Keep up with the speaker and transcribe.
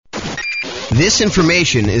This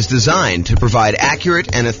information is designed to provide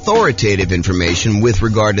accurate and authoritative information with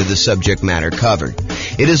regard to the subject matter covered.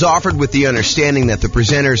 It is offered with the understanding that the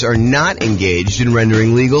presenters are not engaged in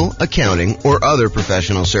rendering legal, accounting, or other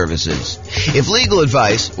professional services. If legal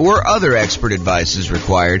advice or other expert advice is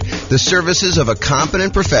required, the services of a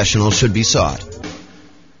competent professional should be sought.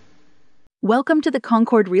 Welcome to the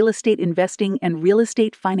Concord Real Estate Investing and Real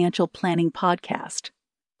Estate Financial Planning Podcast.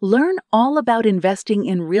 Learn all about investing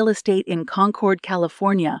in real estate in Concord,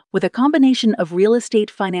 California, with a combination of real estate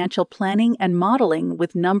financial planning and modeling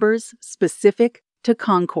with numbers specific to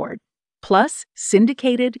Concord, plus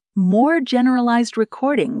syndicated, more generalized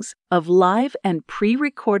recordings of live and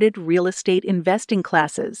pre-recorded real estate investing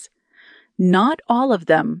classes, not all of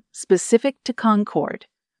them specific to Concord.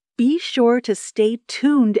 Be sure to stay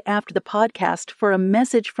tuned after the podcast for a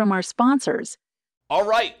message from our sponsors. All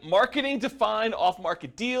right, marketing to find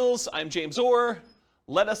off-market deals. I'm James Orr.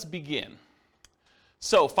 Let us begin.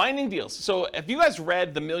 So, finding deals. So, have you guys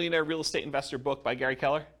read the Millionaire Real Estate Investor book by Gary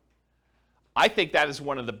Keller? I think that is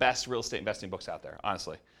one of the best real estate investing books out there,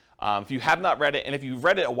 honestly. If you have not read it, and if you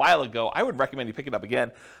read it a while ago, I would recommend you pick it up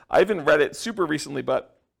again. I haven't read it super recently,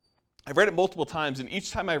 but I've read it multiple times, and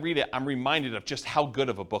each time I read it, I'm reminded of just how good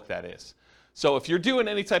of a book that is. So, if you're doing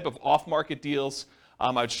any type of off-market deals, I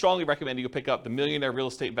would strongly recommend you pick up The Millionaire Real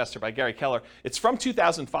Estate Investor by Gary Keller. It's from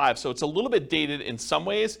 2005, so it's a little bit dated in some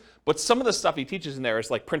ways, but some of the stuff he teaches in there is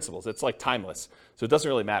like principles. It's like timeless, so it doesn't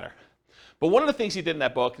really matter. But one of the things he did in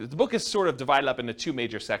that book, the book is sort of divided up into two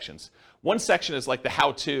major sections. One section is like the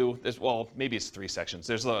how-to. Well, maybe it's three sections.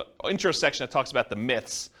 There's an intro section that talks about the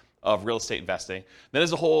myths of real estate investing. Then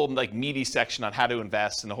there's a whole like meaty section on how to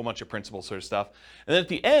invest and a whole bunch of principles sort of stuff. And then at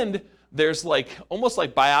the end, there's like almost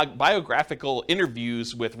like biographical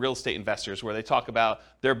interviews with real estate investors where they talk about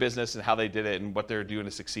their business and how they did it and what they're doing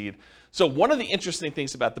to succeed. So one of the interesting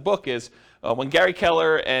things about the book is when Gary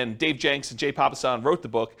Keller and Dave Jenks and Jay Papasan wrote the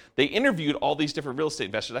book, they interviewed all these different real estate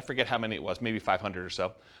investors. I forget how many it was, maybe 500 or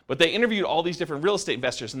so. But they interviewed all these different real estate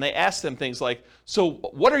investors and they asked them things like, so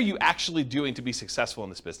what are you actually doing to be successful in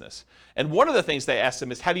this business? And one of the things they asked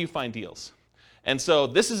them is, how do you find deals? And so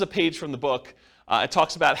this is a page from the book. It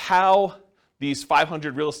talks about how these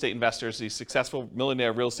 500 real estate investors, these successful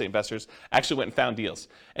millionaire real estate investors, actually went and found deals.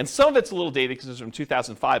 And some of it's a little dated because it's from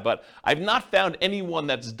 2005, but I've not found anyone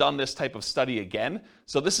that's done this type of study again.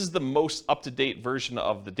 So this is the most up-to-date version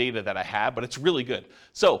of the data that I have, but it's really good.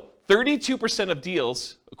 So 32% of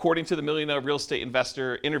deals, according to the Millionaire Real Estate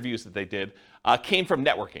Investor interviews that they did, came from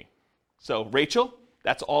networking. So Rachel,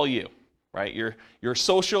 that's all you. Right? You're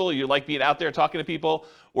social, you like being out there talking to people,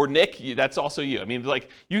 or Nick, that's also you. I mean, like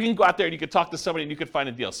you can go out there and you could talk to somebody and you could find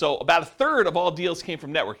a deal. So about a third of all deals came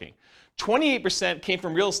from networking. 28% came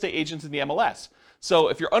from real estate agents in the MLS. So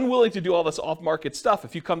if you're unwilling to do all this off-market stuff,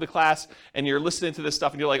 if you come to class and you're listening to this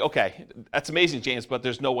stuff and you're like, okay, that's amazing, James, but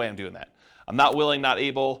there's no way I'm doing that. I'm not willing, not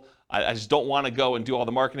able. I just don't want to go and do all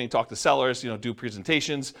the marketing, talk to sellers, do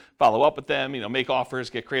presentations, follow up with them, make offers,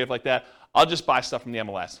 get creative like that. I'll just buy stuff from the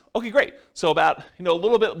MLS. Okay, great. So about, a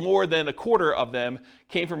little bit more than a quarter of them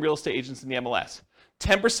came from real estate agents in the MLS.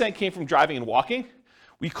 10% came from driving and walking.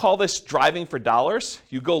 We call this driving for dollars.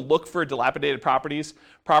 You go look for dilapidated properties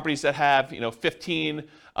that have, 15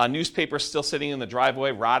 newspapers still sitting in the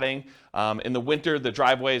driveway, rotting. In the winter, the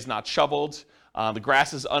driveway is not shoveled. The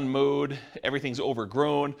grass is unmowed. Everything's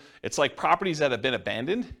overgrown. It's like properties that have been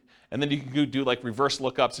abandoned. And then you can go do like reverse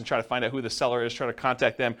lookups and try to find out who the seller is, try to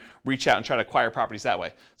contact them, reach out and try to acquire properties that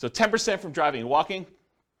way. So 10% from driving and walking,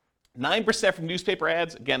 9% from newspaper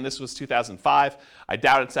ads. Again, this was 2005. I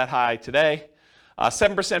doubt it's that high today.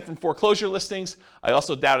 7% from foreclosure listings. I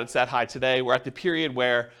also doubt it's that high today. We're at the period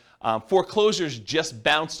where foreclosures just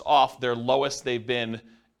bounced off their lowest they've been,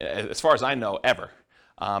 as far as I know, ever.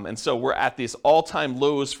 And so we're at these all-time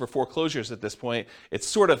lows for foreclosures at this point. It's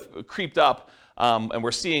sort of creeped up. And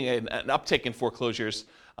we're seeing an uptick in foreclosures,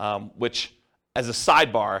 which, as a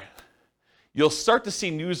sidebar, you'll start to see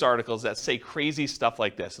news articles that say crazy stuff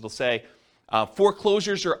like this. It'll say,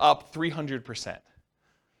 foreclosures are up 300%.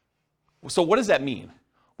 So what does that mean?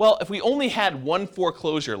 Well, if we only had one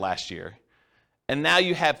foreclosure last year, and now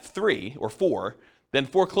you have 3 or 4, then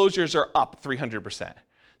foreclosures are up 300%.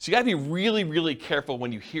 So you gotta be really, really careful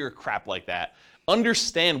when you hear crap like that.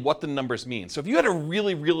 Understand what the numbers mean. So if you had a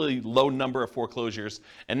really, really low number of foreclosures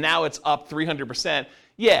and now it's up 300%,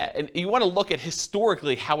 yeah, and you want to look at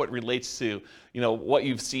historically how it relates to, what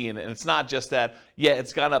you've seen. And it's not just that, yeah,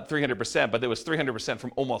 it's gone up 300%, but there was 300%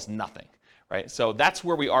 from almost nothing, right? So that's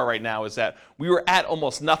where we are right now, is that we were at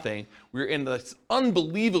almost nothing. We were in this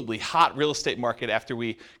unbelievably hot real estate market after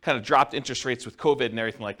we kind of dropped interest rates with COVID and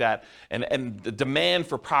everything like that. And the demand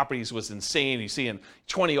for properties was insane. You see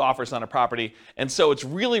 20 offers on a property. And so it's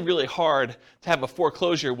really, really hard to have a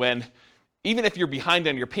foreclosure when, even if you're behind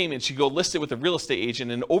on your payments, you go list it with a real estate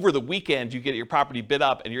agent, and over the weekend you get your property bid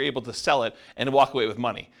up and you're able to sell it and walk away with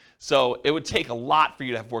money. So it would take a lot for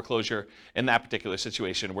you to have foreclosure in that particular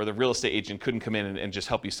situation where the real estate agent couldn't come in and just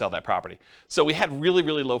help you sell that property. So we had really,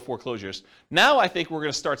 really low foreclosures. Now I think we're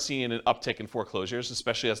going to start seeing an uptick in foreclosures,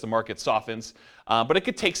 especially as the market softens. But it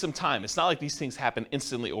could take some time. It's not like these things happen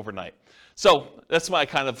instantly overnight. So that's my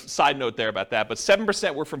kind of side note there about that. But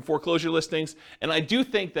 7% were from foreclosure listings. And I do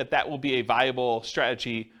think that that will be a viable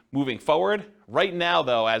strategy moving forward. Right now,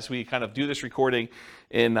 though, as we kind of do this recording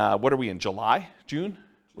in, what are we in, July? June?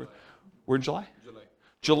 We're in July?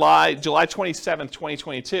 July 27th,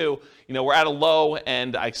 2022. We're at a low,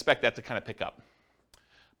 and I expect that to kind of pick up.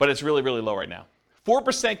 But it's really, really low right now.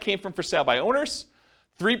 4% came from for sale by owners.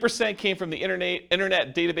 3% came from the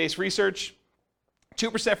internet database research.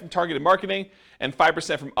 2% from targeted marketing, and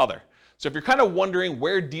 5% from other. So if you're kind of wondering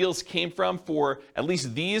where deals came from for at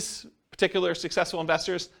least these particular successful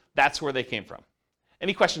investors, that's where they came from.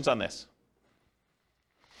 Any questions on this?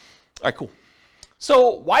 All right, cool.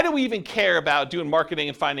 So why do we even care about doing marketing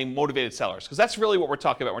and finding motivated sellers? Because that's really what we're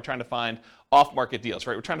talking about. We're trying to find off-market deals,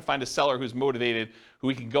 right? We're trying to find a seller who's motivated, who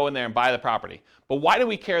we can go in there and buy the property. But why do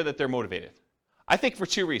we care that they're motivated? I think for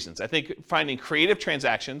two reasons. I think finding creative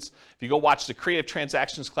transactions. If you go watch the creative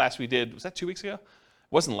transactions class we did, was that 2 weeks ago? It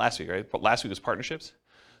wasn't last week, right? But last week was partnerships.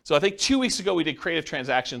 So I think 2 weeks ago we did creative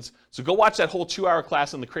transactions. So go watch that whole 2-hour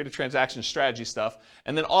class on the creative transaction strategy stuff.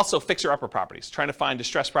 And then also fixer-upper properties, trying to find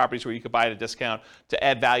distressed properties where you could buy at a discount to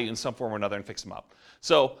add value in some form or another and fix them up.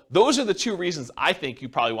 So those are the two reasons I think you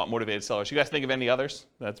probably want motivated sellers. You guys think of any others?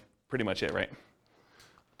 That's pretty much it, right?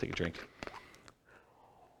 Take a drink.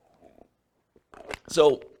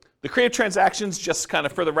 So the creative transactions, just kind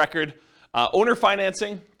of for the record, owner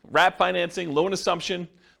financing, wrap financing, loan assumption,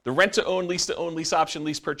 the rent-to-own, lease-to-own, lease option,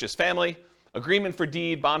 lease purchase family, agreement for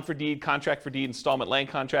deed, bond for deed, contract for deed, installment land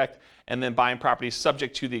contract, and then buying properties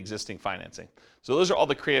subject to the existing financing. So those are all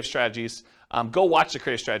the creative strategies. Go watch the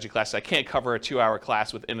creative strategy class. I can't cover a 2-hour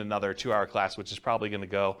class within another 2-hour class, which is probably going to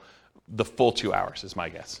go the full 2 hours, is my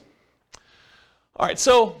guess. All right,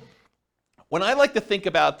 so when I like to think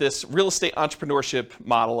about this real estate entrepreneurship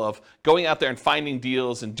model of going out there and finding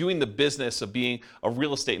deals and doing the business of being a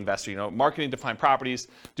real estate investor, marketing to find properties,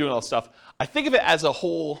 doing all that stuff, I think of it as a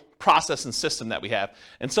whole process and system that we have.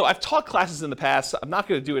 And so I've taught classes in the past. I'm not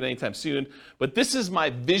going to do it anytime soon, but this is my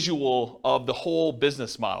visual of the whole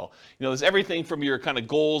business model. There's everything from your kind of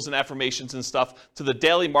goals and affirmations and stuff to the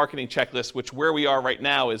daily marketing checklist, which where we are right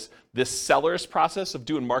now is this seller's process of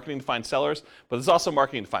doing marketing to find sellers, but there's also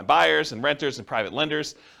marketing to find buyers and renters and private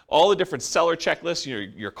lenders. All the different seller checklists,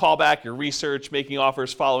 your callback, your research, making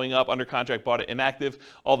offers, following up, under contract, bought it, inactive,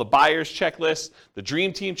 all the buyers checklist, the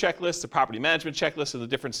dream team checklist, the property management checklist, and the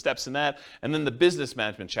different steps in that, and then the business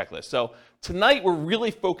management checklist. So tonight we're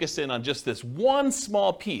really focused in on just this one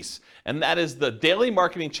small piece, and that is the daily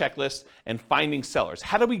marketing checklist and finding sellers.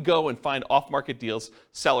 How do we go and find off-market deals,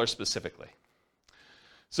 sellers specifically?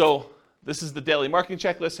 So this is the daily marketing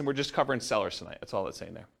checklist, and we're just covering sellers tonight. That's all it's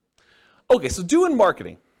saying there. Okay, so doing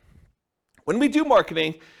marketing. When we do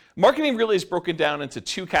marketing, marketing really is broken down into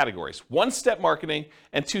two categories: one-step marketing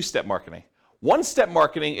and two-step marketing. One-step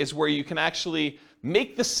marketing is where you can actually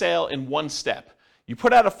make the sale in one step. You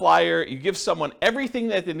put out a flyer, you give someone everything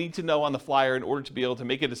that they need to know on the flyer in order to be able to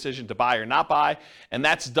make a decision to buy or not buy, and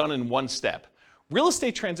that's done in one step. Real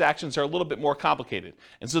estate transactions are a little bit more complicated,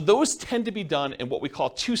 and so those tend to be done in what we call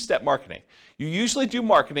two-step marketing. You usually do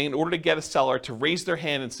marketing in order to get a seller to raise their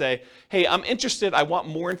hand and say, hey, I'm interested, I want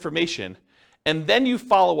more information, and then you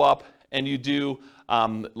follow up and you do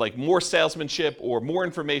like more salesmanship or more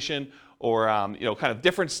information or kind of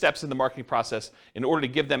different steps in the marketing process in order to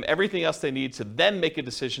give them everything else they need to then make a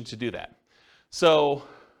decision to do that. So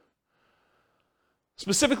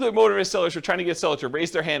specifically with motivated sellers, we're trying to get sellers to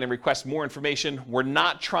raise their hand and request more information. We're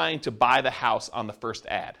not trying to buy the house on the first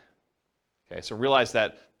ad. Okay, so realize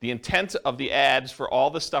that the intent of the ads for all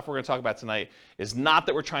the stuff we're going to talk about tonight is not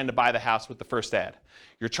that we're trying to buy the house with the first ad.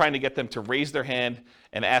 You're trying to get them to raise their hand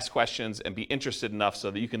and ask questions and be interested enough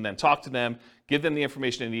so that you can then talk to them, give them the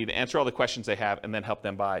information they need, answer all the questions they have, and then help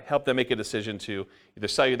them buy, help them make a decision to either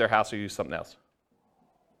sell you their house or use something else.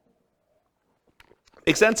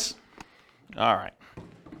 Make sense? All right.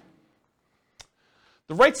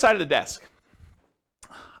 The right side of the desk.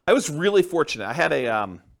 I was really fortunate. I had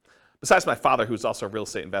besides my father, who's also a real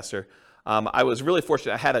estate investor, I was really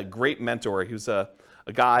fortunate. I had a great mentor. He was a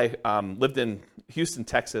guy, lived in Houston,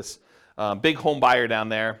 Texas, big home buyer down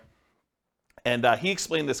there. And he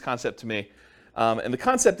explained this concept to me. And the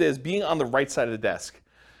concept is being on the right side of the desk.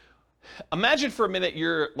 Imagine for a minute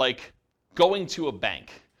you're like going to a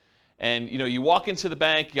bank. And you walk into the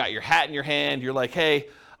bank, you got your hat in your hand, you're like, hey,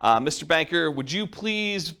 Mr. Banker, would you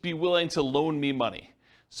please be willing to loan me money?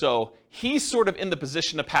 So he's sort of in the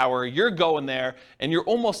position of power. You're going there, and you're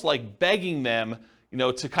almost like begging them,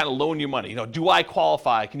 to kind of loan you money. Do I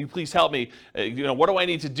qualify? Can you please help me? What do I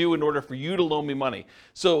need to do in order for you to loan me money?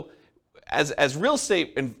 So as real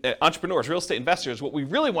estate entrepreneurs, real estate investors, what we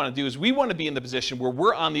really want to do is we want to be in the position where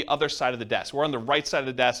we're on the other side of the desk. We're on the right side of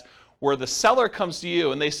the desk where the seller comes to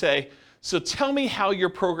you and they say, so tell me how your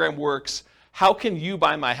program works. How can you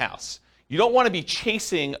buy my house? You don't want to be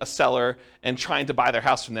chasing a seller and trying to buy their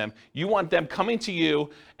house from them. You want them coming to you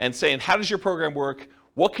and saying, how does your program work?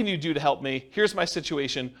 What can you do to help me? Here's my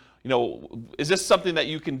situation. Is this something that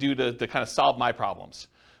you can do to kind of solve my problems?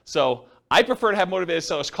 So I prefer to have motivated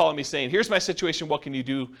sellers calling me saying, here's my situation, what can you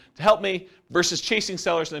do to help me? Versus chasing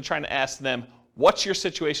sellers and then trying to ask them, what's your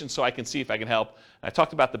situation so I can see if I can help? And I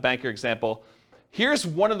talked about the banker example. Here's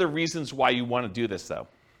one of the reasons why you want to do this though.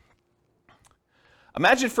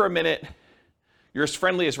 Imagine for a minute, you're as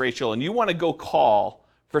friendly as Rachel and you want to go call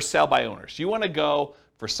for sale by owners. You want to go,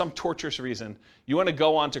 for some torturous reason, you want to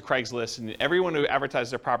go onto Craigslist and everyone who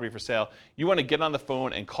advertises their property for sale, you want to get on the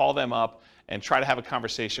phone and call them up and try to have a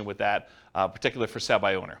conversation with that particular for sale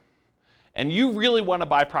by owner. And you really want to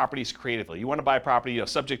buy properties creatively. You want to buy a property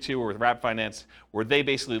subject to or with wrap finance where they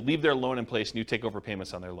basically leave their loan in place and you take over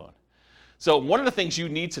payments on their loan. So one of the things you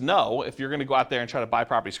need to know if you're going to go out there and try to buy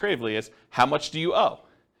properties creatively is how much do you owe?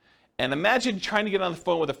 And imagine trying to get on the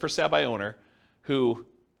phone with a for sale by owner who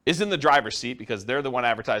is in the driver's seat because they're the one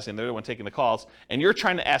advertising, they're the one taking the calls, and you're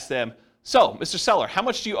trying to ask them, so, Mr. Seller, how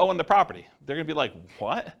much do you owe on the property? They're going to be like,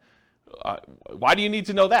 what? Why do you need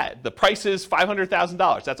to know that? The price is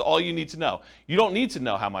 $500,000. That's all you need to know. You don't need to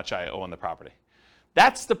know how much I owe on the property.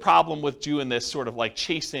 That's the problem with doing this sort of like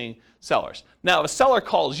chasing sellers. Now, if a seller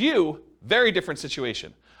calls you, very different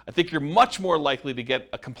situation. I think you're much more likely to get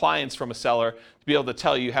a compliance from a seller to be able to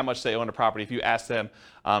tell you how much they own a property if you ask them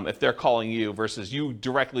if they're calling you versus you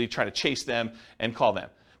directly try to chase them and call them.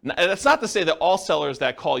 Now, that's not to say that all sellers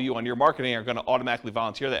that call you on your marketing are going to automatically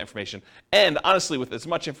volunteer that information. And honestly, with as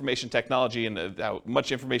much information technology and how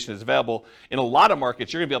much information is available in a lot of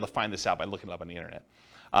markets, you're going to be able to find this out by looking it up on the internet.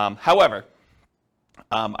 However,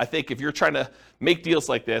 I think if you're trying to make deals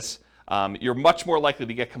like this, you're much more likely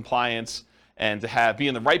to get compliance and to be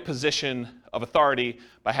in the right position of authority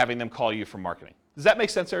by having them call you from marketing. Does that make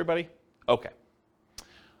sense, everybody? Okay.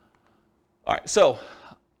 All right, so a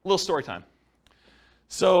little story time.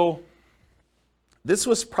 So this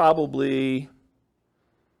was probably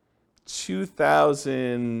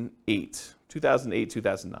 2008,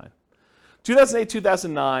 2009.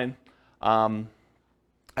 2009,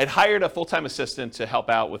 I'd hired a full-time assistant to help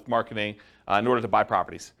out with marketing in order to buy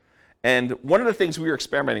properties. And one of the things we were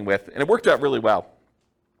experimenting with, and it worked out really well,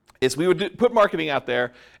 is we would put marketing out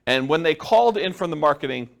there, and when they called in from the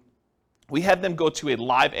marketing, we had them go to a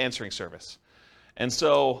live answering service. And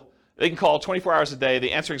so they can call 24 hours a day.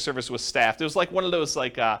 The answering service was staffed. It was like one of those,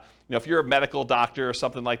 like, if you're a medical doctor or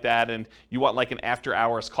something like that, and you want like an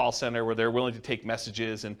after-hours call center where they're willing to take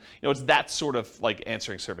messages, and it's that sort of like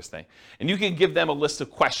answering service thing. And you can give them a list of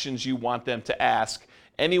questions you want them to ask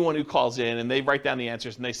anyone who calls in, and they write down the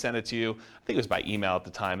answers and they send it to you. I think it was by email at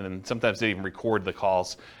the time, and then sometimes they even record the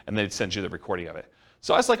calls and they'd send you the recording of it.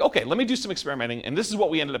 So I was like, okay, let me do some experimenting, and this is what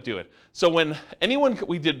we ended up doing. So when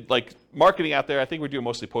we did like marketing out there, I think we were doing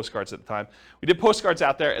mostly postcards at the time. We did postcards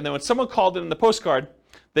out there, and then when someone called in the postcard,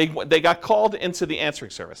 they got called into the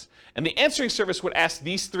answering service. And the answering service would ask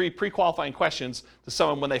these 3 pre-qualifying questions to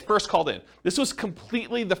someone when they first called in. This was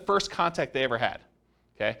completely the first contact they ever had.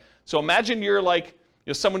 Okay? So imagine you're like,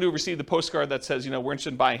 someone who received the postcard that says, we're interested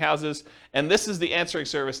in buying houses, and this is the answering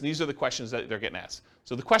service, and these are the questions that they're getting asked.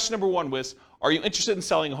 So the question number 1 was, are you interested in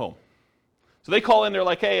selling a home? So they call in, they're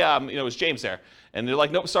like, hey, is James there? And they're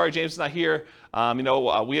like, nope, sorry, James is not here.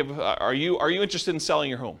 Are you interested in selling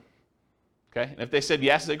your home? Okay, and if they said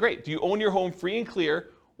yes, they say, great. Do you own your home free and clear,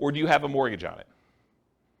 or do you have a mortgage on it?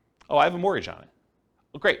 Oh, I have a mortgage on it.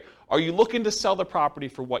 Well, great. Are you looking to sell the property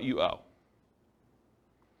for what you owe?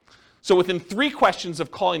 So within 3 questions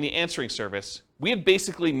of calling the answering service, we had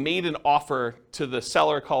basically made an offer to the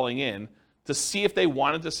seller calling in to see if they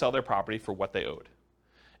wanted to sell their property for what they owed.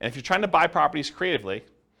 And if you're trying to buy properties creatively,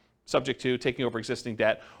 subject to taking over existing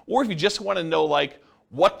debt, or if you just want to know like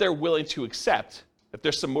what they're willing to accept, if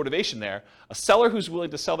there's some motivation there, a seller who's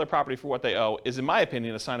willing to sell their property for what they owe is, in my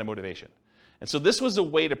opinion, a sign of motivation. And so this was a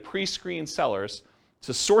way to pre-screen sellers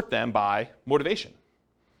to sort them by motivation.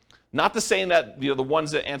 Not to say that the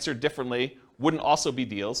ones that answered differently wouldn't also be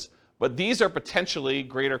deals, but these are potentially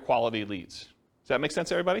greater quality leads. Does that make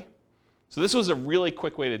sense, everybody? So this was a really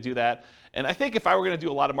quick way to do that. And I think if I were going to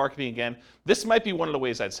do a lot of marketing again, this might be one of the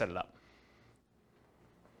ways I'd set it up.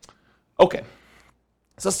 Okay,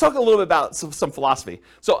 so let's talk a little bit about some philosophy.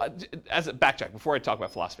 So as a backtrack, before I talk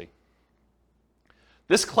about philosophy,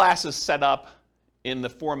 this class is set up in the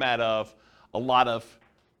format of a lot of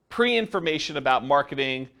pre-information about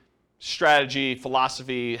marketing, strategy,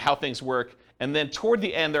 philosophy, how things work. And then toward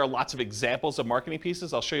the end, there are lots of examples of marketing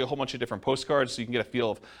pieces. I'll show you a whole bunch of different postcards so you can get a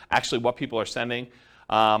feel of actually what people are sending.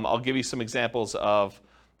 I'll give you some examples of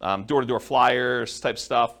door-to-door flyers type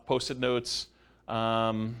stuff, post-it notes.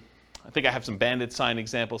 I think I have some bandit sign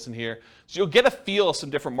examples in here. So you'll get a feel of some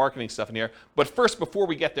different marketing stuff in here. But first, before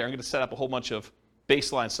we get there, I'm going to set up a whole bunch of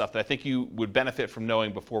baseline stuff that I think you would benefit from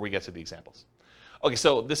knowing before we get to the examples. Okay,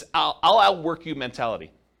 so this I'll outwork you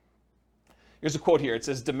mentality. Here's a quote here. It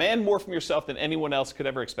says, demand more from yourself than anyone else could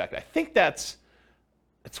ever expect. I think it's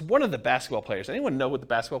one of the basketball players. Anyone know what the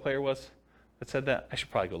basketball player was that said that? I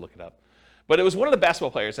should probably go look it up. But it was one of the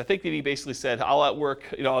basketball players. I think that he basically said,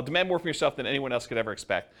 I'll demand more from yourself than anyone else could ever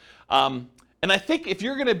expect. And I think if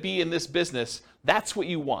you're going to be in this business, that's what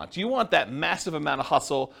you want. You want that massive amount of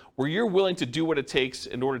hustle where you're willing to do what it takes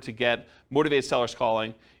in order to get motivated sellers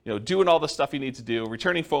calling, doing all the stuff you need to do,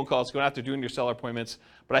 returning phone calls, going out there doing your seller appointments.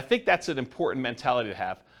 But I think that's an important mentality to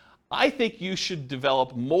have. I think you should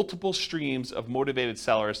develop multiple streams of motivated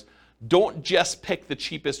sellers. Don't just pick the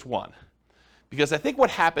cheapest one. Because I think what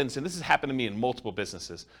happens, and this has happened to me in multiple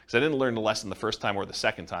businesses, because I didn't learn the lesson the first time or the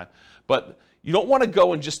second time, but you don't want to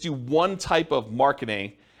go and just do one type of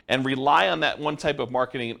marketing and rely on that one type of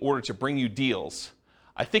marketing in order to bring you deals.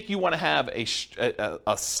 I think you want to have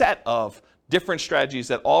a set of different strategies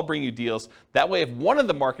that all bring you deals. That way, if one of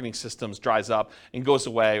the marketing systems dries up and goes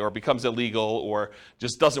away or becomes illegal or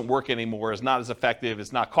just doesn't work anymore, is not as effective,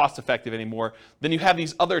 is not cost effective anymore, then you have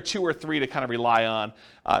these other 2 or 3 to kind of rely on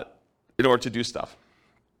in order to do stuff.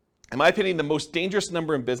 In my opinion, the most dangerous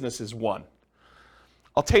number in business is 1.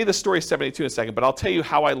 I'll tell you the story of 72 in a second, but I'll tell you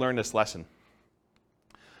how I learned this lesson.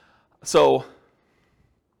 So,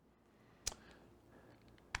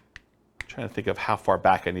 I'm trying to think of how far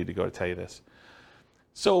back I need to go to tell you this.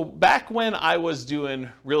 So back when I was doing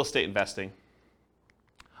real estate investing,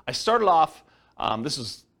 I started off, this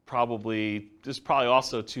is probably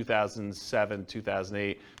also 2007,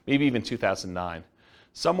 2008, maybe even 2009.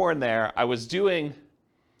 Somewhere in there, I was doing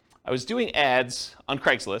ads on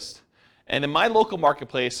Craigslist, and in my local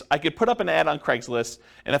marketplace, I could put up an ad on Craigslist,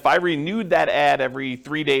 and if I renewed that ad every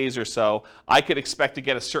 3 days or so, I could expect to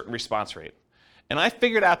get a certain response rate. And I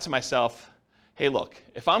figured out to myself, hey, look,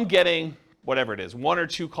 if I'm getting whatever it is, 1 or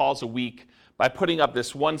 2 calls a week by putting up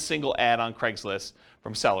this one single ad on Craigslist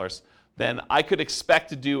from sellers, then I could expect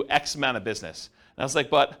to do X amount of business. And I was like,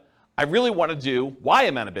 but I really want to do Y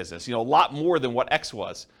amount of business, a lot more than what X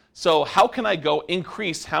was. So how can I go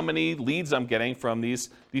increase how many leads I'm getting from these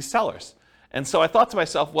sellers? And so I thought to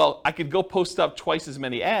myself, well, I could go post up twice as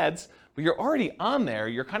many ads, but you're already on there.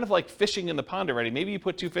 You're kind of like fishing in the pond already. Maybe you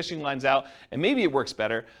put 2 fishing lines out, and maybe it works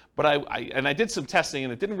better. But I did some testing,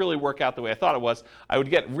 and it didn't really work out the way I thought it was. I would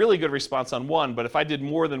get really good response on one, but if I did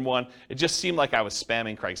more than one, it just seemed like I was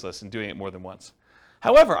spamming Craigslist and doing it more than once.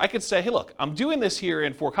 However, I could say, hey, look, I'm doing this here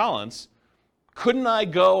in Fort Collins. Couldn't I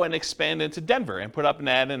go and expand into Denver and put up an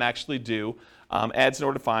ad and actually do ads in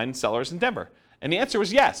order to find sellers in Denver? And the answer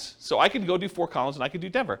was yes. So I could go do Fort Collins and I could do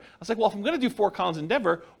Denver. I was like, well, if I'm going to do Fort Collins and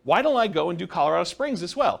Denver, why don't I go and do Colorado Springs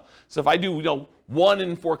as well? So if I do 1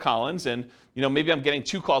 in Fort Collins and maybe I'm getting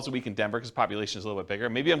 2 calls a week in Denver because the population is a little bit bigger.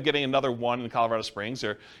 Maybe I'm getting another 1 in Colorado Springs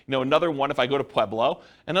or another 1 if I go to Pueblo.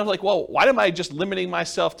 And I'm like, well, why am I just limiting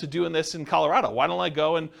myself to doing this in Colorado? Why don't I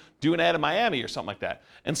go and do an ad in Miami or something like that?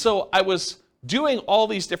 And so I was doing all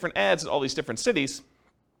these different ads in all these different cities.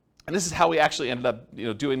 And this is how we actually ended up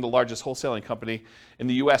doing the largest wholesaling company in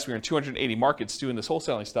the US. We were in 280 markets doing this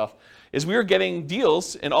wholesaling stuff. Is we were getting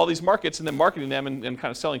deals in all these markets and then marketing them and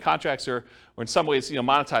kind of selling contracts or in some ways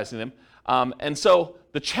monetizing them. And so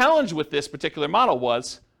the challenge with this particular model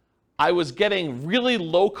was I was getting really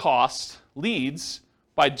low cost leads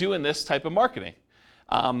by doing this type of marketing.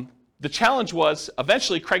 The challenge was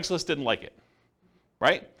eventually Craigslist didn't like it,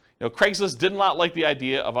 right? Craigslist did not like the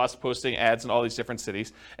idea of us posting ads in all these different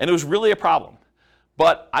cities, and it was really a problem.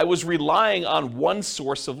 But I was relying on one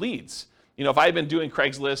source of leads. if I had been doing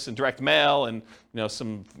Craigslist and direct mail and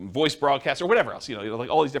some voice broadcasts or whatever else, like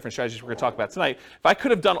all these different strategies we're going to talk about tonight, if I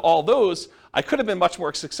could have done all those, I could have been much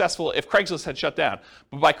more successful if Craigslist had shut down.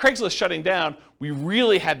 But by Craigslist shutting down, we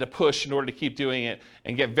really had to push in order to keep doing it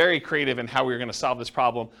and get very creative in how we were going to solve this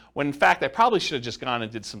problem, when in fact I probably should have just gone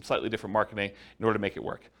and did some slightly different marketing in order to make it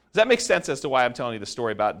work. Does that make sense as to why I'm telling you the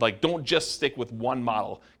story about, don't just stick with one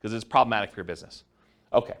model because it's problematic for your business?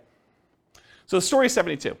 Okay. So the story is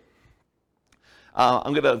 72.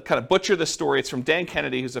 I'm going to kind of butcher this story. It's from Dan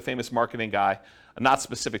Kennedy, who's a famous marketing guy, not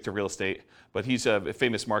specific to real estate, but he's a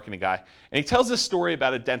famous marketing guy. And he tells this story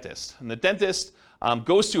about a dentist. And the dentist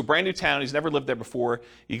goes to a brand new town. He's never lived there before.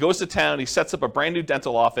 He goes to town. He sets up a brand new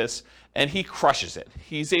dental office, and he crushes it.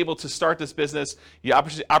 He's able to start this business. He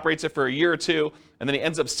operates it for a year or two, and then he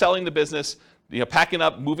ends up selling the business, packing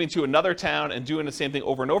up, moving to another town, and doing the same thing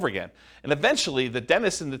over and over again. And eventually, the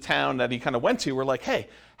dentists in the town that he kind of went to were like, hey,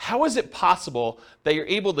 how is it possible that you're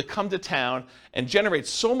able to come to town and generate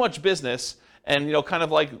so much business and,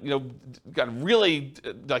 really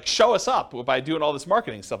show us up by doing all this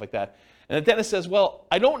marketing, stuff like that? And the dentist says, well,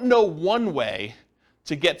 I don't know one way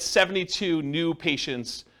to get 72 new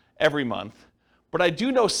patients every month, but I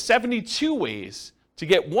do know 72 ways to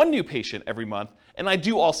get one new patient every month, and I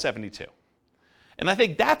do all 72. And I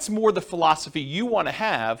think that's more the philosophy you want to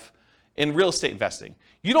have in real estate investing.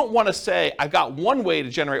 You don't want to say, I've got one way to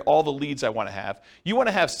generate all the leads I want to have. You want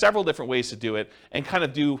to have several different ways to do it and kind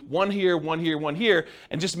of do one here, one here, one here,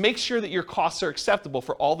 and just make sure that your costs are acceptable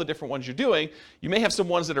for all the different ones you're doing. You may have some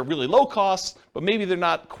ones that are really low cost, but maybe they're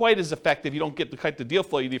not quite as effective. You don't get the kind of deal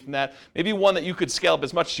flow you need from that. Maybe one that you could scale up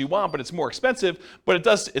as much as you want, but it's more expensive, but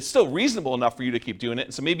it's still reasonable enough for you to keep doing it.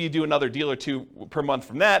 And so maybe you do another deal or two per month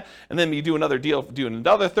from that, and then you do another deal, do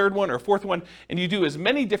another third one or fourth one, and you do as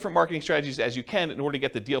many different marketing strategies as you can in order to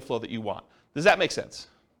get the deal flow that you want. Does that make sense?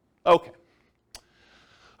 Okay.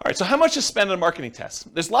 All right, so how much to spend on a marketing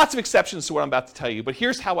test? There's lots of exceptions to what I'm about to tell you, but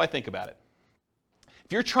here's how I think about it.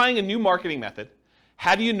 If you're trying a new marketing method,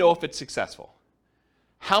 how do you know if it's successful?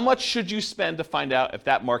 How much should you spend to find out if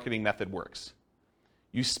that marketing method works?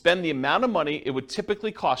 You spend the amount of money it would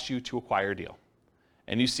typically cost you to acquire a deal,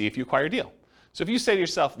 and you see if you acquire a deal. So if you say to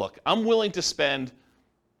yourself, look, I'm willing to spend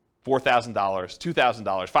 $4,000, $2,000,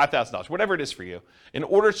 $5,000, whatever it is for you, in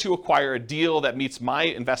order to acquire a deal that meets my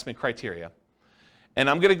investment criteria, and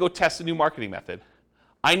I'm going to go test a new marketing method,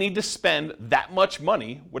 I need to spend that much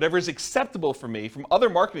money, whatever is acceptable for me from other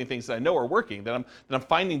marketing things that I know are working, that I'm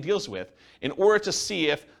finding deals with, in order to see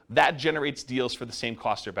if that generates deals for the same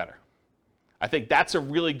cost or better. I think that's a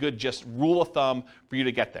really good just rule of thumb for you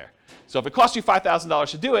to get there. So if it costs you $5,000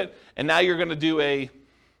 to do it, and now you're going to do a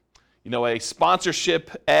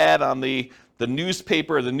sponsorship ad on the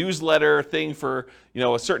newspaper, the newsletter thing for,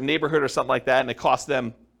 a certain neighborhood or something like that, and it costs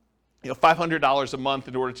them, $500 a month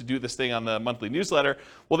in order to do this thing on the monthly newsletter,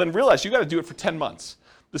 well, then realize you got to do it for 10 months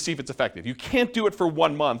to see if it's effective. You can't do it for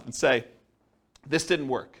 1 month and say, this didn't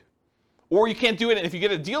work. Or you can't do it, and if you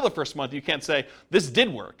get a deal the first month, you can't say, this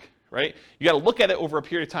did work, right? You got to look at it over a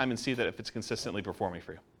period of time and see that if it's consistently performing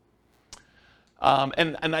for you.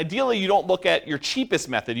 And ideally, you don't look at your cheapest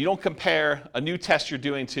method. You don't compare a new test you're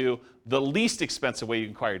doing to the least expensive way you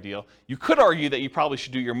can acquire a deal. You could argue that you probably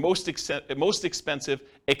should do your most expensive,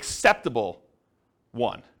 acceptable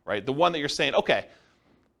one, right? The one that you're saying, okay,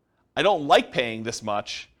 I don't like paying this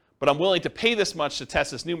much, but I'm willing to pay this much to test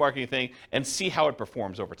this new marketing thing and see how it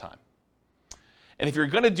performs over time. And if you're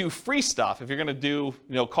going to do free stuff, if you're going to do,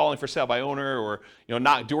 calling for sale by owner or,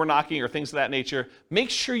 door knocking or things of that nature, make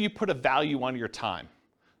sure you put a value on your time.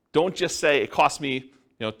 Don't just say it cost me,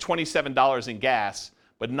 $27 in gas,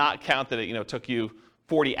 but not count that it, took you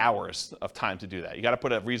 40 hours of time to do that. You got to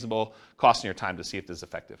put a reasonable cost on your time to see if this is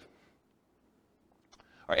effective.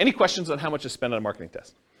 All right, any questions on how much to spend on a marketing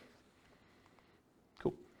test?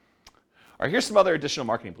 Cool. All right, here's some other additional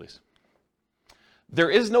marketing beliefs.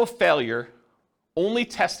 There is no failure, only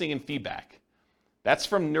testing and feedback. That's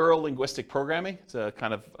from neuro-linguistic programming. It's a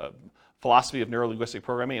kind of philosophy of neuro-linguistic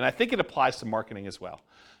programming, and I think it applies to marketing as well.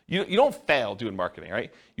 You don't fail doing marketing,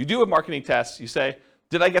 right? You do a marketing test, you say,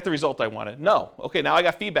 did I get the result I wanted? No. Okay, now I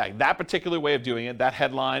got feedback. That particular way of doing it, that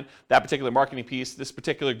headline, that particular marketing piece, this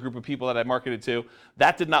particular group of people that I marketed to,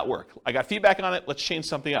 that did not work. I got feedback on it, let's change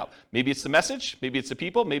something up. Maybe it's the message, maybe it's the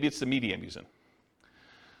people, maybe it's the media I'm using.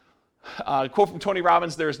 Quote from Tony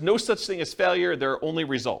Robbins, there is no such thing as failure, there are only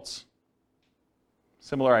results.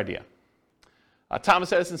 Similar idea.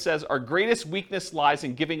 Thomas Edison says, our greatest weakness lies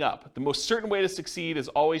in giving up. The most certain way to succeed is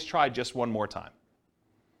always try just one more time.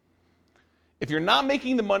 If you're not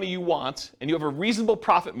making the money you want and you have a reasonable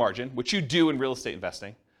profit margin, which you do in real estate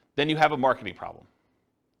investing, then you have a marketing problem.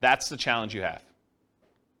 That's the challenge you have.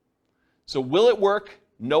 So will it work?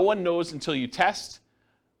 No one knows until you test.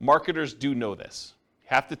 Marketers do know this. You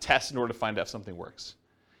have to test in order to find out if something works.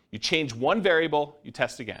 You change one variable, you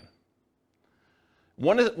test again.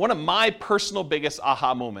 One of my personal biggest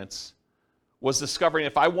aha moments was discovering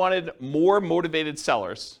if I wanted more motivated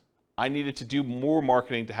sellers, I needed to do more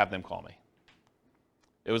marketing to have them call me.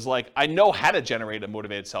 It was like, I know how to generate a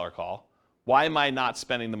motivated seller call. Why am I not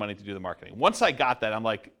spending the money to do the marketing? Once I got that, I'm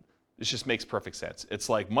like, this just makes perfect sense. It's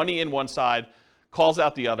like money in one side, calls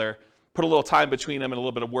out the other, put a little time between them and a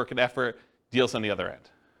little bit of work and effort, deals on the other end.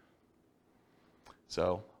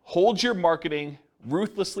 So hold your marketing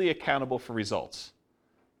ruthlessly accountable for results.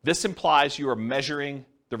 This implies you are measuring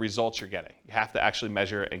the results you're getting. You have to actually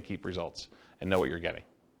measure and keep results and know what you're getting.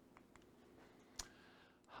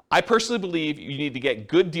 I personally believe you need to get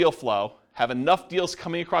good deal flow, have enough deals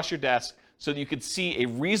coming across your desk so that you can see a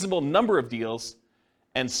reasonable number of deals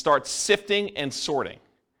and start sifting and sorting.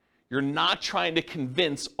 You're not trying to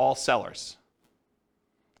convince all sellers.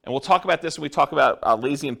 And we'll talk about this when we talk about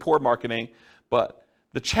lazy and poor marketing, but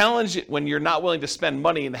the challenge when you're not willing to spend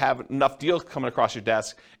money and have enough deals coming across your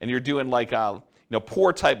desk and you're doing like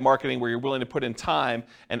poor type marketing where you're willing to put in time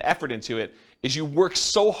and effort into it is you work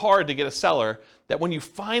so hard to get a seller that when you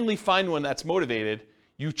finally find one that's motivated,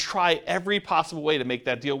 you try every possible way to make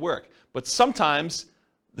that deal work. But sometimes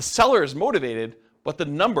the seller is motivated, but the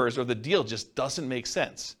numbers or the deal just doesn't make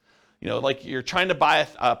sense. Like you're trying to buy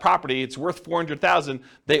a property, it's worth $400,000,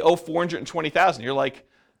 they owe $420,000. You're like,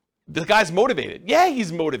 the guy's motivated. Yeah,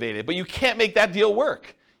 he's motivated, but you can't make that deal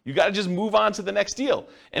work. You got to just move on to the next deal.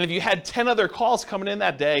 And if you had 10 other calls coming in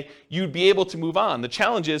that day, you'd be able to move on. The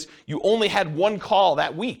challenge is you only had one call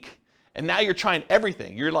that week, and now you're trying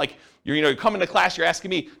everything. You're like, you're coming to class, you're asking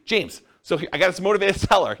me, James, so I got this motivated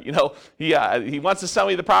seller. He wants to sell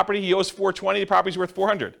me the property. He owes $420. The property's worth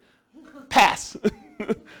 $400. Pass.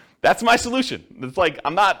 That's my solution. It's like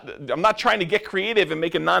I'm not trying to get creative and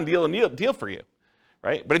make a non-deal a deal for you,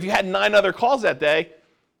 right? But if you had 9 other calls that day,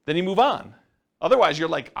 then you move on. Otherwise, you're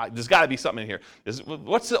like, there's got to be something in here.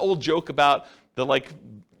 What's the old joke about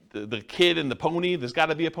the kid and the pony? There's got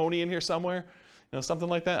to be a pony in here somewhere, something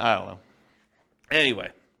like that. I don't know. Anyway,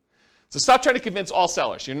 so stop trying to convince all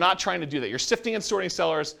sellers. You're not trying to do that. You're sifting and sorting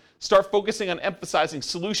sellers. Start focusing on emphasizing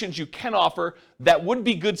solutions you can offer that would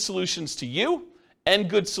be good solutions to you and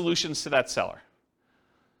good solutions to that seller.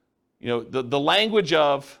 The language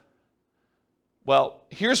of, well,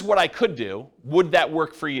 here's what I could do. Would that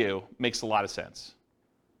work for you? Makes a lot of sense.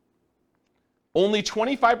 Only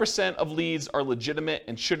 25% of leads are legitimate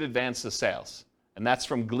and should advance to sales. And that's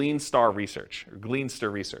from Gleanstar Research.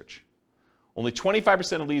 Only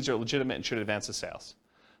 25% of leads are legitimate and should advance to sales.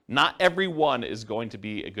 Not every one is going to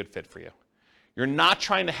be a good fit for you. You're not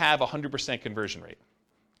trying to have a 100% conversion rate.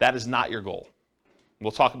 That is not your goal.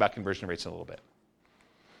 We'll talk about conversion rates in a little bit.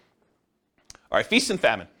 All right, feast and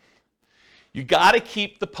famine. You got to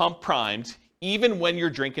keep the pump primed even when you're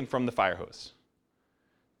drinking from the fire hose.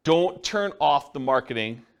 Don't turn off the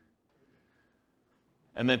marketing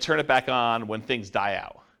and then turn it back on when things die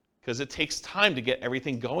out, because it takes time to get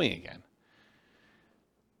everything going again.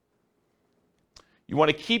 You want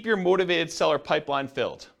to keep your motivated seller pipeline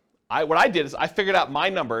filled. What I did is I figured out my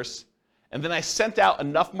numbers, and then I sent out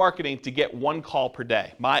enough marketing to get 1 call per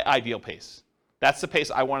day, my ideal pace. That's the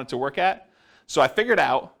pace I wanted to work at. So I figured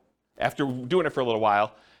out, after doing it for a little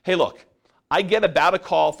while, hey, look, I get about a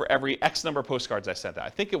call for every X number of postcards I sent out. I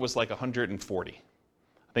think it was like 140.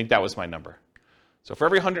 I think that was my number. So for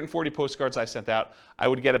every 140 postcards I sent out, I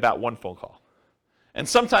would get about 1 phone call. And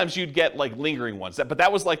sometimes you'd get like lingering ones, but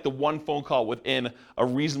that was like the 1 phone call within a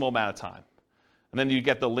reasonable amount of time. And then you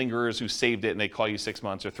get the lingerers who saved it and they call you 6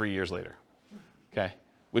 months or 3 years later. Okay?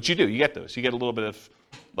 Which you do, you get those. You get a little bit of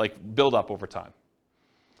like build up over time.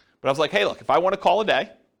 But I was like, hey, look, if I want to call a day,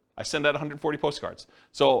 I send out 140 postcards.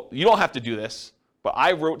 So you don't have to do this, but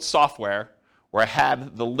I wrote software where I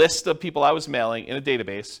had the list of people I was mailing in a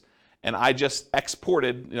database, and I just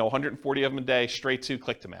exported 140 of them a day straight to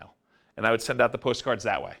Click-to-Mail. And I would send out the postcards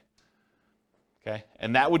that way. Okay?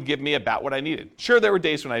 And that would give me about what I needed. Sure, there were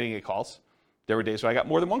days when I didn't get calls. There were days when I got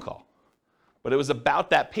more than 1 call. But it was about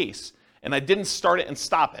that pace. And I didn't start it and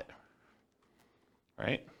stop it.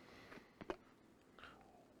 Right?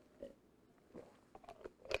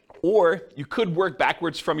 Or you could work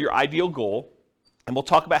backwards from your ideal goal. And we'll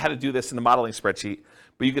talk about how to do this in the modeling spreadsheet.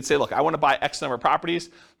 But you could say, look, I want to buy X number of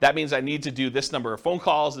properties. That means I need to do this number of phone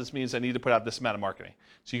calls. This means I need to put out this amount of marketing.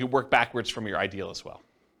 So you can work backwards from your ideal as well.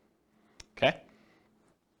 Okay?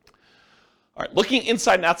 All right, looking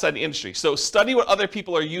inside and outside the industry. So study what other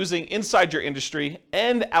people are using inside your industry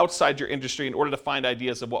and outside your industry in order to find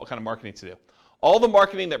ideas of what kind of marketing to do. All the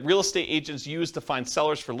marketing that real estate agents use to find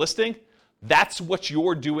sellers for listing, that's what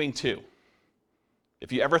you're doing too.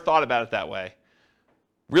 If you ever thought about it that way,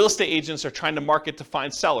 real estate agents are trying to market to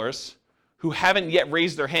find sellers who haven't yet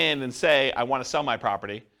raised their hand and say, I want to sell my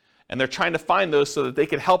property. And they're trying to find those so that they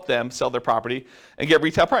can help them sell their property and get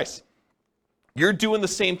retail price. You're doing the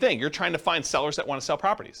same thing. You're trying to find sellers that want to sell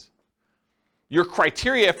properties. Your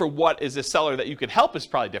criteria for what is a seller that you could help is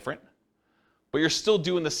probably different, but you're still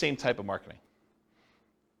doing the same type of marketing.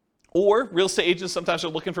 Or real estate agents sometimes are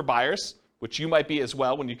looking for buyers, which you might be as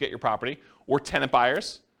well when you get your property, or tenant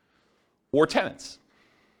buyers, or tenants.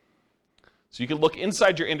 So you can look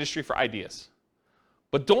inside your industry for ideas.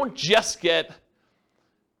 But don't just get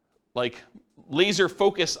laser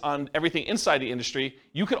focus on everything inside the industry.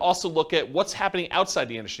 You can also look at what's happening outside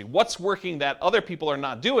the industry, what's working that other people are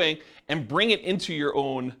not doing, and bring it into your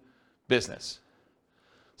own business.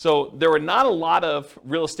 So there were not a lot of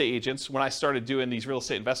real estate agents when I started doing these real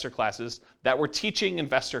estate investor classes that were teaching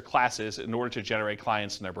investor classes in order to generate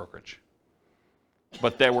clients in their brokerage.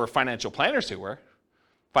 But there were financial planners who were.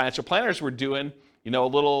 Financial planners were doing, a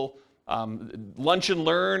little lunch and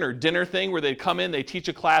learn or dinner thing where they'd come in, they teach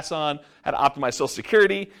a class on how to optimize Social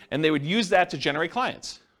Security, and they would use that to generate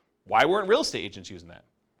clients. Why weren't real estate agents using that?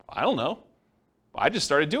 I don't know. I just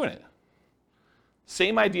started doing it.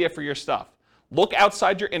 Same idea for your stuff. Look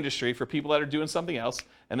outside your industry for people that are doing something else,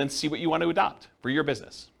 and then see what you want to adopt for your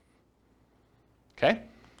business. Okay?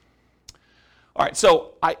 All right,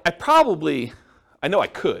 so I know I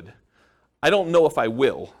could. I don't know if I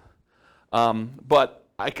will, but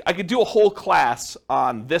I could do a whole class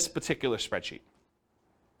on this particular spreadsheet.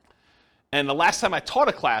 And the last time I taught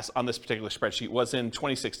a class on this particular spreadsheet was in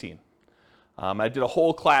 2016. I did a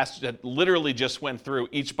whole class that literally just went through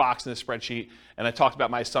each box in the spreadsheet, and I talked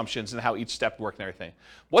about my assumptions and how each step worked and everything.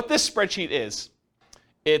 What this spreadsheet is,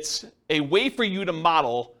 it's a way for you to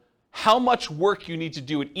model how much work you need to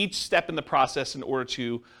do at each step in the process in order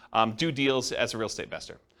to do deals as a real estate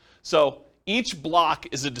investor. So each block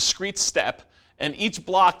is a discrete step, and each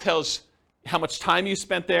block tells how much time you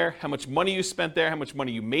spent there, how much money you spent there, how much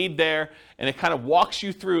money you made there, and it kind of walks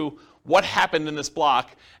you through what happened in this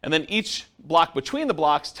block, and then each block between the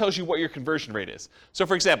blocks tells you what your conversion rate is. So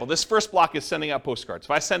for example, this first block is sending out postcards.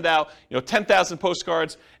 If I send out 10,000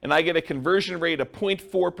 postcards and I get a conversion rate of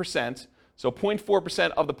 0.4%, so 0.4%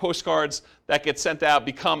 of the postcards that get sent out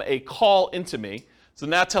become a call into me. So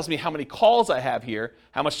now it tells me how many calls I have here,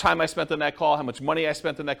 how much time I spent on that call, how much money I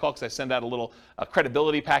spent on that call, because I send out a little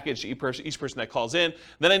credibility package to each person that calls in.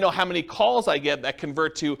 Then I know how many calls I get that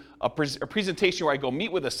convert to a presentation where I go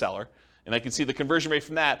meet with a seller, and I can see the conversion rate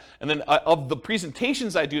from that. And then of the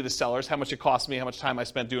presentations I do to sellers, how much it costs me, how much time I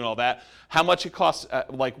spent doing all that, how much it costs,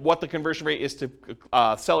 what the conversion rate is to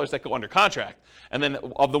sellers that go under contract. And then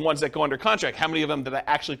of the ones that go under contract, how many of them did I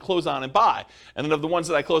actually close on and buy? And then of the ones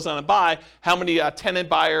that I close on and buy, how many tenant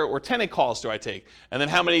buyer or tenant calls do I take? And then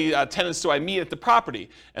how many tenants do I meet at the property?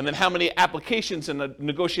 And then how many applications and the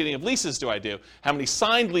negotiating of leases do I do? How many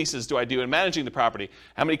signed leases do I do in managing the property?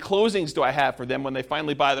 How many closings do I have for them when they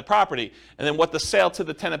finally buy the property? And then what the sale to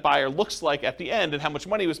the tenant buyer looks like at the end, and how much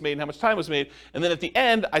money was made and how much time was made. And then at the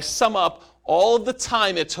end, I sum up all of the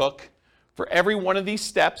time it took for every one of these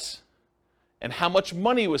steps, and how much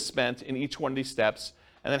money was spent in each one of these steps,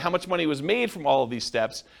 and then how much money was made from all of these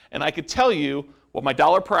steps. And I could tell you what my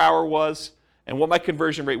dollar per hour was, and what my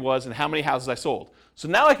conversion rate was, and how many houses I sold. So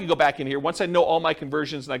now I can go back in here, once I know all my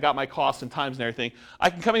conversions and I got my costs and times and everything,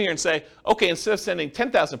 I can come in here and say, okay, instead of sending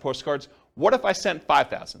 10,000 postcards, what if I sent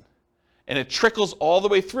 5,000? And it trickles all the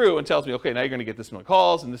way through and tells me, okay, now you're going to get this many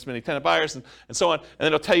calls and this many tenant buyers and so on. And then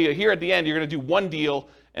it'll tell you here at the end, you're going to do one deal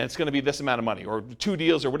and it's going to be this amount of money, or 2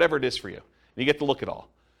 deals, or whatever it is for you. And you get to look at all.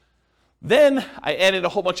 Then I added a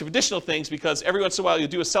whole bunch of additional things, because every once in a while you'll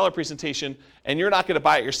do a seller presentation and you're not going to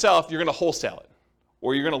buy it yourself, you're going to wholesale it.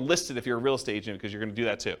 Or you're going to list it if you're a real estate agent, because you're going to do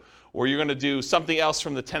that too. Or you're going to do something else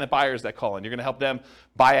from the tenant buyers that call in. You're going to help them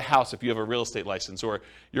buy a house if you have a real estate license. Or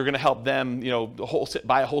you're going to help them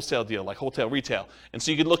buy a wholesale deal, like wholesale retail. And so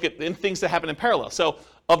you can look at things that happen in parallel. So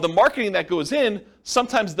of the marketing that goes in,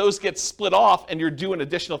 sometimes those get split off and you're doing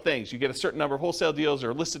additional things. You get a certain number of wholesale deals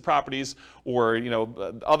or listed properties, or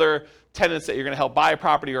other tenants that you're going to help buy a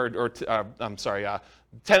property,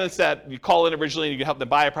 tenants that you call in originally and you can help them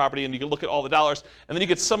buy a property, and you can look at all the dollars, and then you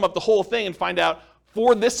can sum up the whole thing and find out,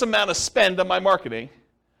 for this amount of spend on my marketing,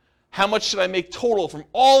 how much should I make total from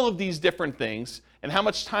all of these different things, and how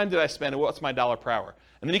much time did I spend, and what's my dollar per hour?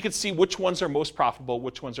 And then you can see which ones are most profitable,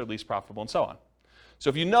 which ones are least profitable, and so on. So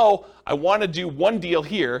if you know, I want to do one deal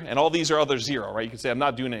here, and all these are other 0, right? You can say, I'm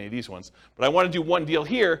not doing any of these ones, but I want to do one deal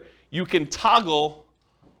here. You can toggle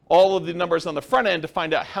all of the numbers on the front end to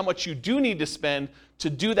find out how much you do need to spend to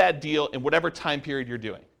do that deal in whatever time period you're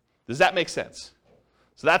doing. Does that make sense?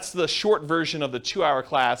 So that's the short version of the 2-hour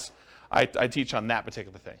class I teach on that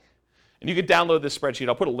particular thing. And you can download this spreadsheet.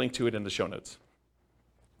 I'll put a link to it in the show notes.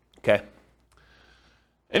 Okay.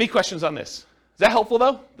 Any questions on this? Is that helpful,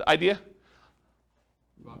 though, the idea?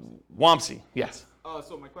 Wamsi, yes.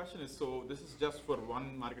 So my question is, so this is just for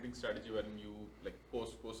one marketing strategy when you like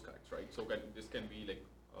post postcards, right? So this can be like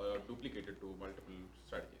duplicated to multiple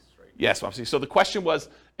strategies, right? Yes, Wamsi. So the question was,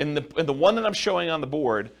 in the one that I'm showing on the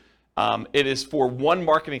board, it is for one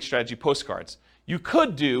marketing strategy, postcards. You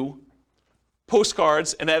could do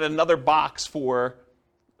postcards and add another box for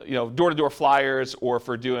door-to-door flyers or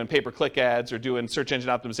for doing pay-per-click ads or doing search engine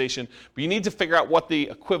optimization. But you need to figure out what the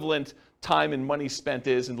equivalent time and money spent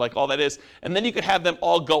is and like all that is. And then you could have them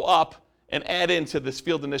all go up and add into this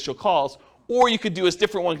field initial calls. Or you could do a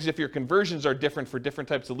different one, because if your conversions are different for different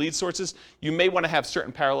types of lead sources, you may want to have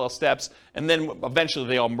certain parallel steps, and then eventually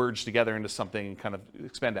they all merge together into something and kind of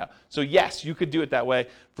expand out. So yes, you could do it that way.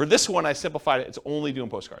 For this one, I simplified it. It's only doing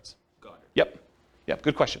postcards. Got it. Yep,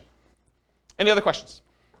 good question. Any other questions?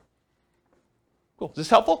 Cool. Is this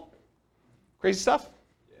helpful? Crazy stuff?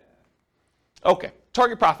 Yeah. Okay,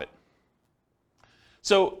 target profit.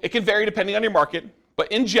 So it can vary depending on your market,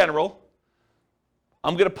 but in general,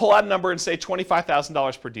 I'm going to pull out a number and say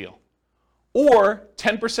 $25,000 per deal, or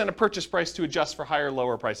 10% of purchase price to adjust for higher,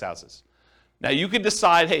 lower price houses. Now you could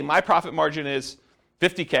decide, hey, my profit margin is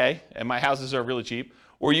 $50K and my houses are really cheap.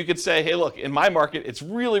 Or you could say, hey, look, in my market, it's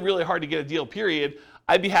really, really hard to get a deal, period.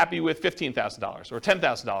 I'd be happy with $15,000 or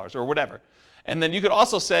 $10,000 or whatever. And then you could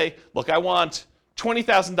also say, look, I want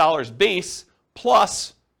 $20,000 base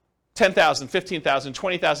plus $10,000, $15,000,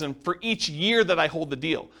 $20,000 for each year that I hold the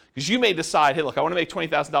deal. Because you may decide, hey, look, I want to make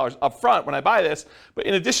 $20,000 up front when I buy this, but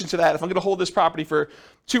in addition to that, if I'm going to hold this property for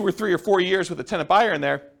 2 or 3 or 4 years with a tenant buyer in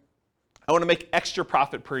there, I want to make extra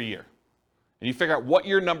profit per year. And you figure out what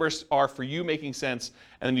your numbers are for you making sense,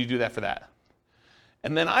 and then you do that for that.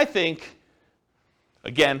 And then I think,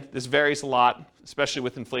 again, this varies a lot, especially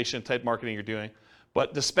with inflation type marketing you're doing,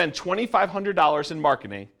 but to spend $2,500 in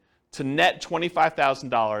marketing to net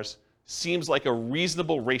 $25,000 seems like a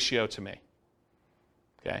reasonable ratio to me.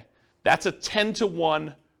 Okay? That's a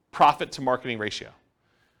 10-to-1 profit to marketing ratio.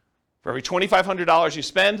 For every $2,500 you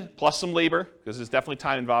spend, plus some labor, because there's definitely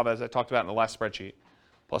time involved, as I talked about in the last spreadsheet,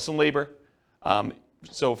 plus some labor.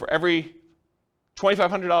 So for every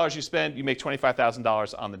 $2,500 you spend, you make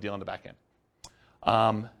 $25,000 on the deal on the back end.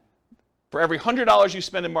 For every $100 you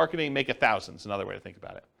spend in marketing, make 1,000 is another way to think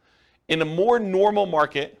about it. In a more normal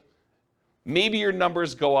market, maybe your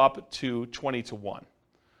numbers go up to 20-to-1.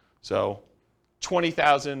 So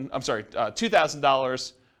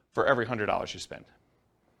 $2,000 for every $100 you spend.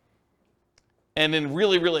 And in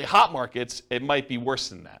really, really hot markets, it might be worse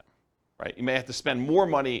than that, right? You may have to spend more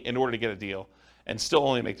money in order to get a deal and still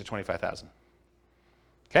only make the $25,000.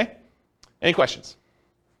 Okay? Any questions?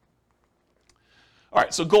 All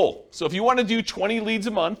right, so goal. So if you want to do 20 leads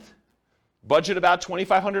a month, budget about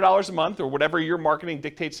 $2,500 a month or whatever your marketing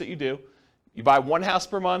dictates that you do. You buy one house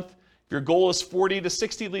per month. If your goal is 40 to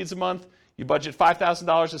 60 leads a month, you budget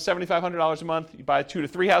 $5,000 to $7,500 a month. You buy 2 to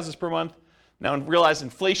 3 houses per month. Now realize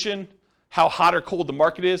inflation, how hot or cold the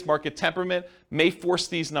market is, market temperament, may force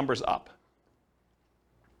these numbers up.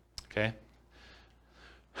 Okay?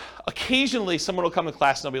 Occasionally, someone will come to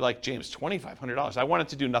class and they'll be like, James, $2,500. I wanted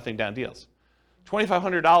to do nothing down deals.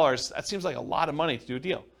 $2,500, that seems like a lot of money to do a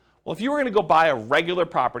deal. Well, if you were going to go buy a regular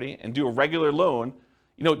property and do a regular loan,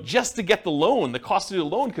 just to get the loan, the cost to do a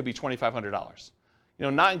loan could be $2,500.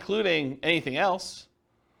 Not including anything else.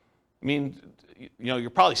 I mean, you're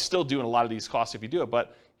probably still doing a lot of these costs if you do it,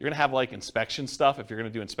 but you're going to have like inspection stuff if you're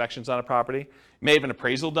going to do inspections on a property. You may have an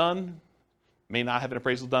appraisal done. May not have an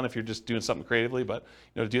appraisal done if you're just doing something creatively, but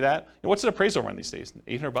to do that. What's an appraisal run these days?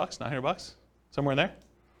 $800, $900, somewhere in there?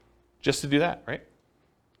 Just to do that, right?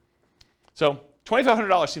 So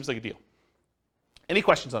 $2,500 seems like a deal. Any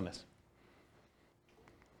questions on this?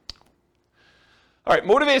 All right,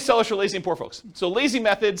 motivated sellers for lazy and poor folks. So lazy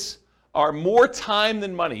methods are more time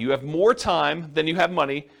than money. You have more time than you have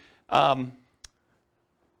money. I'm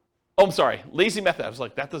sorry, lazy method. I was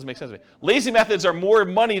like, that doesn't make sense to me. Lazy methods are more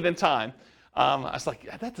money than time. I was like,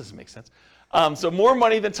 yeah, that doesn't make sense. So more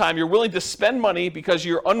money than time. You're willing to spend money because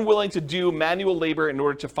you're unwilling to do manual labor in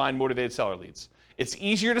order to find motivated seller leads. It's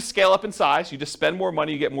easier to scale up in size. You just spend more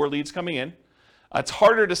money, you get more leads coming in. It's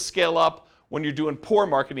harder to scale up when you're doing poor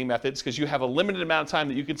marketing methods because you have a limited amount of time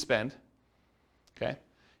that you can spend. Okay?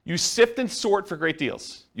 You sift and sort for great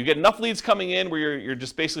deals. You get enough leads coming in where you're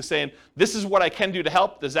just basically saying, this is what I can do to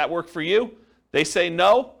help. Does that work for you? They say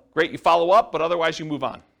no. Great, you follow up, but otherwise you move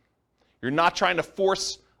on. You're not trying to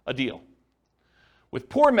force a deal. With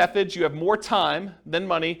poor methods, you have more time than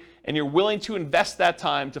money, and you're willing to invest that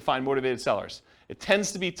time to find motivated sellers. It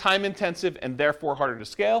tends to be time intensive and therefore harder to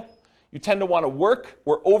scale. You tend to want to work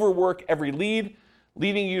or overwork every lead,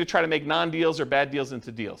 leading you to try to make non-deals or bad deals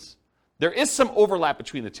into deals. There is some overlap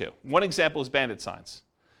between the two. One example is bandit signs.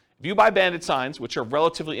 If you buy bandit signs, which are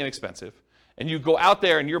relatively inexpensive, and you go out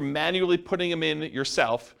there and you're manually putting them in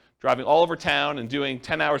yourself, driving all over town and doing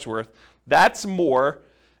 10 hours worth, that's more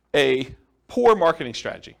a poor marketing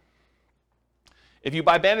strategy. If you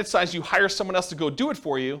buy bandit signs, you hire someone else to go do it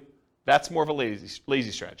for you, that's more of a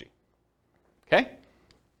lazy strategy. Okay?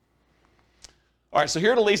 All right, so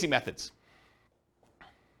here are the lazy methods.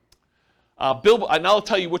 And I'll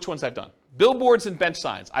tell you which ones I've done. Billboards and bench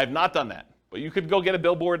signs. I have not done that. But you could go get a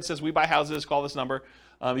billboard that says, we buy houses, call this number.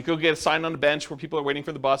 You could go get a sign on the bench where people are waiting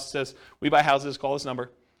for the bus that says, we buy houses, call this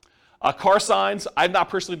number. Car signs, I've not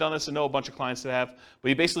personally done this. I know a bunch of clients that have. But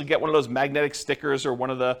you basically get one of those magnetic stickers or one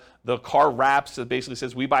of the car wraps that basically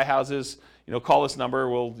says, we buy houses, call this number,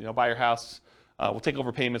 we'll buy your house. We'll take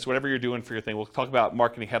over payments, whatever you're doing for your thing. We'll talk about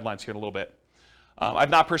marketing headlines here in a little bit. I've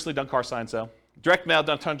not personally done car signs, though. Direct mail,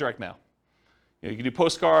 done a ton of direct mail. You could do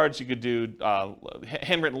postcards, you could do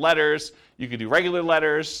handwritten letters, you could do regular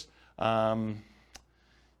letters,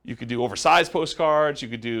 you could do oversized postcards, you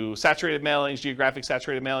could do saturated mailings, geographic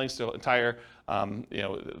saturated mailings to entire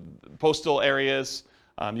postal areas.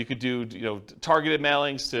 You could do targeted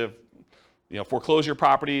mailings to foreclosure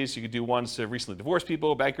properties. You could do ones to recently divorced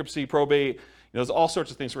people, bankruptcy, probate. There's all sorts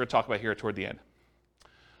of things we're going to talk about here toward the end.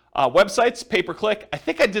 Websites, pay-per-click. I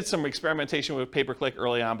think I did some experimentation with pay-per-click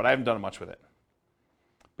early on, but I haven't done much with it.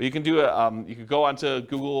 But you can do you could go onto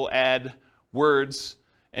Google AdWords,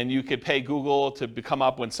 and you could pay Google to come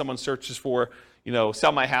up when someone searches for,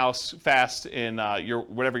 sell my house fast in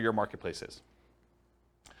whatever your marketplace is.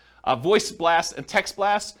 Voice blast and text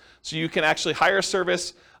blast, so you can actually hire a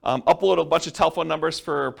service, upload a bunch of telephone numbers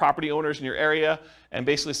for property owners in your area, and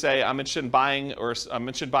basically say, I'm interested in buying, or I'm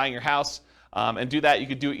interested in buying your house. And do that. You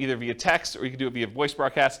could do it either via text or you could do it via voice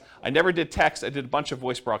broadcast. I never did text. I did a bunch of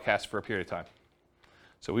voice broadcasts for a period of time.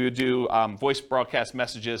 So we would do voice broadcast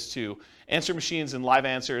messages to answer machines and live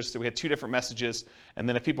answers. So we had 2 different messages. And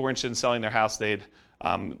then if people were interested in selling their house, they'd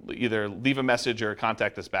either leave a message or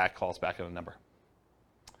contact us back, call us back on a number.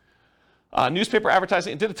 Newspaper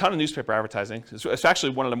advertising. I did a ton of newspaper advertising. It's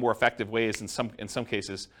actually one of the more effective ways in some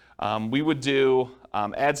cases. We would do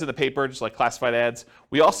ads in the paper, just like classified ads.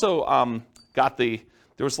 We also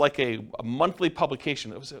there was like a monthly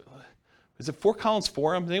publication. Was it Fort Collins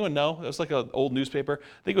Forum? Does anyone know? It was like an old newspaper.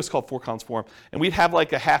 I think it was called Fort Collins Forum. And we'd have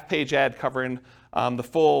like a half-page ad covering the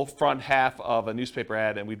full front half of a newspaper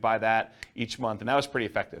ad, and we'd buy that each month. And that was pretty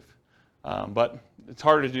effective. But it's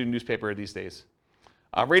harder to do newspaper these days.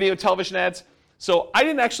 Radio and television ads. So I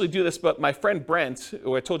didn't actually do this, but my friend Brent,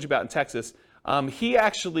 who I told you about in Texas, he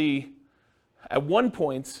actually, at one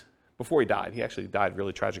point, before he died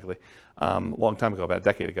really tragically, a long time ago, about a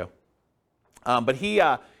decade ago. But he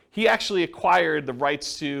actually acquired the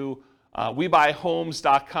rights to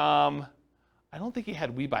WeBuyHomes.com. I don't think he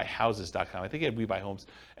had WeBuyHouses.com. I think he had WeBuyHomes.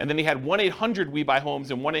 And then he had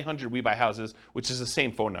 1-800-WeBuyHomes and 1-800-WeBuyHouses, which is the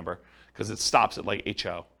same phone number because it stops at like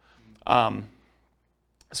HO.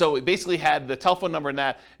 So it basically had the telephone number and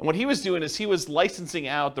that. And what he was doing is he was licensing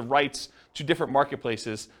out the rights to different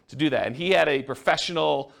marketplaces to do that. And he had a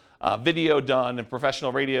professional video done and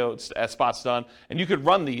professional radio spots done. And you could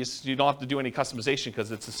run these. You don't have to do any customization because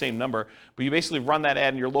it's the same number. But you basically run that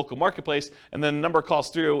ad in your local marketplace, and then the number calls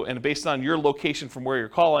through, and based on your location from where you're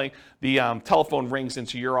calling, the telephone rings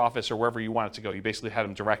into your office or wherever you want it to go. You basically had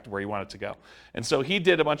them direct where you want it to go. And so he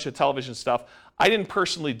did a bunch of television stuff. I didn't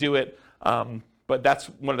personally do it, but that's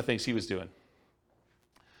one of the things he was doing.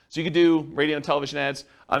 So you could do radio and television ads.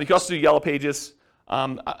 You could also do Yellow Pages.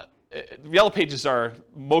 Yellow Pages are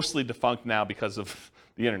mostly defunct now because of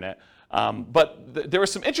the internet. But there were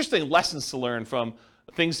some interesting lessons to learn from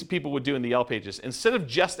things that people would do in the Yellow Pages. Instead of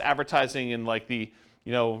just advertising in like the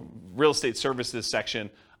real estate services section,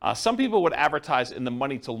 some people would advertise in the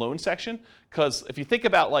money to loan section, because if you think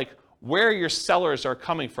about like where your sellers are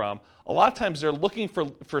coming from, a lot of times they're looking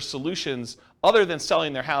for solutions other than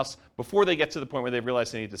selling their house before they get to the point where they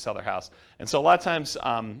realize they need to sell their house. And so a lot of times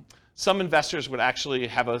some investors would actually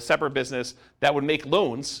have a separate business that would make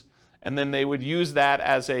loans, and then they would use that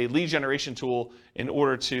as a lead generation tool in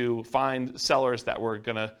order to find sellers that were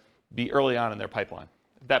going to be early on in their pipeline.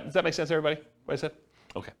 Does that make sense, everybody? What I said?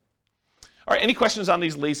 Okay. All right, any questions on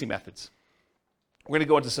these lazy methods? We're going to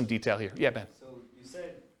go into some detail here. Yeah, Ben. So you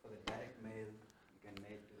said for the direct mail, you can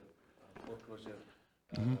make foreclosure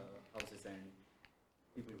houses and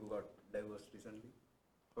people who got divorced recently.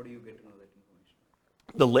 How do you get to know that information?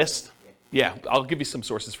 The list? Yeah, I'll give you some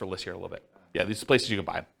sources for lists here in a little bit. Yeah, these are places you can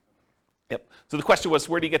buy them. Yep. So the question was,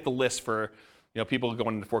 where do you get the list for people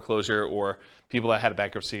going into foreclosure or people that had a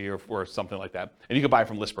bankruptcy or something like that? And you can buy it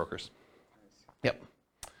from list brokers. Yep.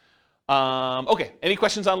 Okay, any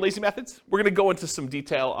questions on lazy methods? We're going to go into some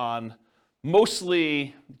detail on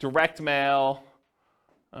mostly direct mail.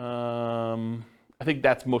 I think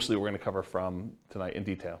that's mostly what we're going to cover from tonight in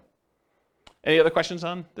detail. Any other questions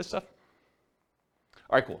on this stuff?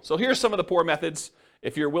 All right, cool. So here's some of the poor methods.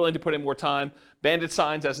 If you're willing to put in more time, bandit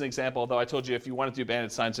signs as an example, although I told you if you want to do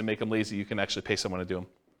bandit signs and make them lazy, you can actually pay someone to do them.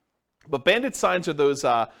 But bandit signs are those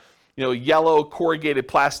yellow corrugated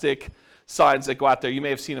plastic signs that go out there. You may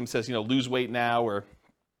have seen them, says, lose weight now, or,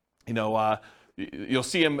 you'll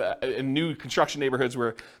see them in new construction neighborhoods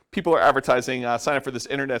where people are advertising, sign up for this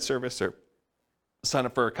internet service or sign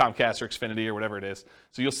up for Comcast or Xfinity or whatever it is.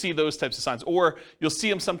 So you'll see those types of signs, or you'll see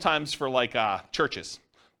them sometimes for like churches.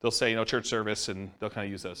 They'll say, church service, and they'll kind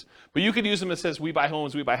of use those. But you could use them that says, we buy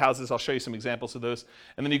homes, we buy houses. I'll show you some examples of those.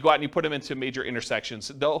 And then you go out and you put them into major intersections.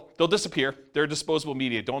 They'll disappear. They're disposable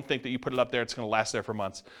media. Don't think that you put it up there, it's going to last there for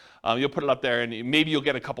months. You'll put it up there, and maybe you'll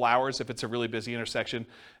get a couple hours if it's a really busy intersection,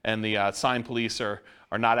 and the sign police are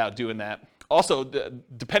not out doing that. Also,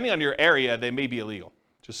 depending on your area, they may be illegal,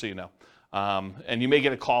 just so you know. And you may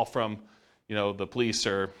get a call from, the police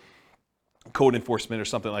or code enforcement or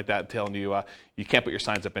something like that telling you you can't put your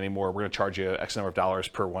signs up anymore. We're going to charge you X number of dollars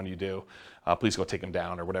per one you do. Please go take them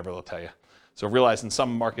down or whatever they'll tell you. So realize in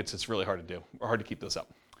some markets it's really hard to do or hard to keep those up.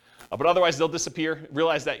 But otherwise they'll disappear.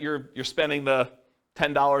 Realize that you're spending the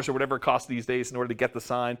 $10 or whatever it costs these days in order to get the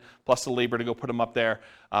sign, plus the labor to go put them up there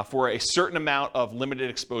for a certain amount of limited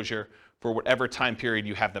exposure for whatever time period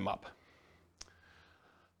you have them up.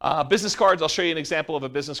 Business cards, I'll show you an example of a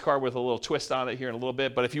business card with a little twist on it here in a little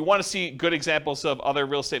bit. But if you want to see good examples of other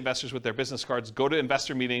real estate investors with their business cards, go to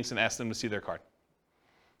investor meetings and ask them to see their card.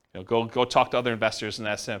 Go talk to other investors and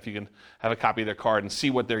ask them if you can have a copy of their card and see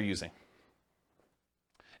what they're using.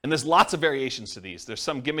 And there's lots of variations to these. There's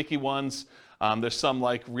some gimmicky ones. There's some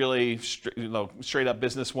like really straight up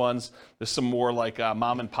business ones. There's some more like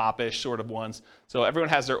mom and pop-ish sort of ones. So everyone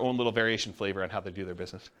has their own little variation flavor on how they do their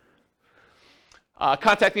business.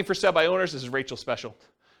 Contacting for sale by owners, this is Rachel's special.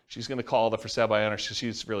 She's going to call the for sale by owners because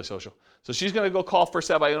she's really social. So she's going to go call for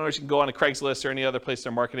sale by owners. You can go on a Craigslist or any other place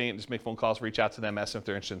they're marketing it and just make phone calls, reach out to them, ask them if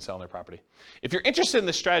they're interested in selling their property. If you're interested in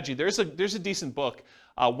this strategy, there's a decent book.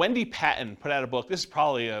 Wendy Patton put out a book. This is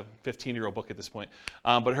probably a 15-year-old book at this point.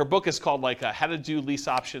 But her book is called How to Do Lease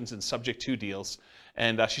Options and Subject to Deals.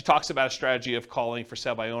 And she talks about a strategy of calling for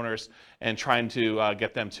sale by owners and trying to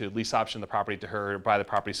get them to lease option the property to her or buy the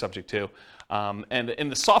property subject to. And in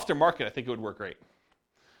the softer market, I think it would work great.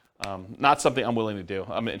 Not something I'm willing to do.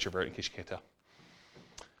 I'm an introvert, in case you can't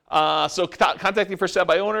tell. So contacting for sale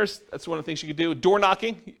by owners, that's one of the things you could do. Door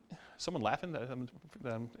knocking. Someone laughing that I'm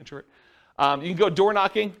an introvert? You can go door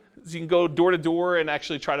knocking. So you can go door to door and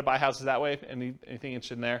actually try to buy houses that way. Anything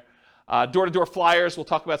interested in there? Door to door flyers. We'll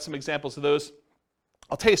talk about some examples of those.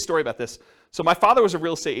 I'll tell you a story about this. So my father was a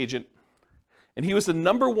real estate agent, and he was the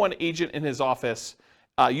 #1 agent in his office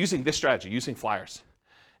using this strategy, using flyers.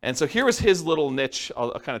 And so here was his little niche.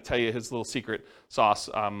 I'll kind of tell you his little secret sauce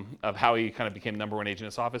of how he kind of became #1 agent in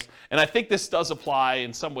his office. And I think this does apply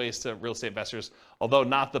in some ways to real estate investors, although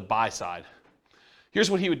not the buy side.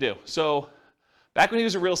 Here's what he would do. So back when he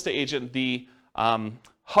was a real estate agent, the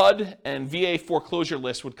HUD and VA foreclosure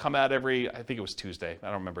list would come out every, I think it was Tuesday. I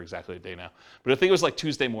don't remember exactly the day now. But I think it was like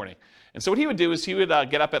Tuesday morning. And so what he would do is he would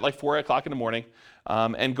get up at like 4 o'clock in the morning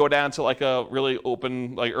and go down to like a really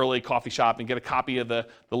open, like early coffee shop and get a copy of the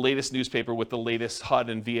latest newspaper with the latest HUD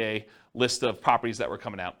and VA list of properties that were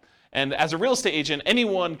coming out. And as a real estate agent,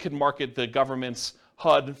 anyone could market the government's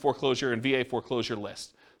HUD foreclosure and VA foreclosure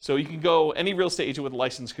list. So you can go, any real estate agent with a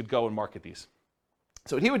license could go and market these.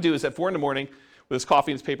 So what he would do is at 4 in the morning, with his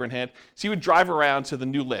coffee and his paper in hand, so he would drive around to the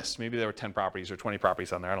new list. Maybe there were 10 properties or 20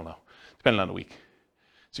 properties on there, I don't know, depending on the week.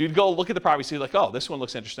 So you'd go look at the properties, so you'd like, oh, this one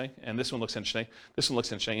looks interesting, and this one looks interesting, this one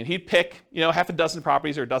looks interesting. And he'd pick, half a dozen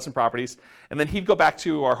properties or a dozen properties, and then he'd go back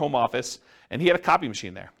to our home office, and he had a copy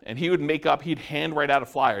machine there. And he would he'd hand write out a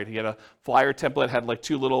flyer. He had a flyer template, had like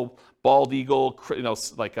 2 little bald eagle,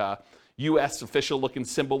 like U.S. official-looking,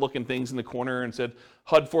 symbol-looking things in the corner and said,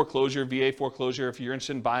 HUD foreclosure, VA foreclosure, if you're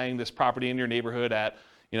interested in buying this property in your neighborhood at,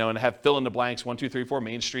 and have fill in the blanks, 1, 2, 3, 4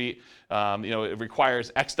 Main Street. It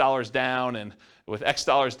requires X dollars down, and with X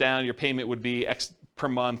dollars down, your payment would be X per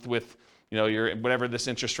month with, your whatever this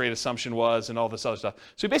interest rate assumption was and all this other stuff.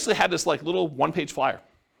 So he basically had this like little one-page flyer.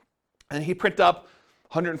 And he'd print up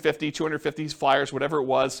 150, 250 flyers, whatever it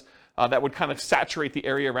was, that would kind of saturate the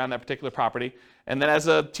area around that particular property. And then as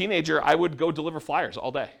a teenager, I would go deliver flyers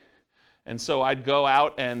all day. And so I'd go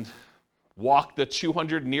out and walk the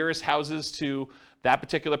 200 nearest houses to that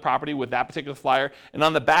particular property with that particular flyer. And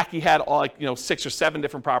on the back, he had all 6 or 7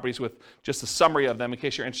 different properties with just a summary of them in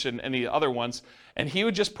case you're interested in any other ones. And he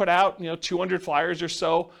would just put out 200 flyers or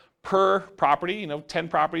so per property, 10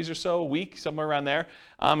 properties or so a week, somewhere around there.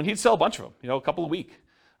 And he'd sell a bunch of them, a couple a week,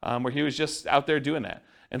 where he was just out there doing that.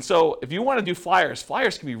 And so if you want to do flyers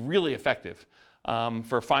can be really effective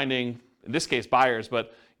for finding, in this case, buyers,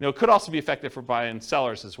 but it could also be effective for buying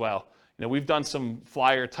sellers as well. We've done some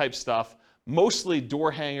flyer type stuff. Mostly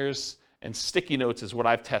door hangers and sticky notes is what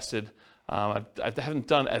I've tested. I haven't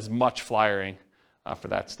done as much flyering for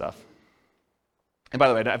that stuff. And by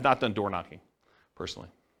the way, I've not done door knocking, personally.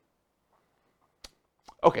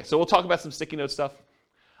 Okay, so we'll talk about some sticky note stuff.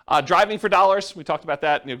 Driving for dollars, we talked about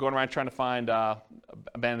that, going around trying to find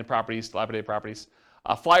abandoned properties, dilapidated properties.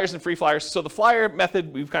 Flyers and free flyers. So the flyer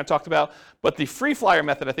method we've kind of talked about, but the free flyer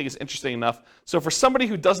method I think is interesting enough. So for somebody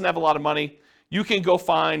who doesn't have a lot of money, you can go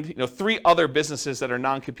find 3 other businesses that are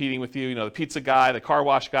non-competing with you, the pizza guy, the car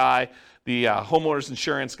wash guy, the homeowner's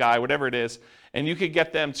insurance guy, whatever it is, and you could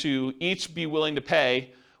get them to each be willing to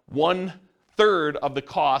pay 1/3 of the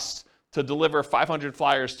cost to deliver 500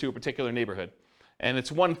 flyers to a particular neighborhood. And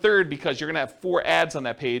it's 1/3 because you're going to have 4 ads on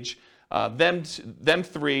that page, them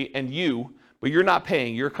 3 and you, but you're not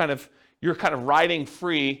paying. You're kind of riding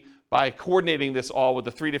free by coordinating this all with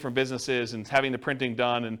the 3 different businesses and having the printing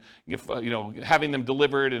done and having them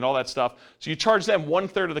delivered and all that stuff. So you charge them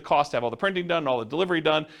 1/3 of the cost to have all the printing done, all the delivery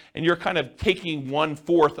done, and you're kind of taking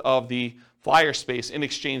 1/4 of the flyer space in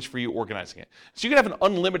exchange for you organizing it. So you can have an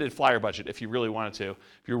unlimited flyer budget if you really wanted to,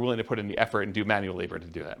 if you're willing to put in the effort and do manual labor to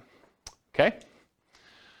do that. Okay?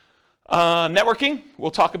 Networking, we'll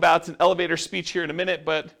talk about an elevator speech here in a minute,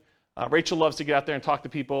 but Rachel loves to get out there and talk to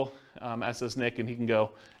people, as does Nick, and he can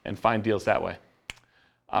go and find deals that way.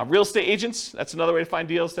 Real estate agents, that's another way to find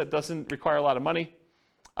deals that doesn't require a lot of money.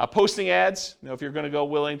 Posting ads, if you're going to go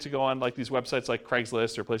willing to go on like these websites like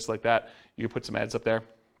Craigslist or places like that, you can put some ads up there.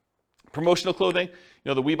 Promotional clothing,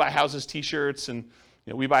 the We Buy Houses t-shirts and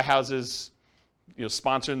We Buy Houses,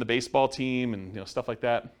 sponsoring the baseball team and stuff like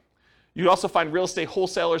that. You can also find real estate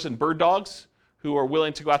wholesalers and bird dogs who are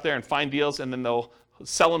willing to go out there and find deals, and then they'll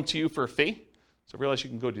sell them to you for a fee. So realize you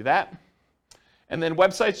can go do that. And then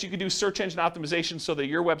websites, you can do search engine optimization so that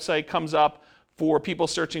your website comes up for people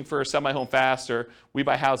searching for Sell My Home Fast or We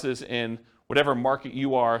Buy Houses in whatever market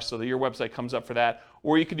you are, so that your website comes up for that.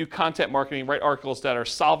 Or you can do content marketing, write articles that are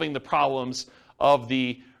solving the problems of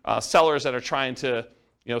the sellers that are trying to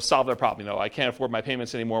solve their problem. I can't afford my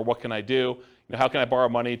payments anymore. What can I do? How can I borrow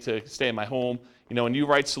money to stay in my home? And you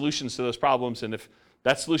write solutions to those problems. And if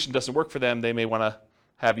that solution doesn't work for them, they may want to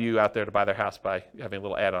have you out there to buy their house by having a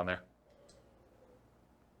little ad on there.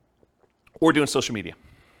 Or doing social media.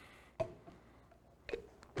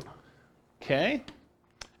 Okay.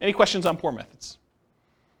 Any questions on poor methods?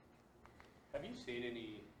 Have you seen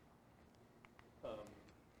any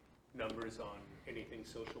numbers on anything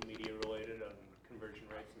social media related on conversion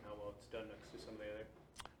rates and how well it's done next to some of the other?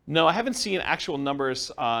 No, I haven't seen actual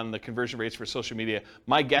numbers on the conversion rates for social media.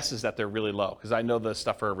 My guess is that they're really low because I know the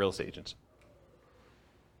stuff for real estate agents.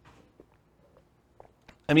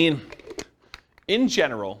 I mean, in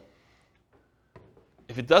general,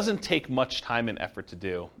 if it doesn't take much time and effort to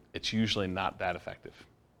do, it's usually not that effective,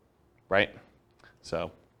 right?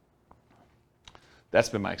 So that's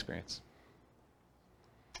been my experience.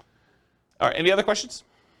 All right, any other questions?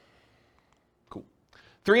 Cool.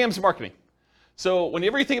 3 M's marketing. So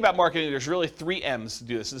whenever you think about marketing, there's really 3 M's to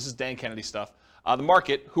do this. This is Dan Kennedy stuff. The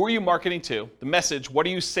market, who are you marketing to? The message, what are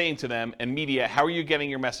you saying to them? And media, how are you getting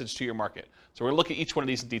your message to your market? So we're going to look at each one of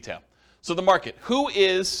these in detail. So the market, who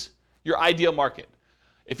is your ideal market?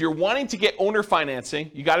 If you're wanting to get owner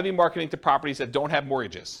financing, you got to be marketing to properties that don't have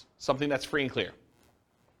mortgages, something that's free and clear.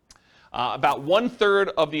 About 1/3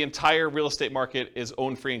 of the entire real estate market is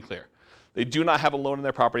owned free and clear. They do not have a loan in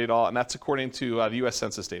their property at all, and that's according to the U.S.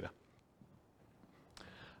 Census data.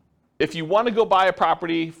 If you want to go buy a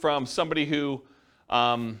property from somebody who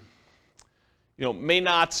may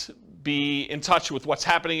not be in touch with what's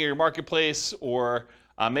happening in your marketplace or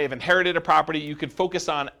may have inherited a property, you can focus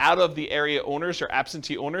on out-of-the-area owners or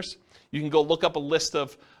absentee owners. You can go look up a list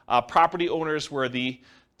of property owners where the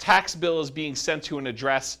tax bill is being sent to an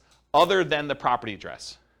address other than the property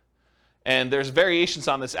address. And there's variations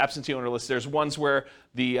on this absentee owner list. There's ones where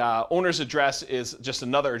the owner's address is just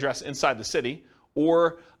another address inside the city,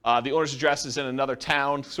 or the owner's address is in another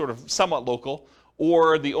town, sort of somewhat local,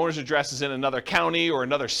 or the owner's address is in another county or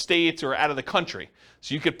another state or out of the country.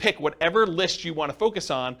 So you could pick whatever list you want to focus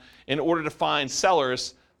on in order to find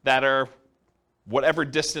sellers that are whatever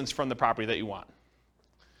distance from the property that you want.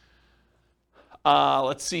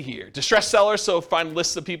 Let's see here. Distressed sellers, so find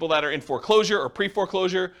lists of people that are in foreclosure or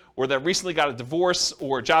pre-foreclosure, or that recently got a divorce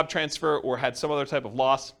or a job transfer or had some other type of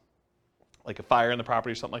loss, like a fire in the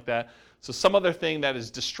property or something like that. So some other thing that is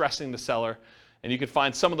distressing the seller, and you can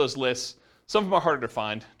find some of those lists. Some of them are harder to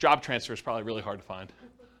find. Job transfer is probably really hard to find.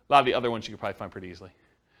 A lot of the other ones you can probably find pretty easily.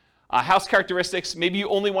 House characteristics, maybe you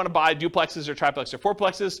only want to buy duplexes or triplexes or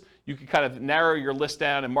fourplexes. You can kind of narrow your list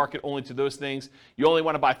down and market only to those things. You only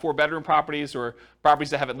want to buy 4-bedroom properties, or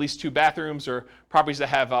properties that have at least 2 bathrooms, or properties that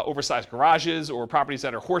have oversized garages, or properties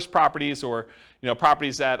that are horse properties, or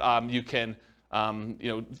properties that you can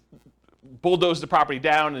bulldoze the property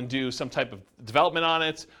down and do some type of development on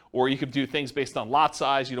it, or you could do things based on lot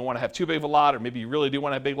size. You don't want to have too big of a lot, or maybe you really do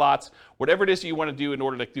want to have big lots. Whatever it is that you want to do in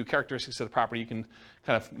order to do characteristics of the property, you can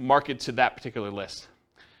kind of market to that particular list.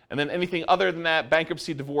 And then anything other than that,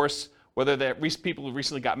 bankruptcy, divorce, whether they're people who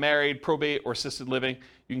recently got married, probate, or assisted living,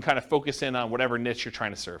 you can kind of focus in on whatever niche you're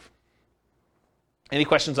trying to serve. Any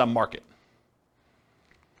questions on market?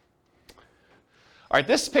 All right,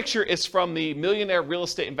 this picture is from the Millionaire Real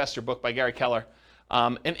Estate Investor book by Gary Keller.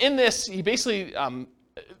 And in this, he basically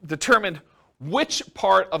determined which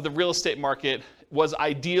part of the real estate market was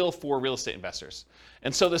ideal for real estate investors.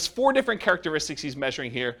 And so there's 4 different characteristics he's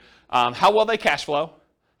measuring here. How well they cash flow,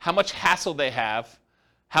 how much hassle they have,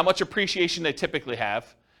 how much appreciation they typically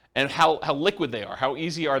have, and how liquid they are, how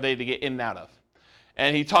easy are they to get in and out of.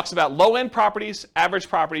 And he talks about low-end properties, average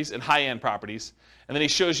properties, and high-end properties. And then he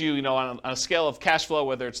shows you, on a scale of cash flow,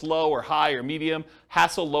 whether it's low or high or medium,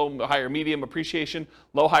 hassle, low, high or medium, appreciation,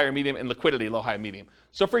 low, high or medium, and liquidity, low, high, medium.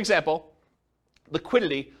 So for example,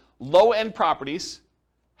 liquidity, low-end properties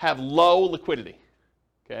have low liquidity.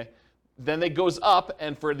 Okay? Then it goes up,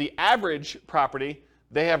 and for the average property,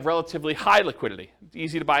 they have relatively high liquidity. It's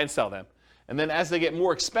easy to buy and sell them. And then as they get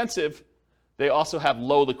more expensive, they also have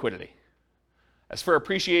low liquidity. As for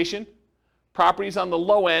appreciation, properties on the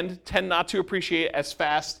low end tend not to appreciate as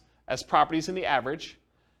fast as properties in the average,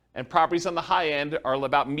 and properties on the high end are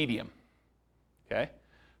about medium. Okay?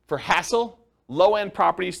 For hassle, low-end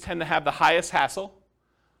properties tend to have the highest hassle,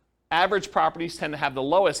 average properties tend to have the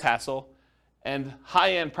lowest hassle, and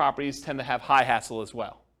high-end properties tend to have high hassle as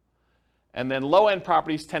well. And then low-end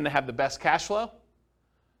properties tend to have the best cash flow,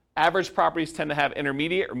 average properties tend to have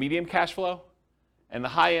intermediate or medium cash flow, and the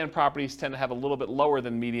high-end properties tend to have a little bit lower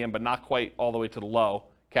than medium, but not quite all the way to the low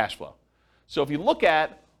cash flow. So if you look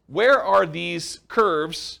at where are these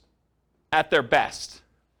curves at their best,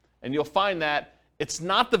 and you'll find that it's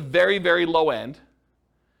not the very, very low end,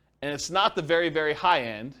 and it's not the very, very high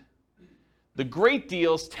end. The great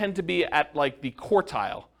deals tend to be at like the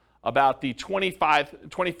quartile, about the 25th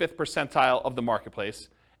percentile of the marketplace,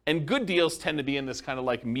 and good deals tend to be in this kind of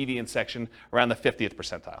like median section around the 50th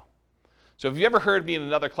percentile. So if you ever heard me in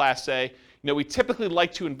another class say, we typically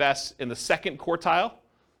like to invest in the second quartile.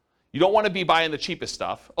 You don't want to be buying the cheapest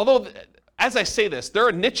stuff. Although, as I say this, there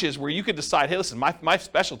are niches where you could decide, hey, listen, my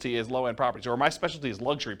specialty is low-end properties, or my specialty is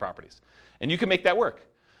luxury properties. And you can make that work.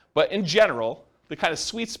 But in general, the kind of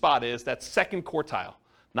sweet spot is that second quartile.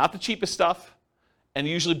 Not the cheapest stuff, and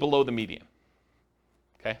usually below the median.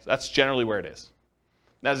 Okay, so that's generally where it is.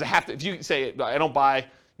 Now, does it have to, if you say, I don't buy,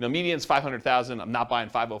 median's 500,000, I'm not buying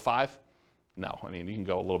 505, no, you can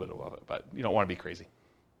go a little bit above it, but you don't want to be crazy.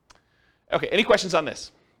 Okay, any questions on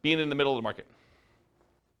this? Being in the middle of the market.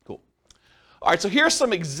 Cool. All right, so here's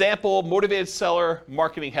some example motivated seller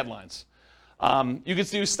marketing headlines. You could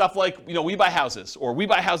do stuff like, we buy houses, or we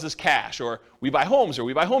buy houses cash, or we buy homes, or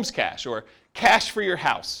we buy homes cash, or cash for your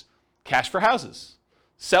house, cash for houses.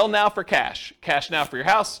 Sell now for cash, cash now for your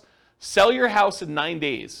house. Sell your house in 9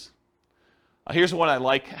 days. Here's one I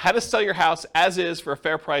like. How to sell your house as is for a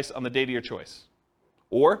fair price on the date of your choice.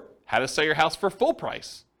 Or how to sell your house for full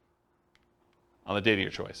price on the date of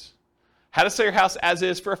your choice. How to sell your house as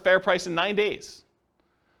is for a fair price in 9 days.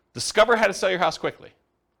 Discover how to sell your house quickly.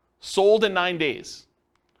 Sold in 9 days.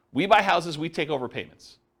 We buy houses, we take over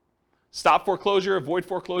payments. Stop foreclosure, avoid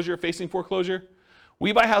foreclosure, facing foreclosure.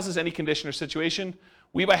 We buy houses any condition or situation.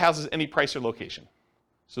 We buy houses any price or location.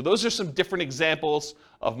 So those are some different examples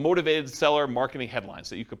of motivated seller marketing headlines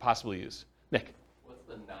that you could possibly use. Nick? What's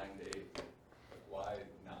the 9 days? Why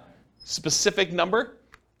 9? Specific number?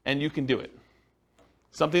 and you can do it.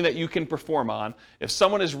 Something that you can perform on. If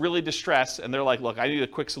someone is really distressed and they're like, look, I need a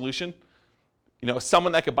quick solution,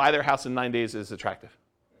 someone that could buy their house in 9 days is attractive.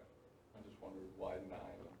 I just wondered why 9,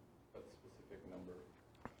 that specific number.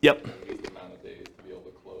 Yep. At least amount of days to be able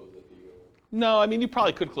to close a deal. No, I mean, you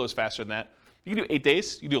probably could close faster than that. You can do 8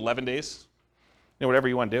 days. You can do 11 days. Whatever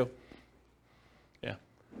you want to do. Yeah.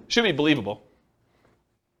 Should be believable.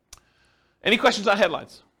 Any questions on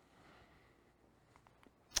headlines?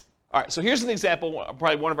 All right, so here's an example,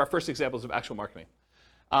 probably one of our first examples of actual marketing.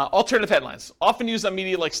 Alternative headlines, often used on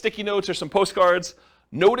media like sticky notes or some postcards.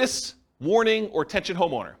 Notice, warning, or attention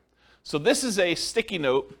homeowner. So this is a sticky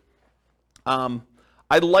note.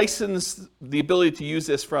 I licensed the ability to use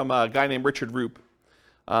this from a guy named Richard Roop.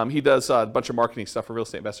 He does a bunch of marketing stuff for real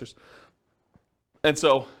estate investors. And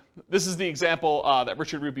so this is the example that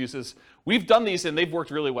Richard Roop uses. We've done these and they've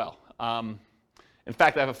worked really well. In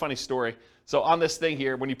fact, I have a funny story. So on this thing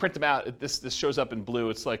here, when you print them out, this shows up in blue.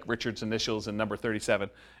 It's like Richard's initials and number 37.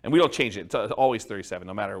 And we don't change it. It's always 37,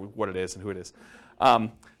 no matter what it is and who it is.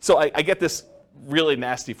 So I get this really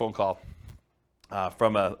nasty phone call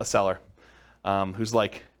from a seller who's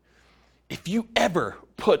like, if you ever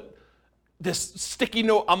put this sticky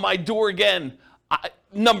note on my door again,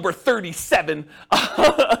 number 37.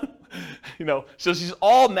 So she's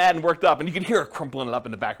all mad and worked up, and you can hear her crumpling it up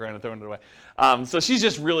in the background and throwing it away. So she's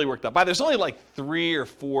just really worked up. There's only like 3 or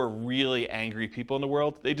 4 really angry people in the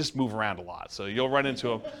world. They just move around a lot, so you'll run into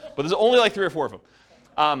them. But there's only like 3 or 4 of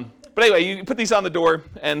them. But anyway, you put these on the door,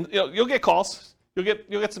 and you'll get calls. You'll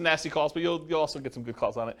get some nasty calls, but you'll also get some good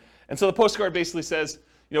calls on it. And so the postcard basically says,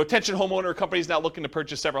 attention homeowner, company's now looking to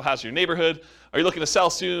purchase several houses in your neighborhood. Are you looking to sell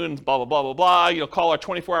soon? Blah, blah, blah, blah, blah. Call our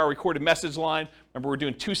 24-hour recorded message line. Remember, we're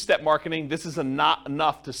doing 2-step marketing. This is not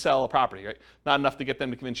enough to sell a property, right? Not enough to get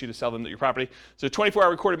them to convince you to sell them your property. So 24-hour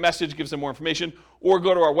recorded message gives them more information. Or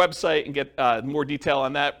go to our website and get more detail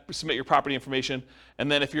on that. Submit your property information. And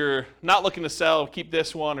then if you're not looking to sell, keep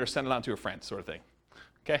this one or send it on to a friend, sort of thing.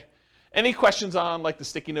 Okay? Any questions on like the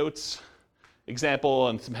sticky notes example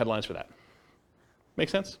and some headlines for that? Make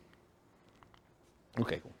sense?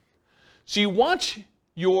 Okay, cool. So you want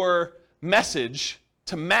your message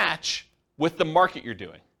to match with the market you're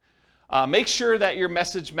doing. Make sure that your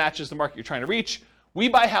message matches the market you're trying to reach. We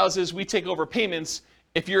buy houses, we take over payments.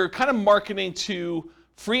 If you're kind of marketing to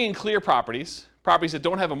free and clear properties that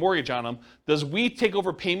don't have a mortgage on them, does we take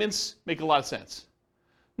over payments make a lot of sense?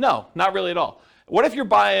 No, not really at all. What if you're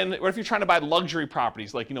trying to buy luxury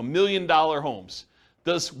properties like, $1 million homes?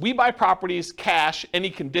 Does we buy properties cash, any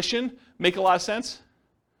condition, make a lot of sense?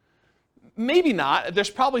 Maybe not. There's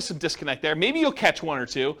probably some disconnect there. Maybe you'll catch 1 or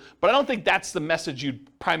 2, but I don't think that's the message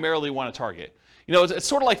you'd primarily want to target. It's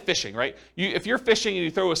sort of like fishing, right? If you're fishing and you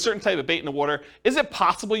throw a certain type of bait in the water, is it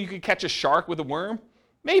possible you could catch a shark with a worm?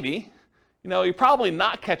 Maybe. You're probably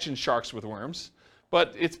not catching sharks with worms,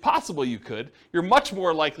 but it's possible you could. You're much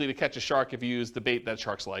more likely to catch a shark if you use the bait that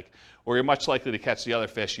sharks like, or you're much likely to catch the other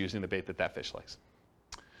fish using the bait that fish likes.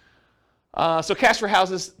 So cash for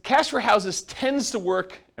houses tends to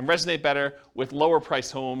work and resonate better with lower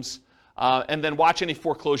priced homes. And then watch any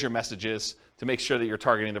foreclosure messages to make sure that you're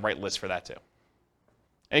targeting the right list for that too.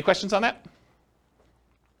 Any questions on that?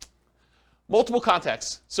 Multiple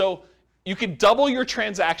contacts. So you can double your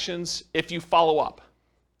transactions if you follow up.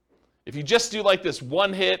 If you just do like this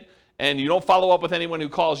one hit and you don't follow up with anyone who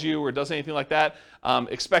calls you or does anything like that,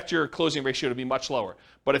 expect your closing ratio to be much lower.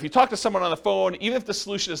 But if you talk to someone on the phone, even if the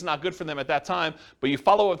solution is not good for them at that time, but you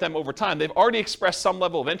follow up with them over time, they've already expressed some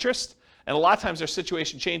level of interest, and a lot of times their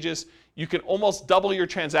situation changes. You can almost double your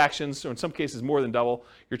transactions, or in some cases more than double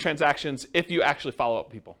your transactions if you actually follow up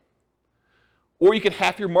with people. Or you can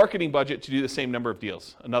half your marketing budget to do the same number of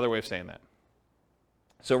deals. Another way of saying that.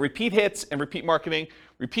 So repeat hits and repeat marketing,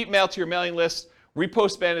 repeat mail to your mailing list,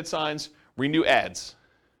 repost banded signs, renew ads.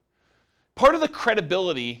 Part of the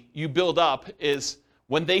credibility you build up is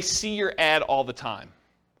when they see your ad all the time,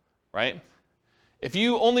 right? If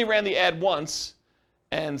you only ran the ad once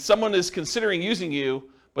and someone is considering using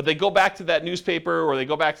you, but they go back to that newspaper or they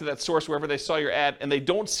go back to that source wherever they saw your ad and they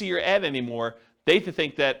don't see your ad anymore, they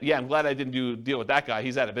think that, yeah, I'm glad I didn't do a deal with that guy.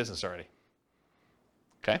 He's out of business already.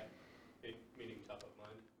 Okay? Meaning top of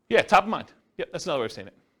mind? Yeah, top of mind. Yep, that's another way of saying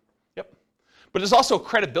it. Yep. But there's also a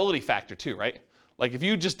credibility factor too, right? Like if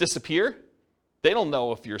you just disappear, they don't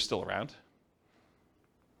know if you're still around.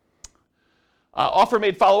 Offer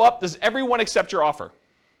made follow-up. Does everyone accept your offer?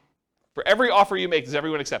 For every offer you make, does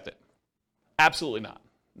everyone accept it? Absolutely not.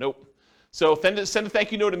 Nope. So send a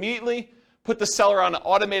thank you note immediately. Put the seller on an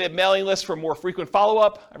automated mailing list for more frequent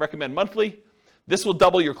follow-up. I recommend monthly. This will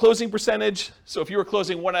double your closing percentage. So if you were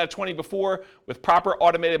closing 1 out of 20 before, with proper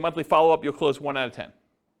automated monthly follow-up, you'll close 1 out of 10.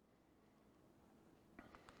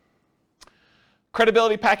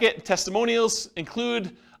 Credibility packet and testimonials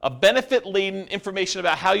include a benefit-laden information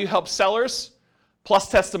about how you help sellers, plus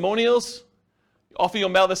testimonials. Often you'll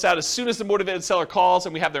mail this out as soon as the motivated seller calls,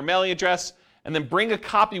 and we have their mailing address, and then bring a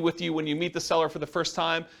copy with you when you meet the seller for the first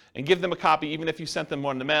time, and give them a copy even if you sent them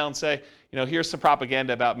one in the mail, and say, here's some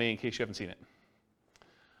propaganda about me in case you haven't seen it.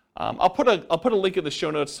 I'll put a link in the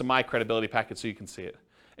show notes to my credibility packet so you can see it.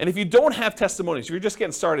 And if you don't have testimonials, if you're just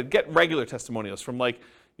getting started, get regular testimonials from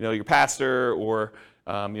your pastor or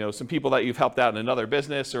some people that you've helped out in another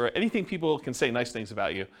business, or anything people can say nice things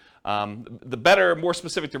about you. The better, more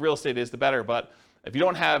specific to real estate is, the better. But if you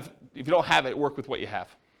don't have it, work with what you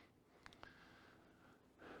have.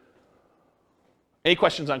 Any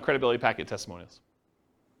questions on credibility packet testimonials?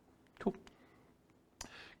 Cool.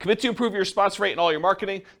 Commit to improve your response rate in all your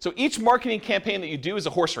marketing. So each marketing campaign that you do is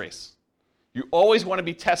a horse race. You always want to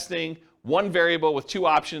be testing one variable with 2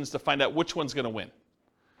 options to find out which one's going to win. It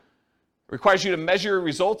requires you to measure your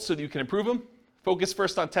results so that you can improve them. Focus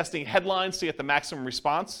first on testing headlines to get the maximum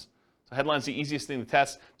response. So headlines are the easiest thing to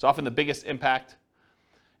test. It's often the biggest impact.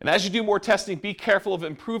 And as you do more testing, be careful of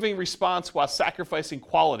improving response while sacrificing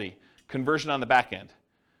quality, conversion on the back end.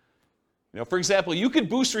 For example, you could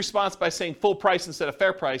boost response by saying full price instead of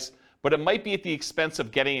fair price, but it might be at the expense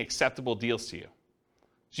of getting acceptable deals to you.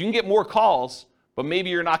 So you can get more calls, but maybe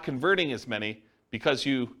you're not converting as many because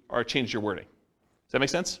you changed your wording. Does that make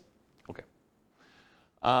sense? Okay.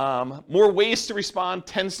 More ways to respond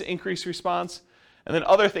tends to increase response. And then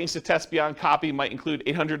other things to test beyond copy might include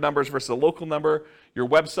 800 numbers versus a local number, your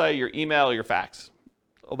website, your email, your fax.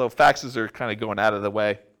 Although faxes are kind of going out of the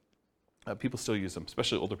way, people still use them,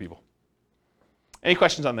 especially older people. Any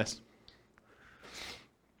questions on this?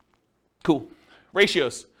 Cool.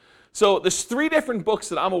 Ratios. So there's 3 different books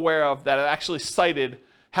that I'm aware of that have actually cited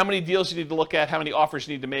how many deals you need to look at, how many offers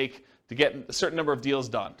you need to make to get a certain number of deals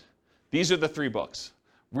done. These are the 3 books.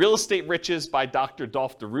 Real Estate Riches by Dr.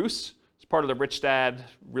 Dolph DeRoos. It's part of the Rich Dad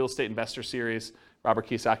Real Estate Investor Series, Robert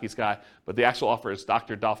Kiyosaki's guy. But the actual author is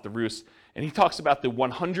Dr. Dolph DeRoos. And he talks about the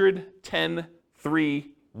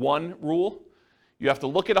 100-10-3-1 rule. You have to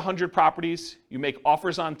look at 100 properties. You make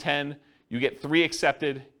offers on 10. You get 3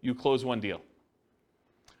 accepted. You close 1 deal.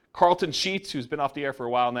 Carlton Sheets, who's been off the air for a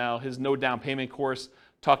while now, his no down payment course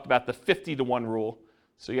talked about the 50-1 rule.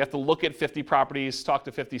 So you have to look at 50 properties, talk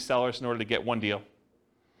to 50 sellers in order to get 1 deal.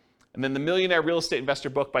 And then the Millionaire Real Estate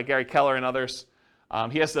Investor book by Gary Keller and others,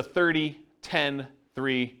 he has the 30-10-3-1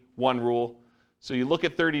 rule. So you look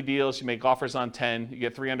at 30 deals, you make offers on 10, you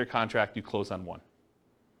get 3 under contract, you close on 1.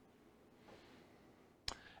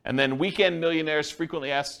 And then Weekend Millionaires,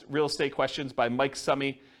 Frequently Asked Real Estate Questions by Mike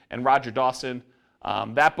Summey and Roger Dawson.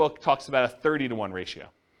 That book talks about a 30-1 ratio.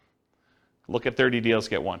 Look at 30 deals,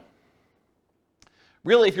 get 1.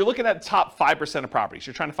 Really, if you're looking at the top 5% of properties,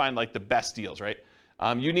 you're trying to find the best deals, right?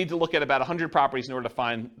 You need to look at about 100 properties in order to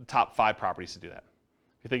find the top 5 properties to do that.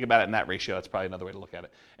 If you think about it in that ratio, that's probably another way to look at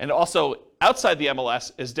it. And also, outside the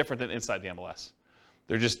MLS is different than inside the MLS.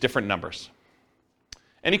 They're just different numbers.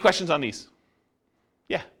 Any questions on these?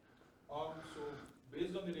 Yeah. So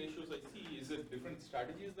based on the ratios I see, is it different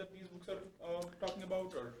strategies that these books are talking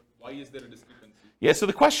about, or why is there a discrepancy? Yeah, so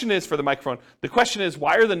the question is, for the microphone, the question is,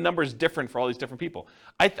 why are the numbers different for all these different people?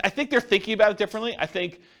 I think they're thinking about it differently. I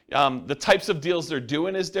think the types of deals they're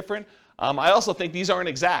doing is different. I also think these aren't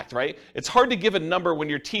exact, right? It's hard to give a number when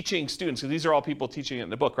you're teaching students, because these are all people teaching it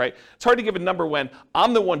in the book, right? It's hard to give a number when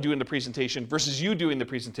I'm the one doing the presentation versus you doing the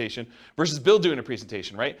presentation versus Bill doing the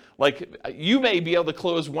presentation, right? You may be able to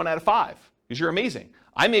close 1 out of 5 because you're amazing.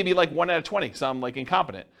 I may be 1 out of 20 because I'm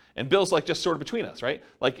incompetent. And Bill's just sort of between us, right?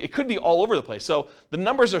 It could be all over the place. So the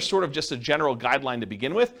numbers are sort of just a general guideline to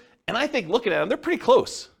begin with. And I think looking at them, they're pretty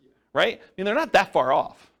close, right? I mean, they're not that far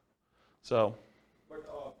off. So. But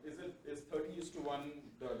is 30:1,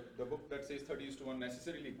 the book that says 30:1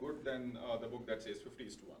 necessarily good than the book that says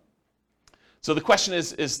 50:1? So the question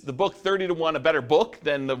is the book 30:1 a better book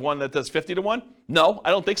than the one that does 50:1? No,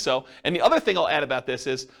 I don't think so. And the other thing I'll add about this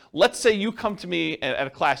is, let's say you come to me at a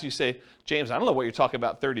class, you say, James, I don't know what you're talking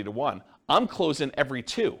about 30:1. I'm closing every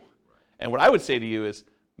 2. And what I would say to you is,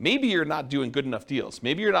 maybe you're not doing good enough deals.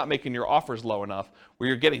 Maybe you're not making your offers low enough where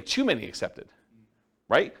you're getting too many accepted,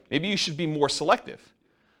 right? Maybe you should be more selective.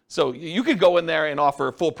 So you could go in there and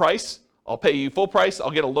offer full price. I'll pay you full price.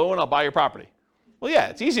 I'll get a loan. I'll buy your property. Well, yeah,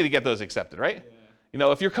 it's easy to get those accepted, right?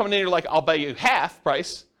 Yeah. If you're coming in, you're like, I'll pay you half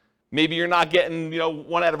price. Maybe you're not getting,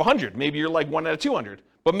 1 out of 100. Maybe you're 1 out of 200.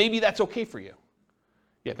 But maybe that's okay for you.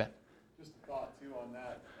 Yeah, Ben. Just a thought too on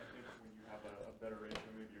that. I think when you have a better ratio?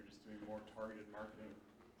 Maybe you're just doing more targeted marketing,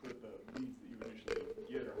 but the leads that you initially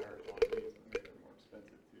get are higher quality leads, and they're more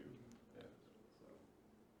expensive too. Yeah. So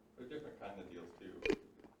they're different kind of deals too.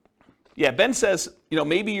 Yeah, Ben says,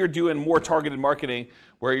 maybe you're doing more targeted marketing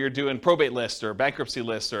where you're doing probate lists or bankruptcy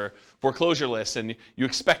lists or foreclosure lists, and you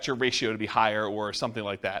expect your ratio to be higher or something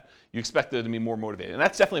like that. You expect it to be more motivated, and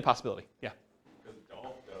that's definitely a possibility. Yeah. Because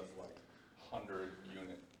Dolph does like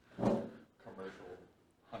 100-unit commercial,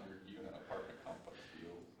 100-unit apartment complex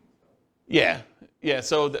deals and stuff. Yeah.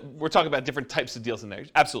 So we're talking about different types of deals in there.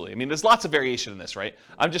 Absolutely. I mean, there's lots of variation in this, right?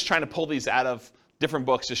 I'm just trying to pull these out of different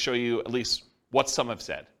books to show you at least what some have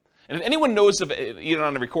said. And if anyone knows of, even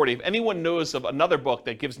on the recording, if anyone knows of another book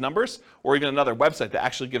that gives numbers, or even another website that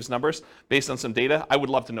actually gives numbers based on some data, I would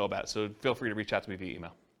love to know about it. So feel free to reach out to me via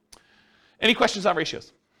email. Any questions on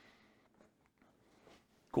ratios?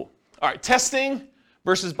 Cool. All right, testing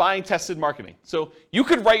versus buying tested marketing. So you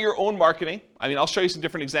could write your own marketing. I mean, I'll show you some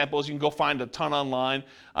different examples. You can go find a ton online.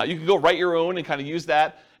 You can go write your own and kind of use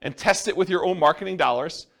that and test it with your own marketing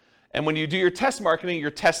dollars. And when you do your test marketing, you're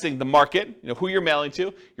testing the market, who you're mailing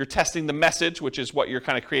to. You're testing the message, which is what you're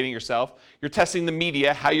kind of creating yourself. You're testing the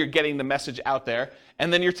media, how you're getting the message out there.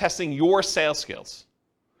 And then you're testing your sales skills.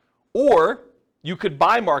 Or you could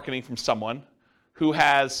buy marketing from someone who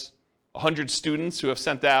has 100 students who have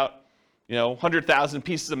sent out 100,000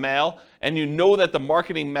 pieces of mail, and you know that the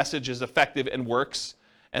marketing message is effective and works,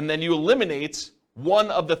 and then you eliminate one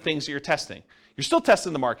of the things that you're testing. You're still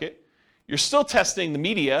testing the market. You're still testing the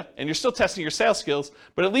media, and you're still testing your sales skills,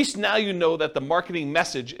 but at least now you know that the marketing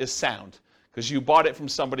message is sound because you bought it from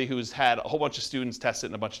somebody who's had a whole bunch of students test it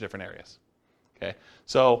in a bunch of different areas. Okay,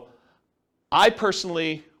 so I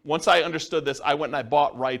personally, once I understood this, I went and I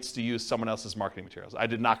bought rights to use someone else's marketing materials. I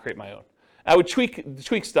did not create my own. I would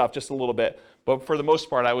tweak stuff just a little bit, but for the most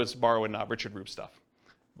part, I was borrowing Richard Roop stuff.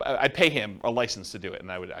 I'd pay him a license to do it,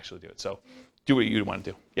 and I would actually do it. So do what you want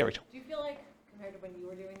to do. Yeah, Rachel. Do you feel like, compared to when you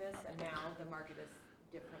were doing this, and now the market is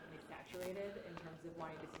differently saturated in terms of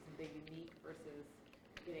wanting to see something unique versus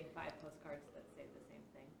getting 5 postcards that say the same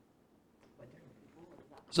thing with different people?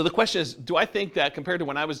 So the question is, do I think that compared to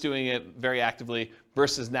when I was doing it very actively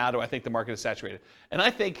versus now, do I think the market is saturated? And I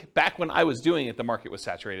think back when I was doing it, the market was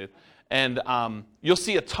saturated. And you'll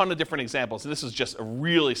see a ton of different examples. And this is just a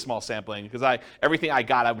really small sampling because everything I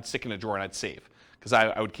got, I would stick in a drawer and I'd save because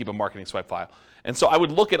I would keep a marketing swipe file. And so I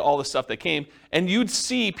would look at all the stuff that came, and you'd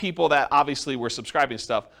see people that obviously were subscribing to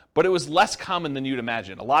stuff, but it was less common than you'd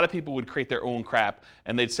imagine. A lot of people would create their own crap,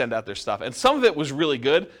 and they'd send out their stuff. And some of it was really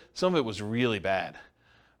good, some of it was really bad,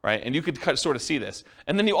 right? And you could sort of see this.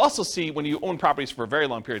 And then you also see, when you own properties for a very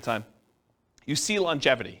long period of time, you see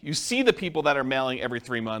longevity. You see the people that are mailing every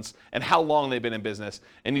 3 months and how long they've been in business.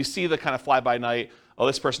 And you see the kind of fly-by-night, oh,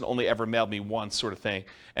 this person only ever mailed me once sort of thing.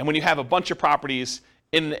 And when you have a bunch of properties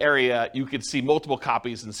in an area, you could see multiple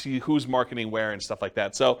copies and see who's marketing where and stuff like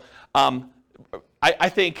that. So I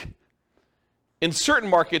think in certain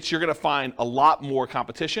markets, you're going to find a lot more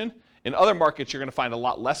competition. In other markets, you're going to find a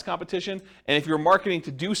lot less competition. And if you're marketing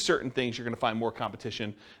to do certain things, you're going to find more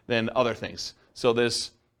competition than other things. So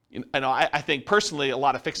there's, I think personally, a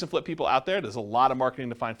lot of fix and flip people out there. There's a lot of marketing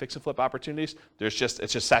to find fix and flip opportunities. It's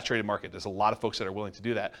just saturated market. There's a lot of folks that are willing to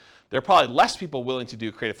do that. There are probably less people willing to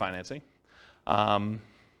do creative financing.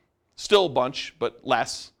 Still a bunch, but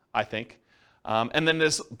less, I think. And then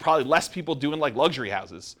there's probably less people doing like luxury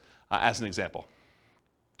houses, as an example.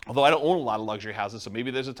 Although I don't own a lot of luxury houses, so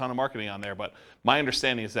maybe there's a ton of marketing on there, but my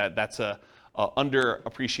understanding is that that's a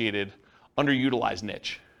underappreciated, underutilized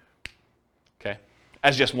niche. Okay?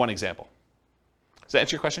 As just one example. Does that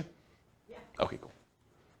answer your question? Yeah. Okay, cool.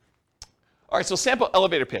 All right, so sample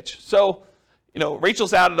elevator pitch. So,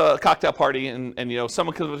 Rachel's out at a cocktail party and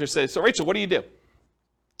someone comes up to her and says, so Rachel, what do you do?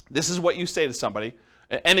 This is what you say to somebody.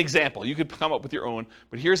 An example. You could come up with your own,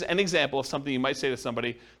 but here's an example of something you might say to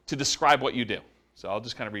somebody to describe what you do. So I'll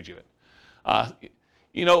just kind of read you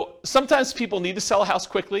it. Sometimes people need to sell a house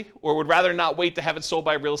quickly or would rather not wait to have it sold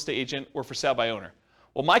by a real estate agent or for sale by owner.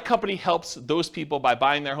 Well, my company helps those people by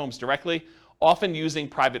buying their homes directly, often using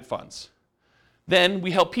private funds. Then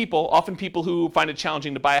we help people, often people who find it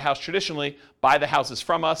challenging to buy a house traditionally, buy the houses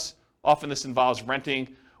from us. Often this involves renting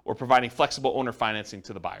or providing flexible owner financing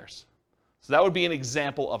to the buyers. So that would be an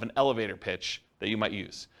example of an elevator pitch that you might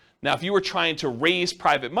use. Now, if you were trying to raise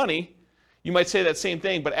private money, you might say that same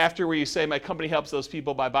thing, but after where you say my company helps those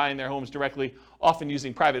people by buying their homes directly, often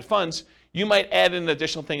using private funds, you might add an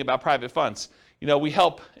additional thing about private funds. We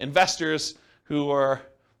help investors who are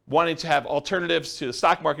wanting to have alternatives to the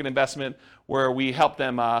stock market investment where we help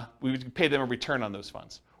them, we pay them a return on those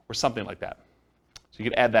funds or something like that. So you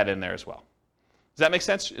could add that in there as well. Does that make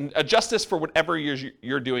sense? And adjust this for whatever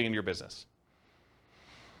you're doing in your business.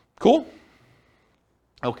 Cool?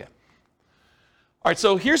 Okay. All right,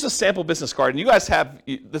 so here's a sample business card, and you guys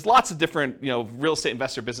there's lots of different, real estate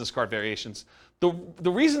investor business card variations.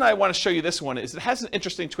 The reason I want to show you this one is it has an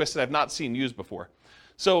interesting twist that I've not seen used before.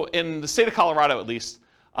 So in the state of Colorado, at least,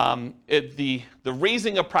 the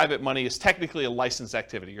raising of private money is technically a licensed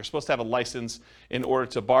activity. You're supposed to have a license in order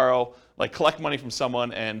to borrow, like collect money from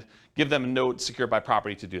someone and give them a note secured by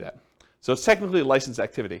property to do that. So it's technically a licensed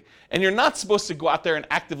activity. And you're not supposed to go out there and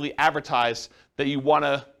actively advertise that you want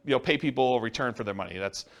to pay people a return for their money.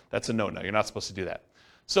 That's a no-no. You're not supposed to do that.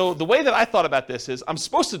 So the way that I thought about this is I'm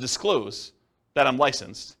supposed to disclose that I'm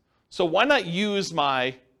licensed. So why not use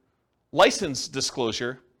my license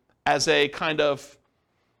disclosure as a kind of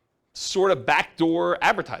sort of backdoor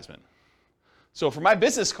advertisement? So for my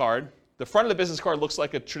business card, the front of the business card looks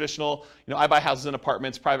like a traditional, I buy houses and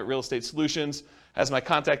apartments, private real estate solutions, has my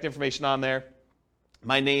contact information on there,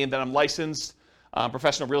 my name, that I'm licensed,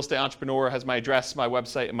 professional real estate entrepreneur, has my address, my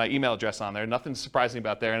website, and my email address on there. Nothing surprising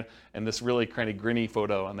about there, and this really kind of grinny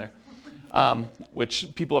photo on there,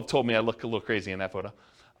 which people have told me I look a little crazy in that photo,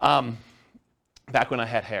 back when I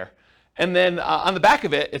had hair. And then on the back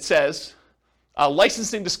of it, it says,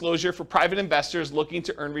 licensing disclosure for private investors looking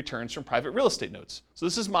to earn returns from private real estate notes. So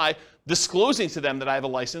this is my disclosing to them that I have a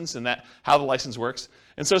license and how the license works.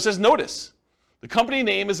 And so it says, notice, the company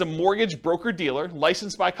name is a mortgage broker-dealer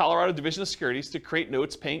licensed by Colorado Division of Securities to create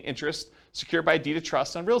notes paying interest secured by a deed of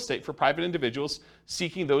trust on real estate for private individuals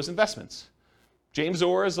seeking those investments. James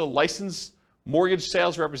Orr is a licensed mortgage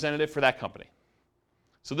sales representative for that company.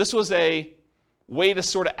 So this was a way to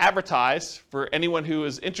sort of advertise for anyone who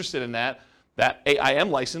is interested in that I am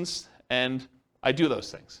licensed and I do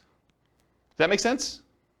those things. Does that make sense?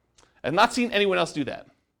 I've not seen anyone else do that.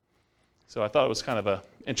 So I thought it was kind of an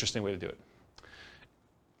interesting way to do it.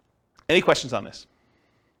 Any questions on this?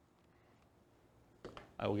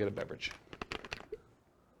 I will get a beverage.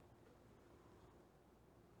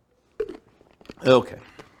 Okay.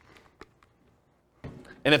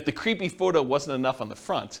 And if the creepy photo wasn't enough on the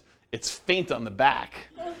front, it's faint on the back.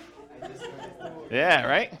 Yeah,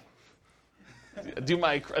 right?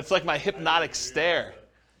 It's like my hypnotic stare.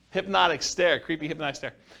 Hypnotic stare, creepy hypnotic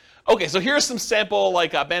stare. Okay, so here's some sample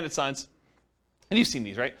bandit signs. And you've seen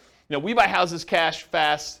these, right? We buy houses cash,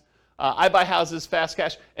 fast. I buy houses, fast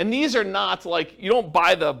cash. And these are not you don't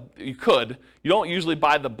buy you don't usually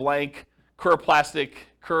buy the blank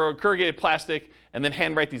corrugated plastic and then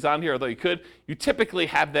handwrite these on here, although you could. You typically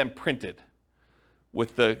have them printed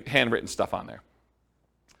with the handwritten stuff on there.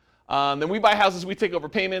 Then we buy houses, we take over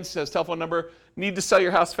payments, says telephone number. Need to sell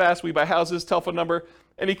your house fast, we buy houses, telephone number,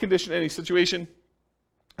 any condition, any situation.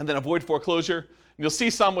 And then avoid foreclosure. And you'll see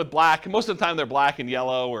some with black. Most of the time they're black and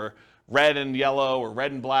yellow or red and yellow or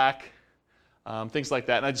red and black, things like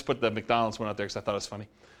that. And I just put the McDonald's one out there because I thought it was funny.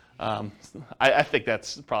 I think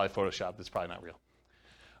that's probably Photoshop. That's probably not real.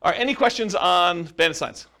 All right, any questions on bandit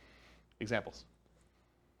signs? Examples?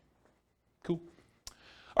 Cool.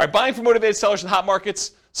 All right, buying for motivated sellers in hot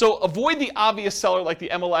markets. So avoid the obvious seller like the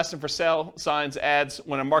MLS and for sale signs ads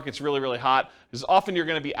when a market's really, really hot, because often you're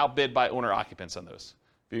going to be outbid by owner occupants on those.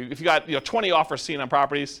 If you got 20 offers seen on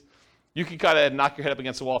properties, you can kind of knock your head up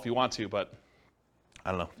against the wall if you want to, but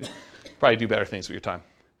I don't know. Probably do better things with your time.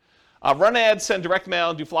 Run ads, send direct mail,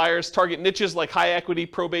 and do flyers. Target niches like high equity,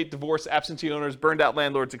 probate, divorce, absentee owners, burned out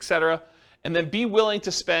landlords, etc. And then be willing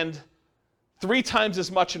to spend 3 times as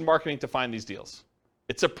much in marketing to find these deals.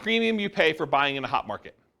 It's a premium you pay for buying in a hot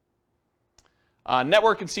market.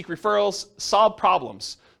 Network and seek referrals. Solve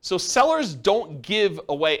problems. So sellers don't give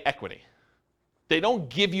away equity. They don't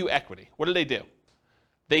give you equity. What do?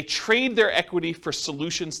 They trade their equity for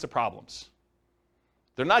solutions to problems.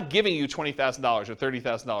 They're not giving you $20,000 or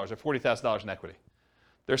 $30,000 or $40,000 in equity.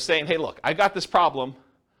 They're saying, hey, look, I got this problem.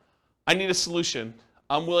 I need a solution.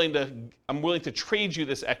 I'm willing to trade you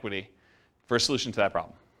this equity for a solution to that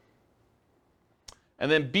problem.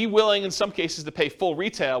 And then be willing, in some cases, to pay full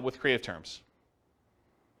retail with creative terms.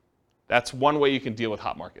 That's one way you can deal with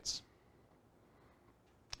hot markets.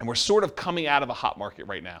 And we're sort of coming out of a hot market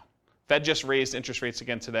right now. Fed just raised interest rates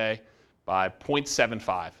again today by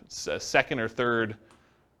 0.75. It's a second or third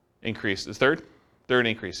increase. Third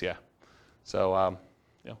increase, yeah. So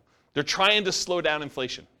they're trying to slow down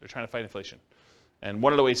inflation. They're trying to fight inflation. And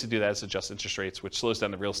one of the ways to do that is adjust interest rates, which slows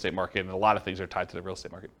down the real estate market, and a lot of things are tied to the real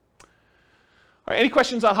estate market. All right, any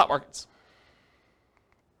questions on hot markets?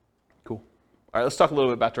 Cool. All right, let's talk a little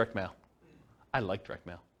bit about direct mail. I like direct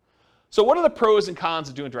mail. So what are the pros and cons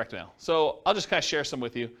of doing direct mail? So I'll just kind of share some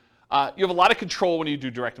with you. You have a lot of control when you do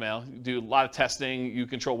direct mail. You do a lot of testing. You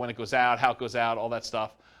control when it goes out, how it goes out, all that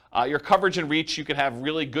stuff. Your coverage and reach, you can have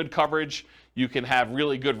really good coverage. You can have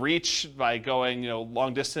really good reach by going,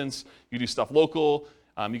 long distance. You do stuff local.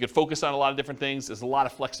 You can focus on a lot of different things. There's a lot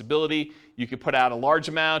of flexibility. You can put out a large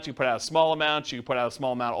amount. You can put out a small amount. You can put out a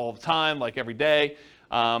small amount all the time, like every day.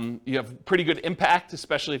 You have pretty good impact,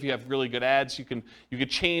 especially if you have really good ads. You could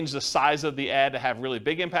change the size of the ad to have really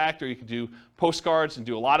big impact, or you could do postcards and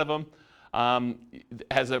do a lot of them. It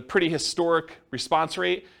has a pretty historic response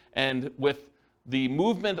rate, and with the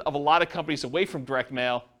movement of a lot of companies away from direct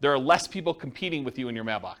mail, there are less people competing with you in your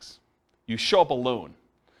mailbox. You show up alone.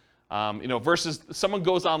 Versus someone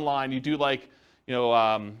goes online, you do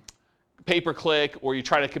pay-per-click, or you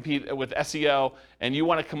try to compete with SEO, and you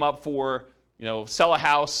want to come up for, sell a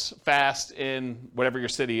house fast in whatever your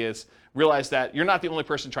city is. Realize that you're not the only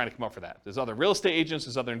person trying to come up for that. There's other real estate agents,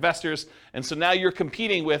 there's other investors, and so now you're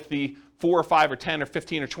competing with the 4 or 5 or 10 or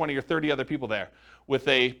 15 or 20 or 30 other people there. With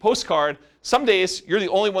a postcard, some days you're the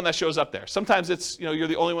only one that shows up there. Sometimes it's, you're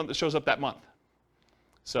the only one that shows up that month.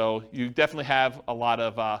 So you definitely have a lot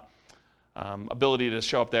of ability to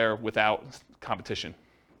show up there without competition.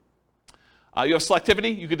 You have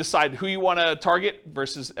selectivity. You can decide who you want to target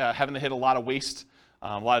versus having to hit a lot of waste,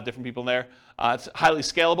 a lot of different people there. It's highly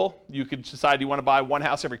scalable. You could decide you want to buy one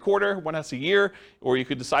house every quarter, one house a year, or you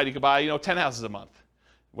could decide you could buy 10 houses a month.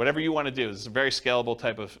 Whatever you want to do. This is a very scalable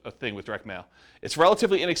type of thing with direct mail. It's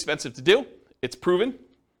relatively inexpensive to do. It's proven.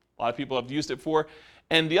 A lot of people have used it for.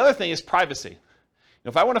 And the other thing is privacy.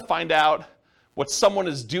 If I want to find out what someone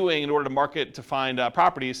is doing in order to market to find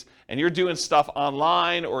properties, and you're doing stuff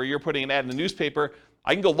online or you're putting an ad in the newspaper,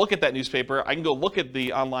 I can go look at that newspaper, I can go look at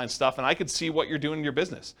the online stuff, and I can see what you're doing in your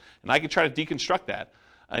business. And I can try to deconstruct that.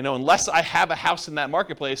 I know unless I have a house in that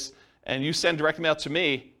marketplace and you send direct mail to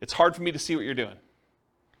me, it's hard for me to see what you're doing.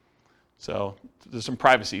 So there's some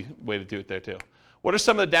privacy way to do it there too. What are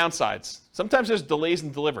some of the downsides? Sometimes there's delays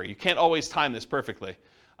in delivery. You can't always time this perfectly.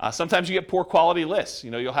 Sometimes you get poor quality lists.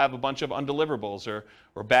 You'll have a bunch of undeliverables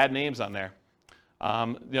or bad names on there.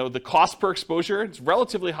 The cost per exposure, it's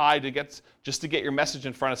relatively high to get your message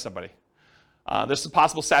in front of somebody. There's some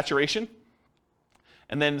possible saturation.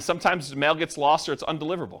 And then sometimes the mail gets lost or it's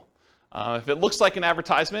undeliverable. If it looks like an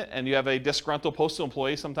advertisement and you have a disgruntled postal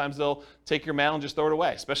employee, sometimes they'll take your mail and just throw it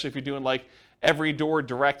away, especially if you're doing like every door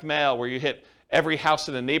direct mail where you hit every house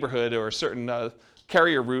in a neighborhood or a certain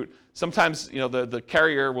carrier route. Sometimes the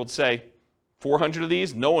carrier will say, 400 of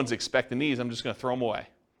these, no one's expecting these, I'm just going to throw them away.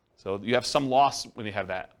 So you have some loss when you have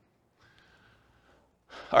that.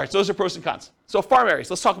 All right, so those are pros and cons. So farm areas,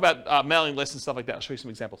 let's talk about mailing lists and stuff like that. I'll show you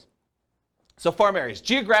some examples. So farm areas,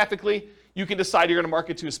 geographically, you can decide you're going to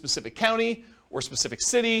market to a specific county or a specific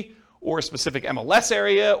city or a specific MLS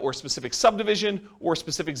area or a specific subdivision or a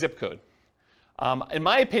specific zip code. In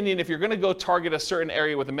my opinion, if you're going to go target a certain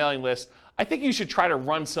area with a mailing list, I think you should try to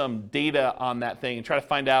run some data on that thing and try to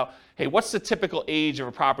find out, hey, what's the typical age of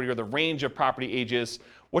a property or the range of property ages?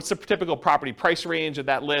 What's the typical property price range of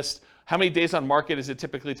that list? How many days on market is it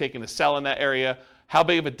typically taking to sell in that area? How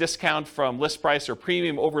big of a discount from list price or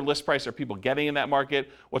premium over list price are people getting in that market?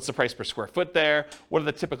 What's the price per square foot there? What are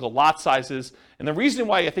the typical lot sizes? And the reason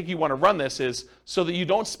why I think you want to run this is so that you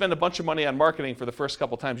don't spend a bunch of money on marketing for the first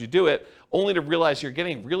couple times you do it, only to realize you're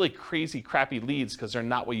getting really crazy, crappy leads because they're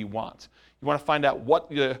not what you want. You want to find out what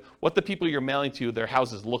the people you're mailing to, their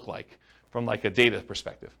houses look like from like a data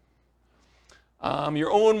perspective.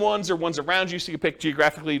 Your own ones or ones around you, so you pick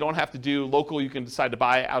geographically. You don't have to do local. You can decide to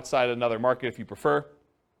buy outside another market if you prefer.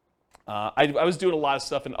 I was doing a lot of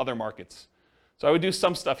stuff in other markets. So I would do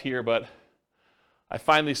some stuff here, but I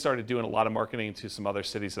finally started doing a lot of marketing to some other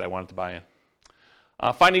cities that I wanted to buy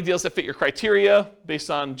in. Finding deals that fit your criteria based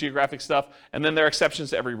on geographic stuff, and then there are exceptions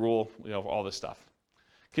to every rule, all this stuff.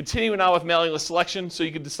 Continuing on with mailing list selection, so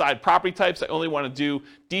you can decide property types. I only want to do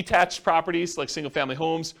detached properties like single-family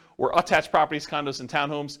homes or attached properties, condos and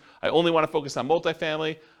townhomes. I only want to focus on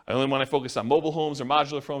multifamily. I only want to focus on mobile homes or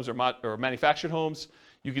modular homes or manufactured homes.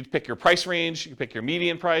 You can pick your price range. You can pick your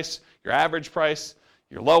median price, your average price,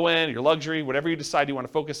 your low end, your luxury, whatever you decide you want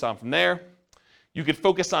to focus on from there. You could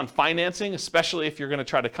focus on financing, especially if you're going to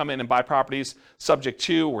try to come in and buy properties subject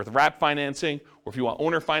to or with wrap financing, or if you want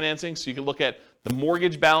owner financing. So you can look at the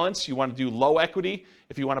mortgage balance. You want to do low equity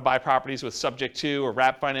if you want to buy properties with subject to or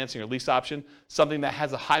wrap financing or lease option, something that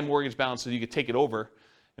has a high mortgage balance so you could take it over,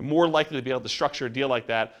 and more likely to be able to structure a deal like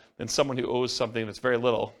that than someone who owes something that's very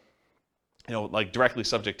little, like directly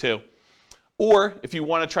subject to. Or if you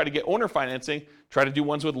want to try to get owner financing, try to do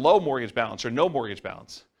ones with low mortgage balance or no mortgage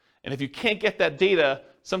balance. And if you can't get that data,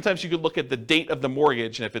 sometimes you could look at the date of the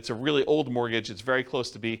mortgage, and if it's a really old mortgage, it's very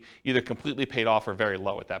close to be either completely paid off or very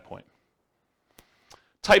low at that point.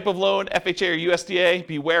 Type of loan, FHA or USDA,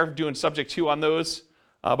 beware of doing subject to on those,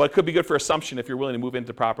 but it could be good for assumption if you're willing to move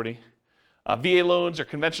into property. VA loans or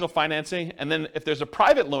conventional financing, and then if there's a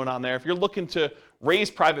private loan on there, if you're looking to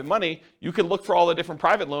raise private money, you can look for all the different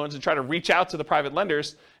private loans and try to reach out to the private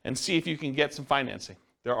lenders and see if you can get some financing.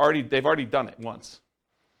 They've already done it once.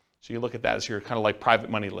 So you look at that as your kind of like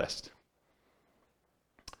private money list.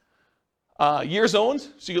 Years owned,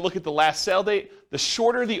 so you look at the last sale date. The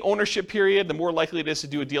shorter the ownership period, the more likely it is to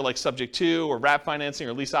do a deal like subject to or wrap financing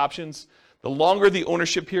or lease options. The longer the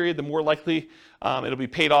ownership period, the more likely it'll be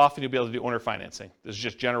paid off and you'll be able to do owner financing. There's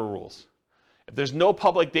just general rules. If there's no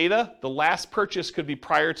public data, the last purchase could be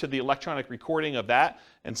prior to the electronic recording of that,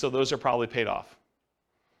 and so those are probably paid off.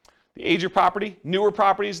 The age of property, newer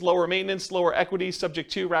properties, lower maintenance, lower equity, subject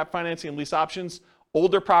to wrap financing and lease options.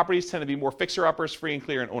 Older properties tend to be more fixer-uppers, free and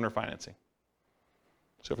clear, and owner financing.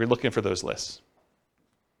 So if you're looking for those lists.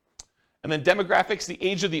 And then demographics, the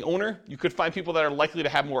age of the owner. You could find people that are likely to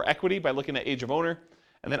have more equity by looking at age of owner.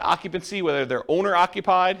 And then occupancy, whether they're owner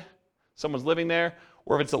occupied, someone's living there,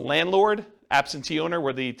 or if it's a landlord, absentee owner,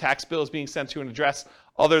 where the tax bill is being sent to an address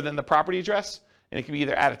other than the property address. And it can be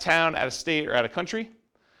either out of town, out of state, or out of country.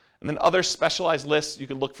 And then other specialized lists, you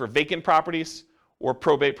can look for vacant properties or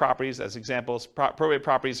probate properties as examples. Probate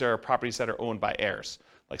properties are properties that are owned by heirs,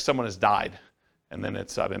 like someone has died and then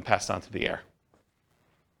it's been passed on to the heir.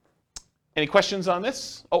 Any questions on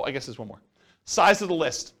this? Oh, I guess there's one more. Size of the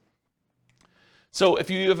list. So if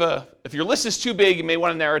your list is too big, you may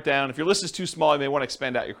want to narrow it down. If your list is too small, you may want to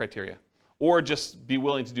expand out your criteria or just be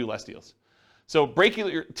willing to do less deals. So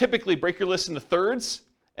typically break your list into thirds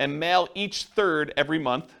and mail each third every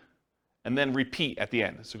month and then repeat at the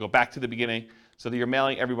end. So go back to the beginning so that you're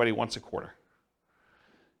mailing everybody once a quarter.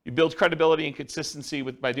 You build credibility and consistency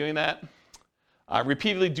by doing that.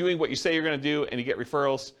 Repeatedly doing what you say you're going to do and you get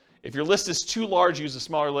referrals. If your list is too large, use a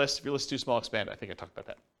smaller list. If your list is too small, expand it. I think I talked about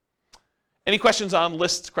that. Any questions on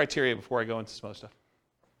list criteria before I go into some other stuff?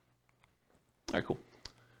 All right, cool.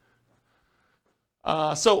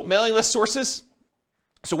 So mailing list sources.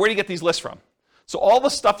 So where do you get these lists from? So all the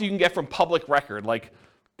stuff you can get from public record, like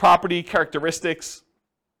property characteristics,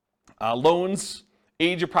 loans,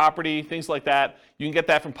 age of property, things like that. You can get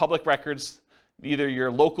that from public records, either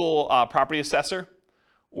your local property assessor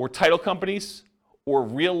or title companies or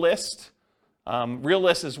RealList.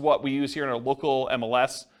 RealList is what we use here in our local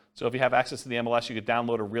MLS. So if you have access to the MLS, you could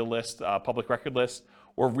download a RealList public record list,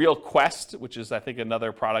 or RealQuest, which is, I think,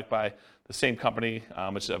 another product by the same company,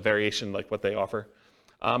 which is a variation like what they offer.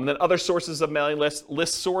 And then other sources of mailing lists: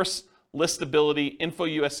 ListSource, Listability,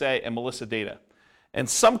 InfoUSA, and Melissa Data. And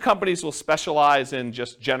some companies will specialize in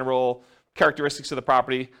just general characteristics of the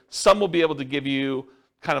property. Some will be able to give you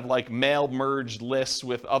kind of like mail merged lists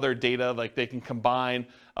with other data, like they can combine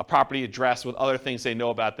a property address with other things they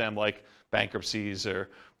know about them, like bankruptcies or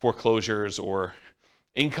foreclosures or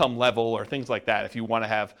income level or things like that, if you want to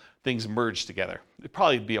have things merged together. It'd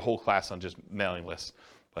probably be a whole class on just mailing lists,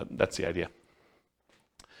 but that's the idea.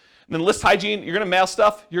 And then list hygiene, you're going to mail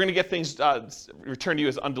stuff, you're going to get things returned to you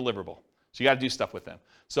as undeliverable. So you got to do stuff with them.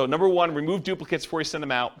 So number one, remove duplicates before you send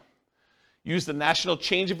them out. Use the National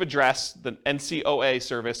Change of Address, the NCOA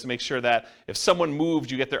service, to make sure that if someone moved,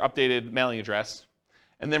 you get their updated mailing address.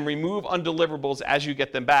 And then remove undeliverables as you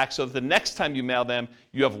get them back so that the next time you mail them,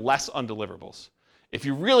 you have less undeliverables. If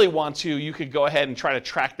you really want to, you could go ahead and try to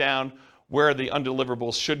track down where the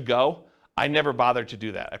undeliverables should go. I never bothered to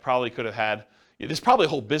do that. I probably could have had, there's probably a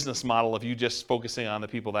whole business model of you just focusing on the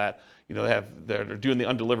people that that are doing the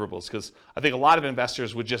undeliverables, because I think a lot of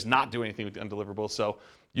investors would just not do anything with the undeliverable, so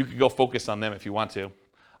you could go focus on them if you want to.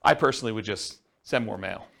 I personally would just send more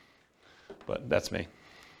mail, but that's me.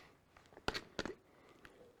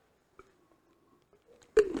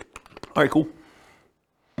 All right, cool.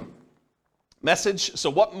 Message. So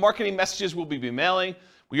what marketing messages will we be mailing?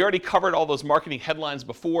 We already covered all those marketing headlines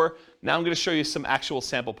before. Now I'm going to show you some actual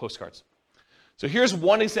sample postcards. So here's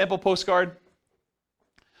one example postcard.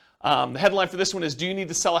 The headline for this one is, do you need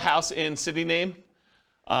to sell a house in city name?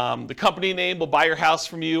 The company name will buy your house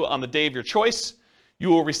from you on the day of your choice. You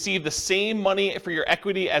will receive the same money for your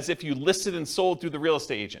equity as if you listed and sold through the real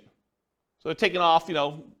estate agent. So they're taking off,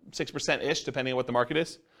 6%-ish, depending on what the market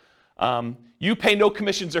is. You pay no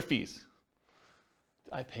commissions or fees.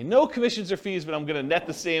 I pay no commissions or fees, but I'm going to net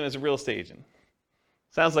the same as a real estate agent.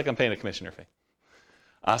 Sounds like I'm paying a commission or fee.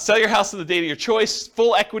 Sell your house on the date of your choice,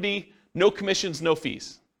 full equity, no commissions, no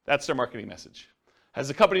fees. That's their marketing message. Has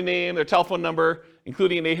the company name, their telephone number,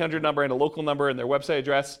 including an 800 number and a local number and their website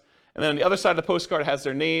address. And then on the other side of the postcard has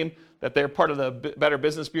their name, that they're part of the Better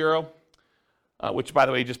Business Bureau, which, by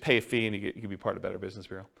the way, you just pay a fee and you can be part of Better Business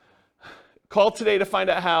Bureau. Call today to find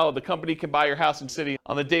out how the company can buy your house and city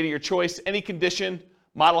on the date of your choice. Any condition,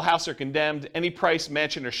 model house or condemned, any price,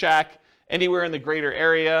 mansion or shack, anywhere in the greater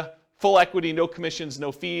area, full equity, no commissions,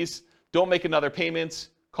 no fees. Don't make another payment.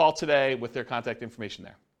 Call today with their contact information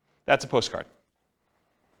there. That's a postcard.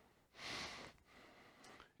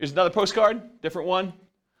 Here's another postcard, different one.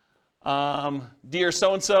 Dear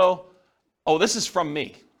so-and-so. Oh, this is from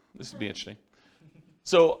me. This would be interesting.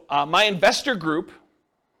 So my investor group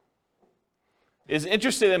is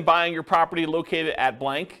interested in buying your property located at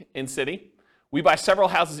blank in city. We buy several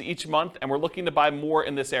houses each month, and we're looking to buy more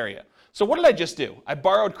in this area. So what did I just do? I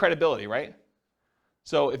borrowed credibility, right?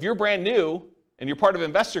 So if you're brand new and you're part of an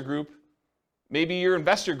investor group, maybe your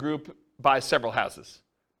investor group buys several houses,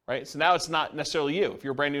 right? So now it's not necessarily you. If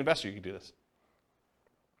you're a brand new investor, you can do this.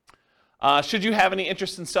 Should you have any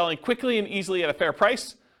interest in selling quickly and easily at a fair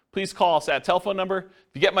price, please call us at telephone number.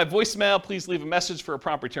 If you get my voicemail, please leave a message for a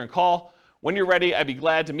prompt return call. When you're ready, I'd be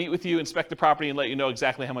glad to meet with you, inspect the property, and let you know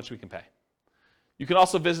exactly how much we can pay. You can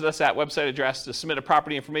also visit us at website address to submit a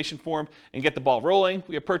property information form and get the ball rolling.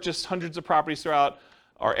 We have purchased hundreds of properties throughout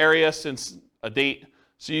our area since a date,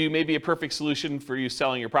 so you may be a perfect solution for you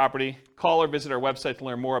selling your property. Call or visit our website to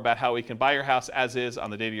learn more about how we can buy your house as is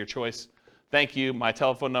on the date of your choice. Thank you. My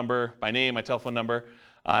telephone number, my name, my telephone number.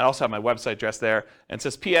 I also have my website address there. And it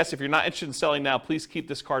says, P.S. if you're not interested in selling now, please keep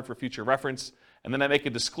this card for future reference. And then I make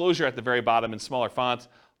a disclosure at the very bottom in smaller font.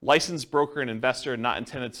 Licensed broker and investor not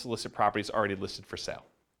intended to solicit properties already listed for sale.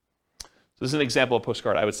 So this is an example of a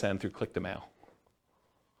postcard I would send through Click to Mail.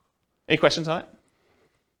 Any questions on it?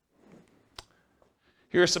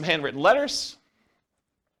 Here are some handwritten letters.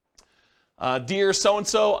 Dear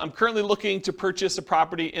so-and-so, I'm currently looking to purchase a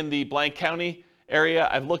property in the blank county area.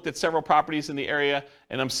 I've looked at several properties in the area,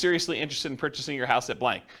 and I'm seriously interested in purchasing your house at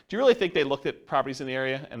blank. Do you really think they looked at properties in the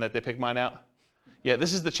area and that they picked mine out? Yeah,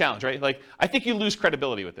 this is the challenge, right? Like, I think you lose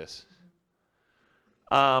credibility with this.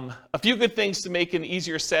 A few good things to make an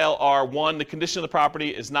easier sale are, 1, the condition of the property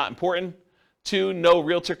is not important. 2, no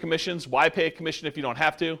realtor commissions. Why pay a commission if you don't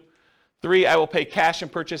have to? 3, I will pay cash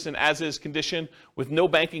and purchase in as-is condition with no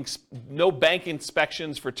bank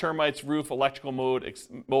inspections for termites, roof, electrical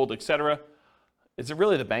mold, etc. Is it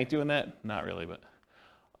really the bank doing that? Not really, but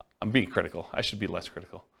I'm being critical. I should be less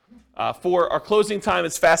critical. 4, our closing time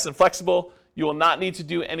is fast and flexible. You will not need to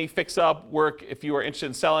do any fix-up work if you are interested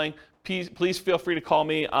in selling. Please feel free to call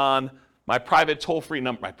me on my private toll-free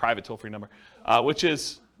number, which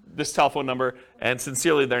is this telephone number, and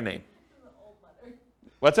sincerely their name.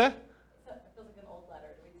 What's that? It feels like an old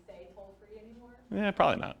letter. Do we say toll-free anymore? Yeah,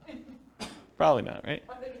 probably not. Probably not, right?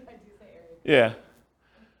 I do say area. Yeah.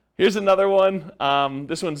 Here's another one.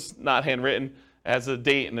 This one's not handwritten. It has a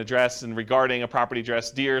date and address and regarding a property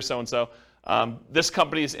address. Dear so-and-so, this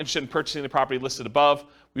company is interested in purchasing the property listed above.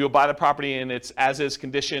 We will buy the property in its as-is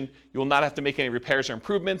condition. You will not have to make any repairs or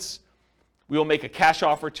improvements. We will make a cash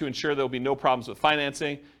offer to ensure there will be no problems with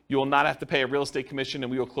financing. You will not have to pay a real estate commission,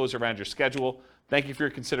 and we will close around your schedule. Thank you for your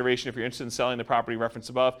consideration. If you're interested in selling the property referenced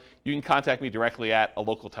above, you can contact me directly at a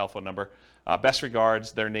local telephone number. Best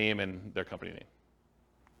regards, their name and their company name.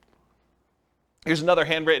 Here's another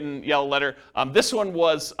handwritten yellow letter. This one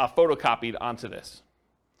was photocopied onto this.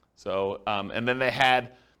 So, and then they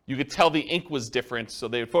had, you could tell the ink was different, so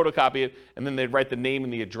they would photocopy it, and then they'd write the name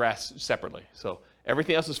and the address separately. So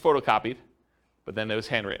everything else was photocopied, but then it was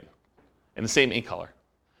handwritten in the same ink color.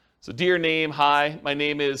 So dear name, hi, my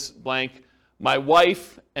name is blank. My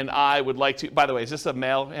wife and I would like to, by the way, is this a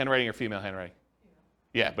male handwriting or female handwriting?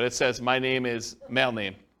 Yeah, but it says my name is male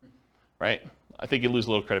name, right? I think you lose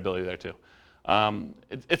a little credibility there too.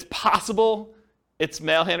 It's possible it's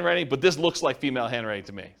male handwriting, but this looks like female handwriting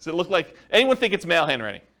to me. Does it look like, anyone think it's male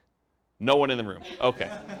handwriting? No one in the room. Okay.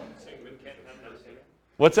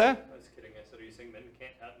 What's that? I was kidding. I said, are you saying men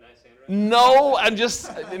can't have nice handwriting? No, I'm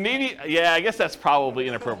just, maybe, yeah, I guess that's probably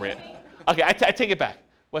inappropriate. Okay, I take it back.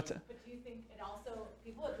 What's that? But do you think it also,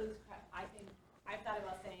 people would lose, I think, I've thought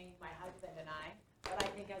about saying my husband and I, but I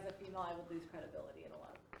think as a female I would lose credibility in a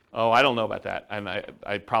lot of. Oh, I don't know about that, and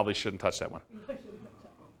I probably shouldn't touch that one.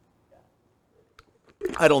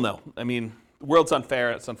 I don't know. I mean, the world's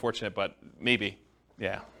unfair. It's unfortunate, but maybe.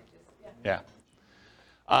 Yeah. Yeah.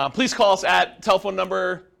 Please call us at telephone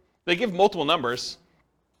number. They give multiple numbers.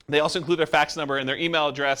 They also include their fax number and their email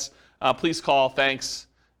address. Please call. Thanks.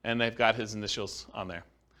 And they've got his initials on there.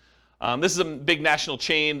 This is a big national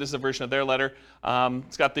chain. This is a version of their letter.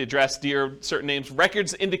 It's got the address, dear, certain names.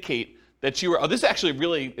 Records indicate that you are, oh, this is actually a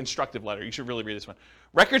really instructive letter. You should really read this one.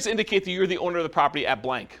 Records indicate that you're the owner of the property at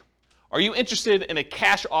blank. Are you interested in a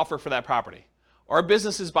cash offer for that property? Our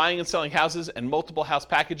business is buying and selling houses and multiple house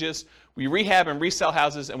packages. We rehab and resell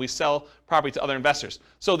houses, and we sell property to other investors.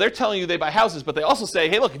 So they're telling you they buy houses, but they also say,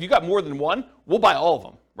 hey, look, if you got more than one, we'll buy all of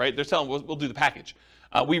them, right? They're telling we'll do the package.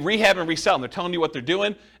 We rehab and resell them. They're telling you what they're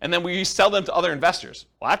doing, and then we resell them to other investors.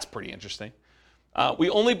 Well, that's pretty interesting. We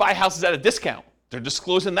only buy houses at a discount. They're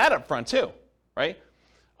disclosing that up front too, right?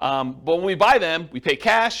 But when we buy them, we pay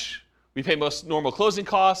cash. We pay most normal closing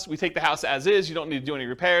costs. We take the house as is. You don't need to do any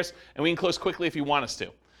repairs, and we can close quickly if you want us to.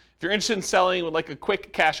 If you're interested in selling and would like a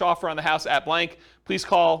quick cash offer on the house at blank, please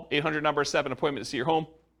call 800 number 7 appointment to see your home.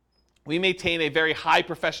 We maintain a very high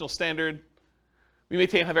professional standard. We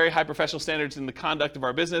maintain very high professional standards in the conduct of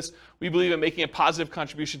our business. We believe in making a positive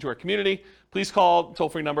contribution to our community. Please call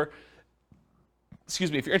toll-free number.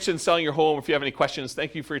 Excuse me, if you're interested in selling your home, if you have any questions,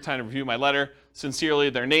 thank you for your time to review my letter. Sincerely,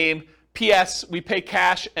 their name. P.S. We pay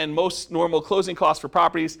cash and most normal closing costs for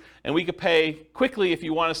properties, and we could pay quickly if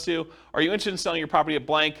you want us to. Are you interested in selling your property at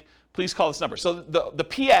blank? Please call this number. So the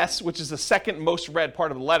P.S., which is the second most read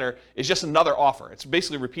part of the letter, is just another offer. It's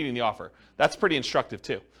basically repeating the offer. That's pretty instructive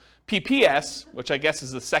too. PPS, which I guess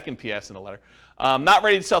is the second P.S. in the letter, not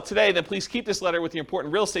ready to sell today, then please keep this letter with the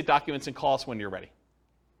important real estate documents and call us when you're ready.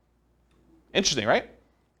 Interesting, right?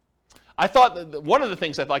 I thought that one of the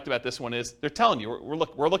things I liked about this one is they're telling you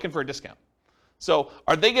we're looking for a discount. So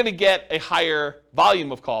are they going to get a higher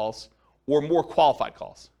volume of calls or more qualified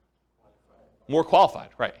calls? More qualified,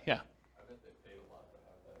 right? Yeah. I bet they paid a lot to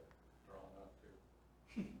have that drawn up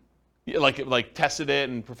too. Yeah, like tested it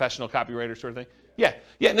and professional copywriter sort of thing. Yeah,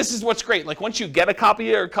 and this is what's great. Like once you get a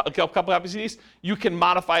copy or a couple copies of these, you can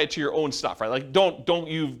modify it to your own stuff, right? Like don't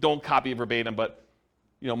copy it verbatim, but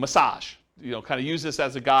massage. Kind of use this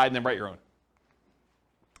as a guide and then write your own.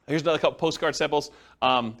 Here's another couple postcard samples.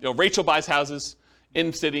 Rachel buys houses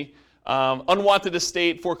in city. Unwanted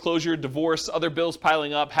estate, foreclosure, divorce, other bills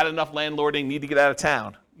piling up, had enough landlording, need to get out of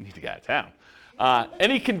town.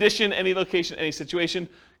 Any condition, any location, any situation,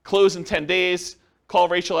 close in 10 days. Call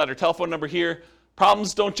Rachel at her telephone number here.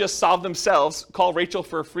 Problems don't just solve themselves. Call Rachel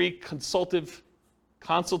for a free consultative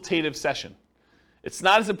session. It's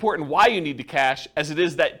not as important why you need the cash as it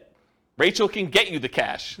is that Rachel can get you the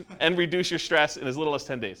cash and reduce your stress in as little as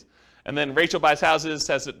 10 days. And then Rachel buys houses,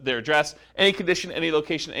 has their address, any condition, any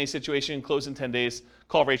location, any situation, close in 10 days.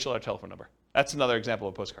 Call Rachel at her telephone number. That's another example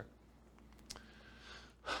of a postcard.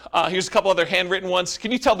 Here's a couple other handwritten ones.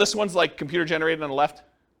 Can you tell this one's like computer generated on the left?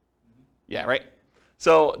 Yeah, right?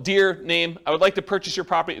 So, dear name, I would like to purchase your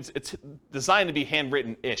property. It's designed to be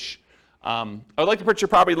handwritten-ish. I would like to purchase your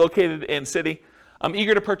property located in city. I'm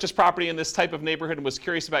eager to purchase property in this type of neighborhood and was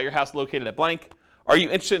curious about your house located at blank. Are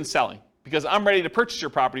you interested in selling? Because I'm ready to purchase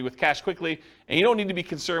your property with cash quickly, and you don't need to be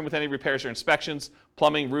concerned with any repairs or inspections,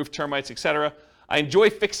 plumbing, roof, termites, etc. I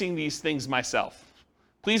enjoy fixing these things myself.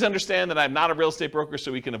 Please understand that I'm not a real estate broker,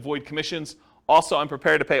 so we can avoid commissions. Also, I'm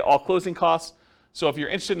prepared to pay all closing costs. So if you're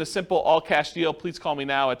interested in a simple all-cash deal, please call me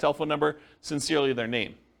now at telephone number. Sincerely, their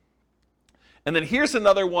name. And then here's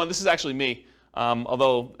another one. This is actually me.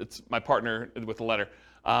 Although it's my partner with the letter.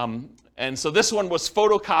 And so this one was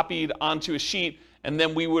photocopied onto a sheet, and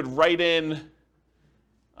then we would write in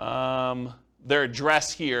their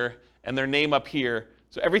address here and their name up here.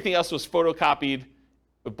 So everything else was photocopied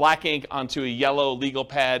with black ink onto a yellow legal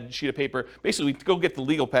pad sheet of paper. Basically, we'd go get the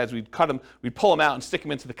legal pads, we'd cut them, we'd pull them out and stick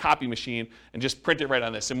them into the copy machine and just print it right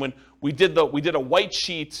on this. And when we did a white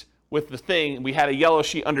sheet with the thing, we had a yellow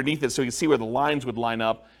sheet underneath it so you could see where the lines would line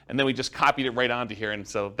up, and then we just copied it right onto here, and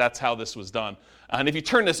so that's how this was done. And if you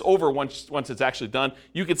turn this over once it's actually done,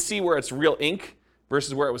 you could see where it's real ink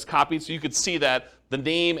versus where it was copied, so you could see that the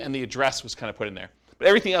name and the address was kind of put in there. But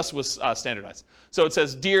everything else was standardized. So it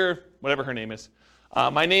says, dear, whatever her name is,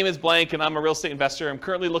 my name is blank, and I'm a real estate investor. I'm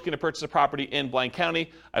currently looking to purchase a property in blank county.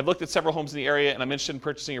 I've looked at several homes in the area, and I'm interested in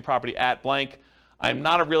purchasing your property at blank. I'm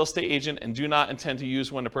not a real estate agent and do not intend to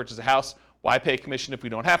use one to purchase a house. Why pay a commission if we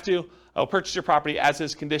don't have to? I will purchase your property as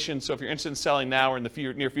is conditioned, so if you're interested in selling now or in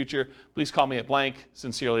the near future, please call me at blank.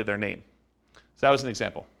 Sincerely, their name. So that was an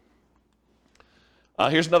example.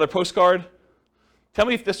 Here's another postcard. Tell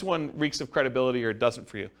me if this one reeks of credibility or doesn't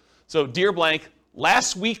for you. So, dear blank,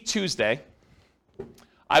 last week Tuesday,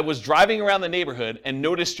 I was driving around the neighborhood and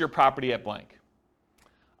noticed your property at blank.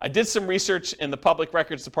 I did some research in the public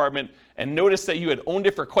records department and noticed that you had owned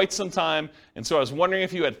it for quite some time, and so I was wondering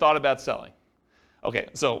if you had thought about selling. Okay,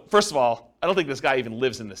 so first of all, I don't think this guy even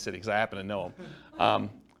lives in this city because I happen to know him.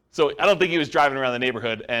 So I don't think he was driving around the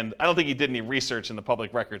neighborhood, and I don't think he did any research in the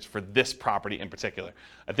public records for this property in particular.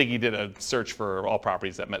 I think he did a search for all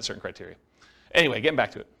properties that met certain criteria. Anyway, getting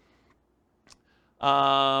back to it.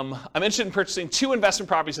 I'm interested in purchasing 2 investment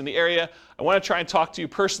properties in the area. I want to try and talk to you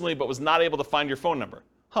personally, but was not able to find your phone number.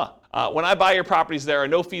 When I buy your properties, there are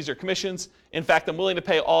no fees or commissions. In fact, I'm willing to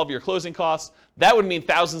pay all of your closing costs. That would mean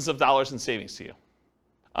thousands of dollars in savings to you.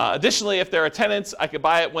 Additionally, if there are tenants, I could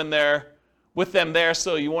buy it when they're with them there,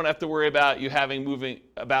 so you won't have to worry about you having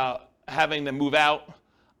them move out.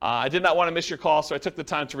 I did not want to miss your call, so I took the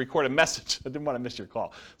time to record a message. I didn't want to miss your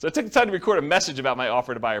call. So I took the time to record a message about my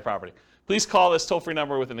offer to buy your property. Please call this toll-free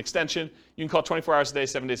number with an extension. You can call 24 hours a day,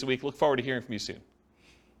 7 days a week. Look forward to hearing from you soon.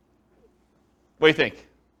 What do you think?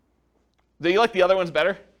 Do you like the other ones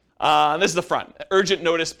better? This is the front. Urgent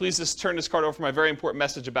notice. Please just turn this card over for my very important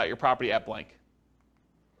message about your property at blank.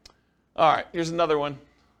 All right, here's another one.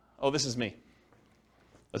 Oh, this is me.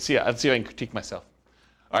 Let's see if I can critique myself.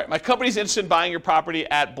 All right, my company's interested in buying your property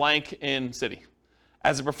at blank in city.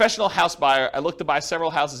 As a professional house buyer, I look to buy several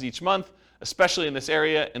houses each month, especially in this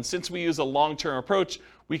area, and since we use a long-term approach,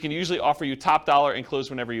 we can usually offer you top dollar and close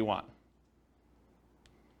whenever you want.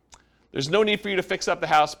 There's no need for you to fix up the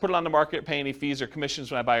house, put it on the market, pay any fees or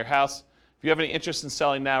commissions when I buy your house. If you have any interest in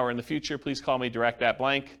selling now or in the future, please call me direct at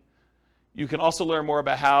blank. You can also learn more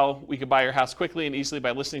about how we can buy your house quickly and easily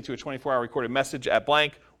by listening to a 24-hour recorded message at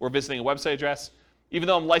blank or visiting a website address. Even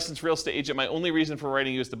though I'm a licensed real estate agent, my only reason for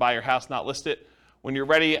writing you is to buy your house, not list it. When you're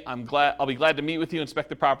ready, I'll be glad to meet with you, inspect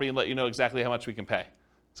the property, and let you know exactly how much we can pay.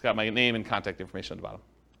 It's got my name and contact information on the bottom.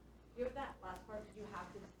 You have that last part, you have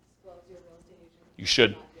to disclose your real estate agent. You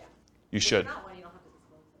should. Yeah. You should. If you're not one, you don't have to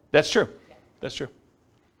disclose it. That's true. Yeah. That's true.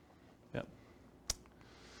 Yep.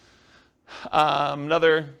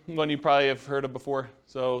 Another one you probably have heard of before.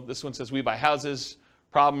 So this one says, we buy houses,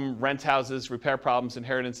 problem, rent houses, repair problems,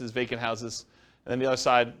 inheritances, vacant houses. And then the other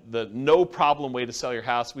side, the no problem way to sell your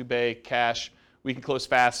house. We pay cash. We can close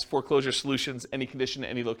fast. Foreclosure solutions, any condition,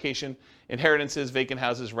 any location. Inheritances, vacant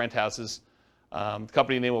houses, rent houses. The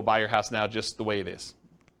company name will buy your house now just the way it is.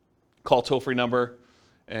 Call toll-free number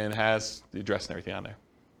and has the address and everything on there.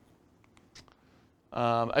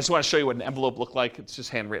 I just want to show you what an envelope looked like. It's just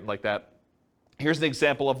handwritten like that. Here's an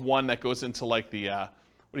example of one that goes into like the, what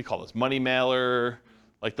do you call this, money mailer,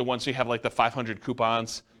 like the ones you have like the 500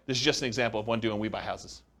 coupons. This is just an example of one doing We Buy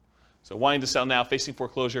Houses. So wanting to sell now, facing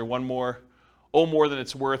foreclosure, one more, owe more than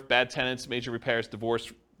it's worth, bad tenants, major repairs,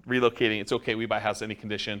 divorce, relocating. It's okay, We Buy House, any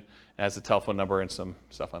condition. It has a telephone number and some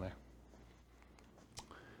stuff on there.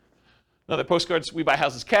 Another postcards, We Buy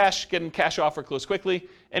Houses cash, get in cash offer, close quickly.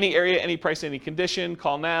 Any area, any price, any condition,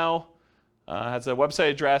 call now. Has a website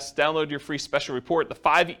address, download your free special report, the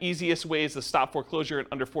 5 easiest ways to stop foreclosure in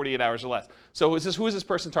under 48 hours or less. So who is this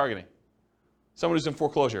person targeting? Someone who's in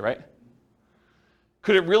foreclosure, right?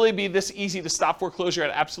 Could it really be this easy to stop foreclosure at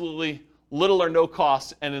absolutely little or no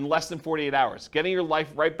cost and in less than 48 hours? Getting your life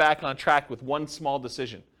right back on track with one small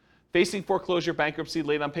decision. Facing foreclosure, bankruptcy,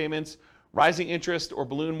 late on payments, rising interest, or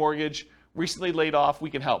balloon mortgage, recently laid off, we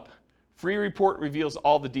can help. Free report reveals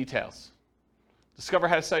all the details. Discover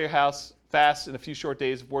how to sell your house fast in a few short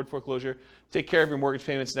days, avoid foreclosure, take care of your mortgage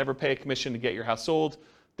payments, never pay a commission to get your house sold.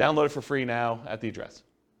 Download it for free now at the address.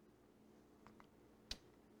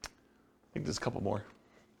 I think there's a couple more.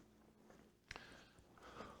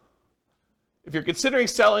 If you're considering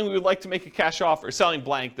selling, we would like to make a cash offer, selling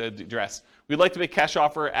blank the address. We'd like to make cash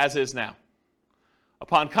offer as is now.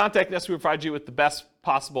 Upon contacting us, we provide you with the best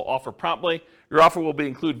possible offer promptly. Your offer will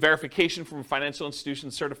include verification from a financial institution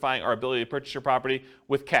certifying our ability to purchase your property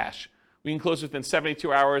with cash. We can close within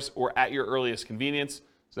 72 hours or at your earliest convenience.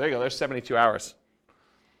 So there you go, there's 72 hours.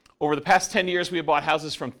 Over the past 10 years, we have bought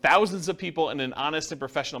houses from thousands of people in an honest and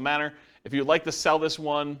professional manner. If you would like to sell this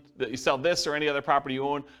one, that you sell this or any other property you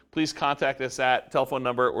own, please contact us at telephone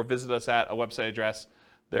number or visit us at a website address.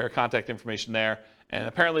 There are contact information there. And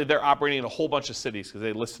apparently they're operating in a whole bunch of cities because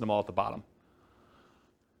they listed them all at the bottom.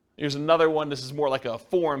 Here's another one. This is more like a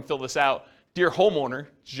form. Fill this out. Dear homeowner,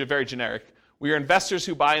 very generic. We are investors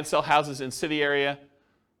who buy and sell houses in city area.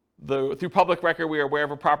 Through public record, we are aware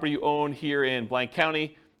of a property you own here in blank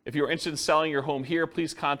county. If you are interested in selling your home here,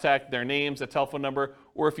 please contact their names, a telephone number,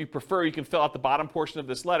 or if you prefer, you can fill out the bottom portion of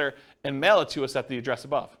this letter and mail it to us at the address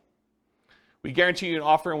above. We guarantee you an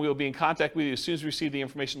offer and we will be in contact with you as soon as we receive the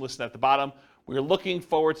information listed at the bottom. We are looking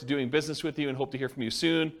forward to doing business with you and hope to hear from you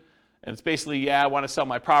soon. And it's basically, yeah, I want to sell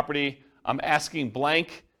my property. I'm asking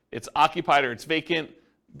blank. It's occupied or it's vacant.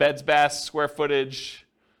 Beds, baths, square footage,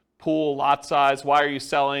 pool, lot size. Why are you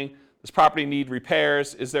selling? Does property need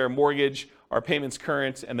repairs? Is there a mortgage? Are payments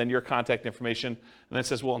current? And then your contact information. And then it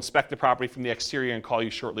says, we'll inspect the property from the exterior and call you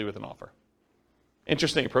shortly with an offer.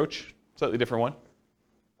 Interesting approach. Slightly different one.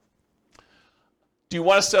 Do you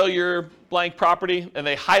want to sell your blank property? And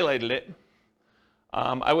they highlighted it.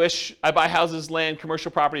 I buy houses, land,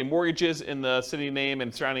 commercial property, and mortgages in the city name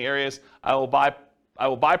and surrounding areas. I will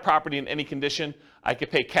buy property in any condition. I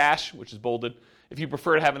could pay cash, which is bolded. If you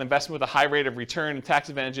prefer to have an investment with a high rate of return and tax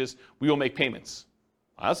advantages, we will make payments.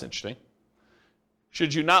 Wow, that's interesting.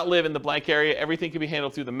 Should you not live in the blank area, everything can be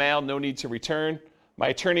handled through the mail, no need to return. My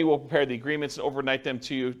attorney will prepare the agreements and overnight them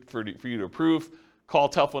to you for you to approve. Call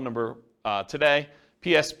telephone number today.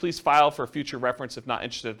 P.S. Please file for future reference if not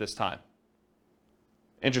interested at this time.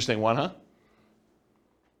 Interesting one, huh?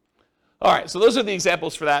 All right, so those are the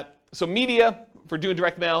examples for that. So media, for doing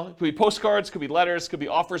direct mail, it could be postcards, could be letters, could be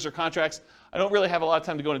offers or contracts. I don't really have a lot of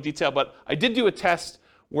time to go into detail, but I did do a test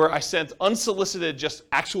where I sent unsolicited, just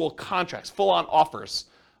actual contracts, full-on offers,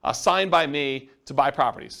 signed by me to buy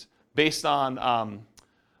properties based on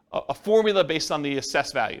a formula based on the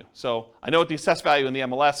assessed value. So I know what the assessed value in the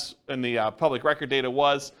MLS and the public record data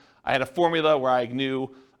was. I had a formula where I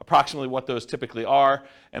knew approximately what those typically are,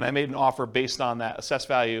 and I made an offer based on that assessed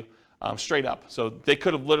value straight up. So they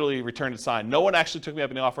could have literally returned it signed. No one actually took me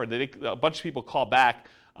up on the offer. A bunch of people called back.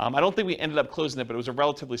 I don't think we ended up closing it, but it was a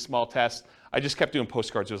relatively small test. I just kept doing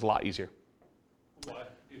postcards. It was a lot easier. Why?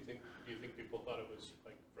 Do you think people thought it was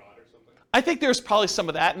like fraud or something? I think there's probably some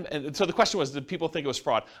of that. And so the question was, did people think it was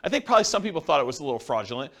fraud? I think probably some people thought it was a little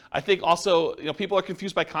fraudulent. I think also, people are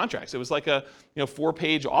confused by contracts. It was like a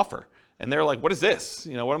 4-page offer. And they're like, what is this?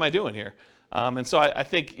 What am I doing here? And so I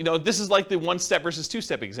think, this is like the 1-step versus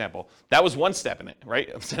 2-step example. That was 1 step in it, right?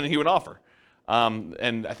 I'm sending you an offer.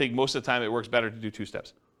 And I think most of the time it works better to do 2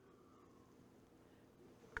 steps.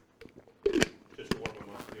 Just warm them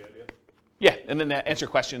up to the idea. Yeah, and then answer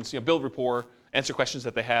questions, build rapport, answer questions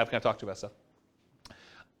that they have, kind of talk to about stuff.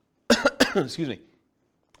 Excuse me.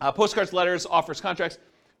 Postcards, letters, offers, contracts,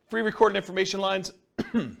 free recorded information lines,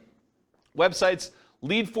 websites,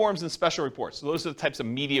 lead forms, and special reports. So those are the types of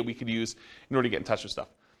media we could use in order to get in touch with stuff.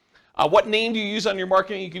 What name do you use on your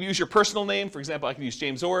marketing? You can use your personal name. For example, I could use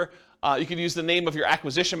James Orr. You could use the name of your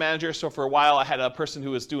acquisition manager. So for a while, I had a person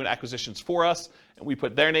who was doing acquisitions for us, and we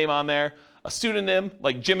put their name on there. A pseudonym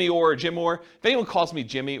like Jimmy Orr or Jim Orr. If anyone calls me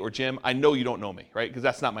Jimmy or Jim, I know you don't know me, right? Because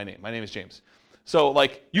that's not my name. My name is James. So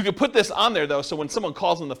you could put this on there, though, so when someone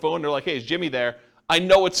calls on the phone, they're like, hey, is Jimmy there? I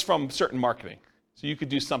know it's from certain marketing. So you could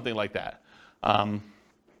do something like that.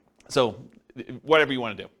 So whatever you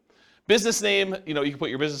want to do. Business name, you can put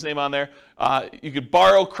your business name on there. You could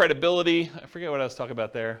borrow credibility. I forget what I was talking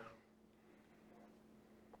about there.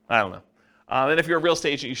 I don't know. And if you're a real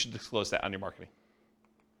estate agent, you should disclose that on your marketing.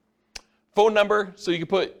 Phone number, so you can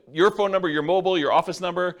put your phone number, your mobile, your office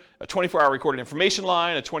number, a 24-hour recorded information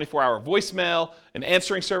line, a 24-hour voicemail, an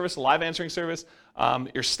answering service, a live answering service,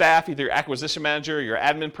 your staff, either your acquisition manager, your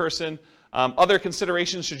admin person. Other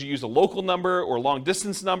considerations, should you use a local number or long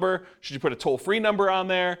distance number? Should you put a toll-free number on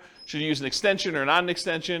there? Should you use an extension or not an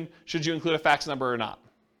extension? Should you include a fax number or not?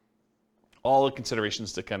 All the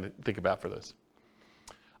considerations to kind of think about for this.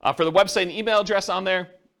 For the website and email address on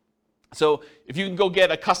there, so if you can go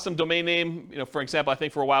get a custom domain name, for example, I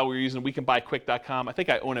think for a while we were using wecanbuyquick.com. I think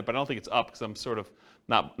I own it, but I don't think it's up because I'm sort of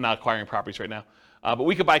not acquiring properties right now. But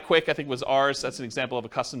We Could Buy Quick, I think, was ours. That's an example of a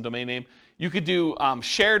custom domain name. You could do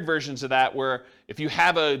shared versions of that where if you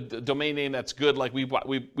have a domain name that's good, like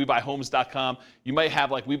webuyhomes.com, you might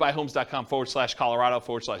have like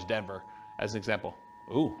webuyhomes.com/Colorado/Denver as an example.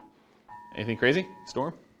 Ooh, anything crazy?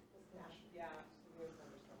 Storm?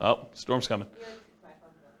 Oh, storm's coming.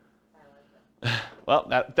 Well,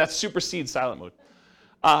 that supersedes silent mode.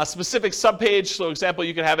 Specific subpage, so example,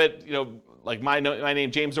 you could have it, like my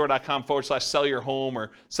name, jamesorr.com/sell your home or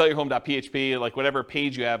sellyourhome.php, like whatever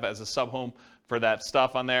page you have as a sub-home for that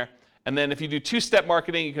stuff on there. And then if you do 2-step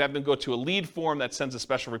marketing, you can have them go to a lead form that sends a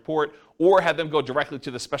special report, or have them go directly to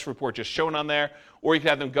the special report just shown on there, or you can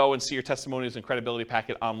have them go and see your testimonials and credibility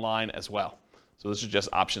packet online as well. So those are just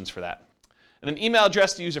options for that. And then email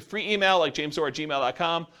address, do you use a free email like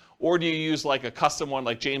jamesorr@gmail.com, or do you use like a custom one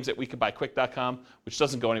like james@wecanbuyquick.com, which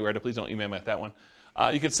doesn't go anywhere, so please don't email me at that one.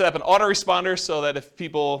 You can set up an autoresponder so that if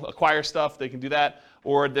people acquire stuff, they can do that.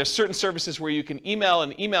 Or there's certain services where you can email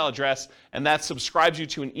an email address, and that subscribes you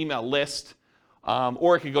to an email list,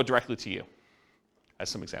 or it can go directly to you, as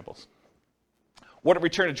some examples. What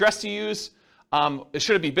return address to use?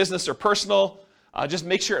 Should it be business or personal? Just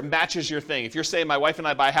make sure it matches your thing. If you're saying my wife and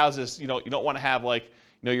I buy houses, you don't want to have like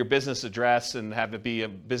your business address and have it be a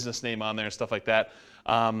business name on there and stuff like that.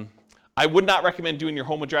 I would not recommend doing your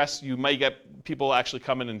home address. You might get people actually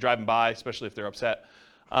coming and driving by, especially if they're upset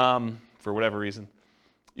for whatever reason.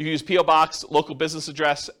 You can use P.O. Box, local business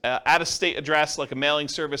address, out-of-state address, like a mailing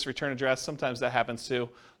service return address. Sometimes that happens too,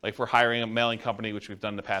 like if we're hiring a mailing company, which we've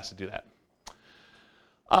done in the past to do that.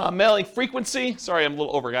 Mailing frequency. Sorry, I'm a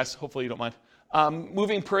little over, guys. Hopefully you don't mind.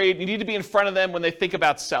 Moving parade. You need to be in front of them when they think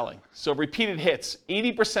about selling. So repeated hits.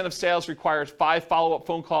 80% of sales requires 5 follow-up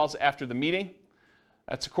phone calls after the meeting.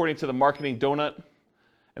 That's according to the Marketing Donut.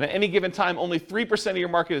 And at any given time, only 3% of your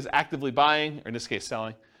market is actively buying, or in this case,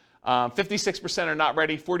 selling. 56% are not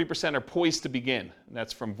ready. 40% are poised to begin. And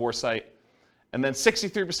that's from Vorsight. And then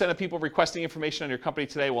 63% of people requesting information on your company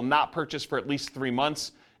today will not purchase for at least 3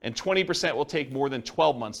 months. And 20% will take more than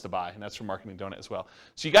 12 months to buy. And that's from Marketing Donut as well.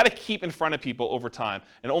 So you got to keep in front of people over time.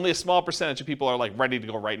 And only a small percentage of people are like ready to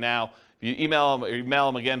go right now. If you email them or you mail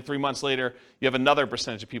them again 3 months later, you have another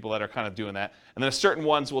percentage of people that are kind of doing that. And then certain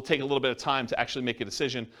ones will take a little bit of time to actually make a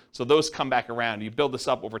decision. So those come back around. You build this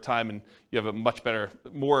up over time and you have a much better,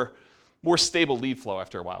 more stable lead flow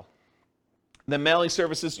after a while. Then mailing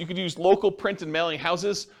services, you could use local print and mailing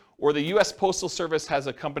houses, or the U.S. Postal Service has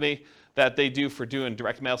a company that they do for doing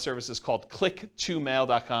direct mail services called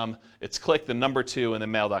click2mail.com. It's click, the number 2, and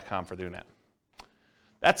then mail.com for doing that.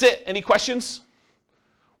 That's it. Any questions?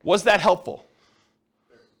 Was that helpful?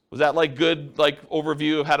 Was that like good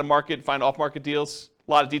overview of how to market, find off-market deals?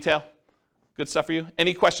 A lot of detail? Good stuff for you?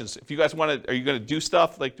 Any questions? If you guys want to, are you going to do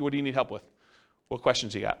stuff? Like, what do you need help with? What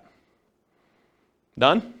questions you got?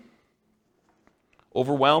 None?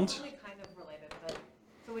 Overwhelmed? Only kind of related, but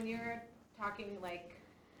so when you're talking like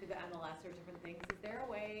to the MLS or different things, is there a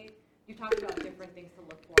way, you talked about different things to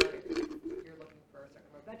look for if you're looking for a certain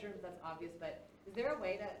number of bedrooms, that's obvious, but is there a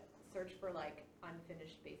way to search for like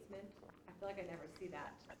unfinished basement? I feel like I never see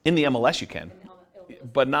that. In the MLS you can,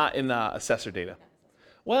 but not in assessor data.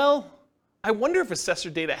 Well, I wonder if assessor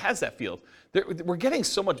data has that field. We're getting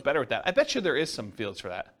so much better at that. I bet you there is some fields for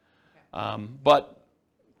that. Okay. But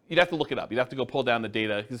you'd have to look it up. You'd have to go pull down the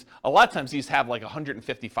data, because a lot of times these have like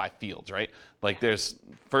 155 fields, right? Like there's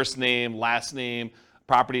first name, last name,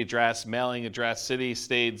 property address, mailing address, city,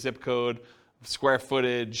 state, zip code, square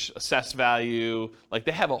footage, assessed value. Like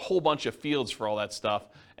they have a whole bunch of fields for all that stuff,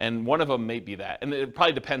 and one of them may be that. And it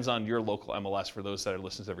probably depends on your local MLS for those that are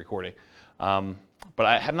listening to the recording. But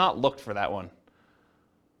I have not looked for that one.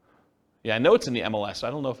 Yeah, I know it's in the MLS. So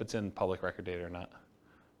I don't know if it's in public record data or not.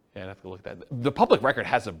 Yeah, I'd have to look at that. The public record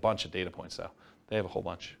has a bunch of data points, though. They have a whole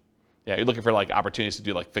bunch. Yeah, you're looking for like opportunities to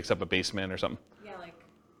do like fix up a basement or something. Yeah, like,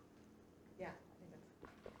 yeah.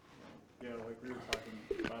 Yeah, like we were talking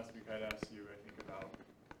last week, I'd asked you, I think, about,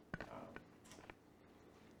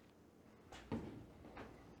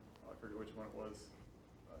 I forget which one it was,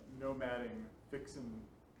 nomading, fix and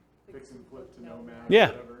flip to nomad, Yeah.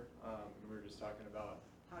 or whatever. We were just talking about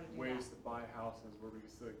ways to buy houses where we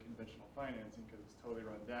still conventional financing because it's totally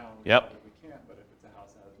run down. We probably can't, but if it's a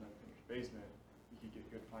house that has no finished basement, you could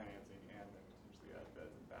get good financing and then potentially add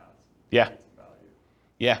beds and baths. Yeah. Get some value.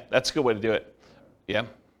 Yeah, that's a good way to do it. Yeah.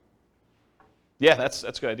 Yeah, that's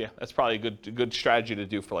a good idea. That's probably a good strategy to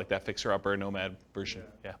do for like that fixer-upper nomad version.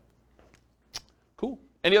 Yeah. Cool.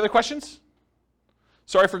 Any other questions?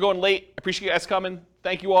 Sorry for going late. I appreciate you guys coming.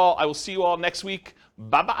 Thank you all. I will see you all next week.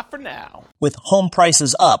 Bye-bye for now. With home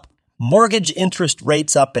prices up, mortgage interest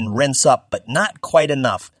rates up, and rents up, but not quite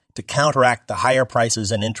enough to counteract the higher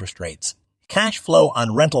prices and interest rates. Cash flow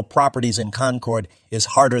on rental properties in Concord is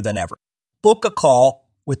harder than ever. Book a call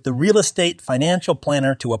with the Real Estate Financial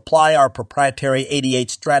Planner to apply our proprietary 88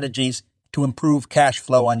 strategies to improve cash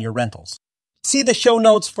flow on your rentals. See the show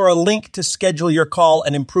notes for a link to schedule your call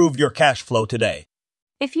and improve your cash flow today.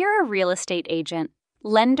 If you're a real estate agent,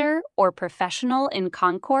 lender, or professional in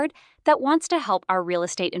Concord that wants to help our real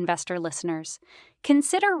estate investor listeners,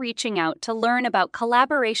 consider reaching out to learn about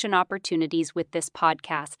collaboration opportunities with this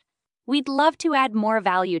podcast. We'd love to add more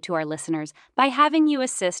value to our listeners by having you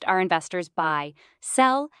assist our investors buy,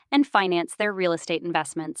 sell, and finance their real estate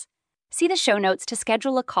investments. See the show notes to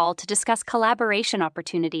schedule a call to discuss collaboration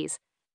opportunities.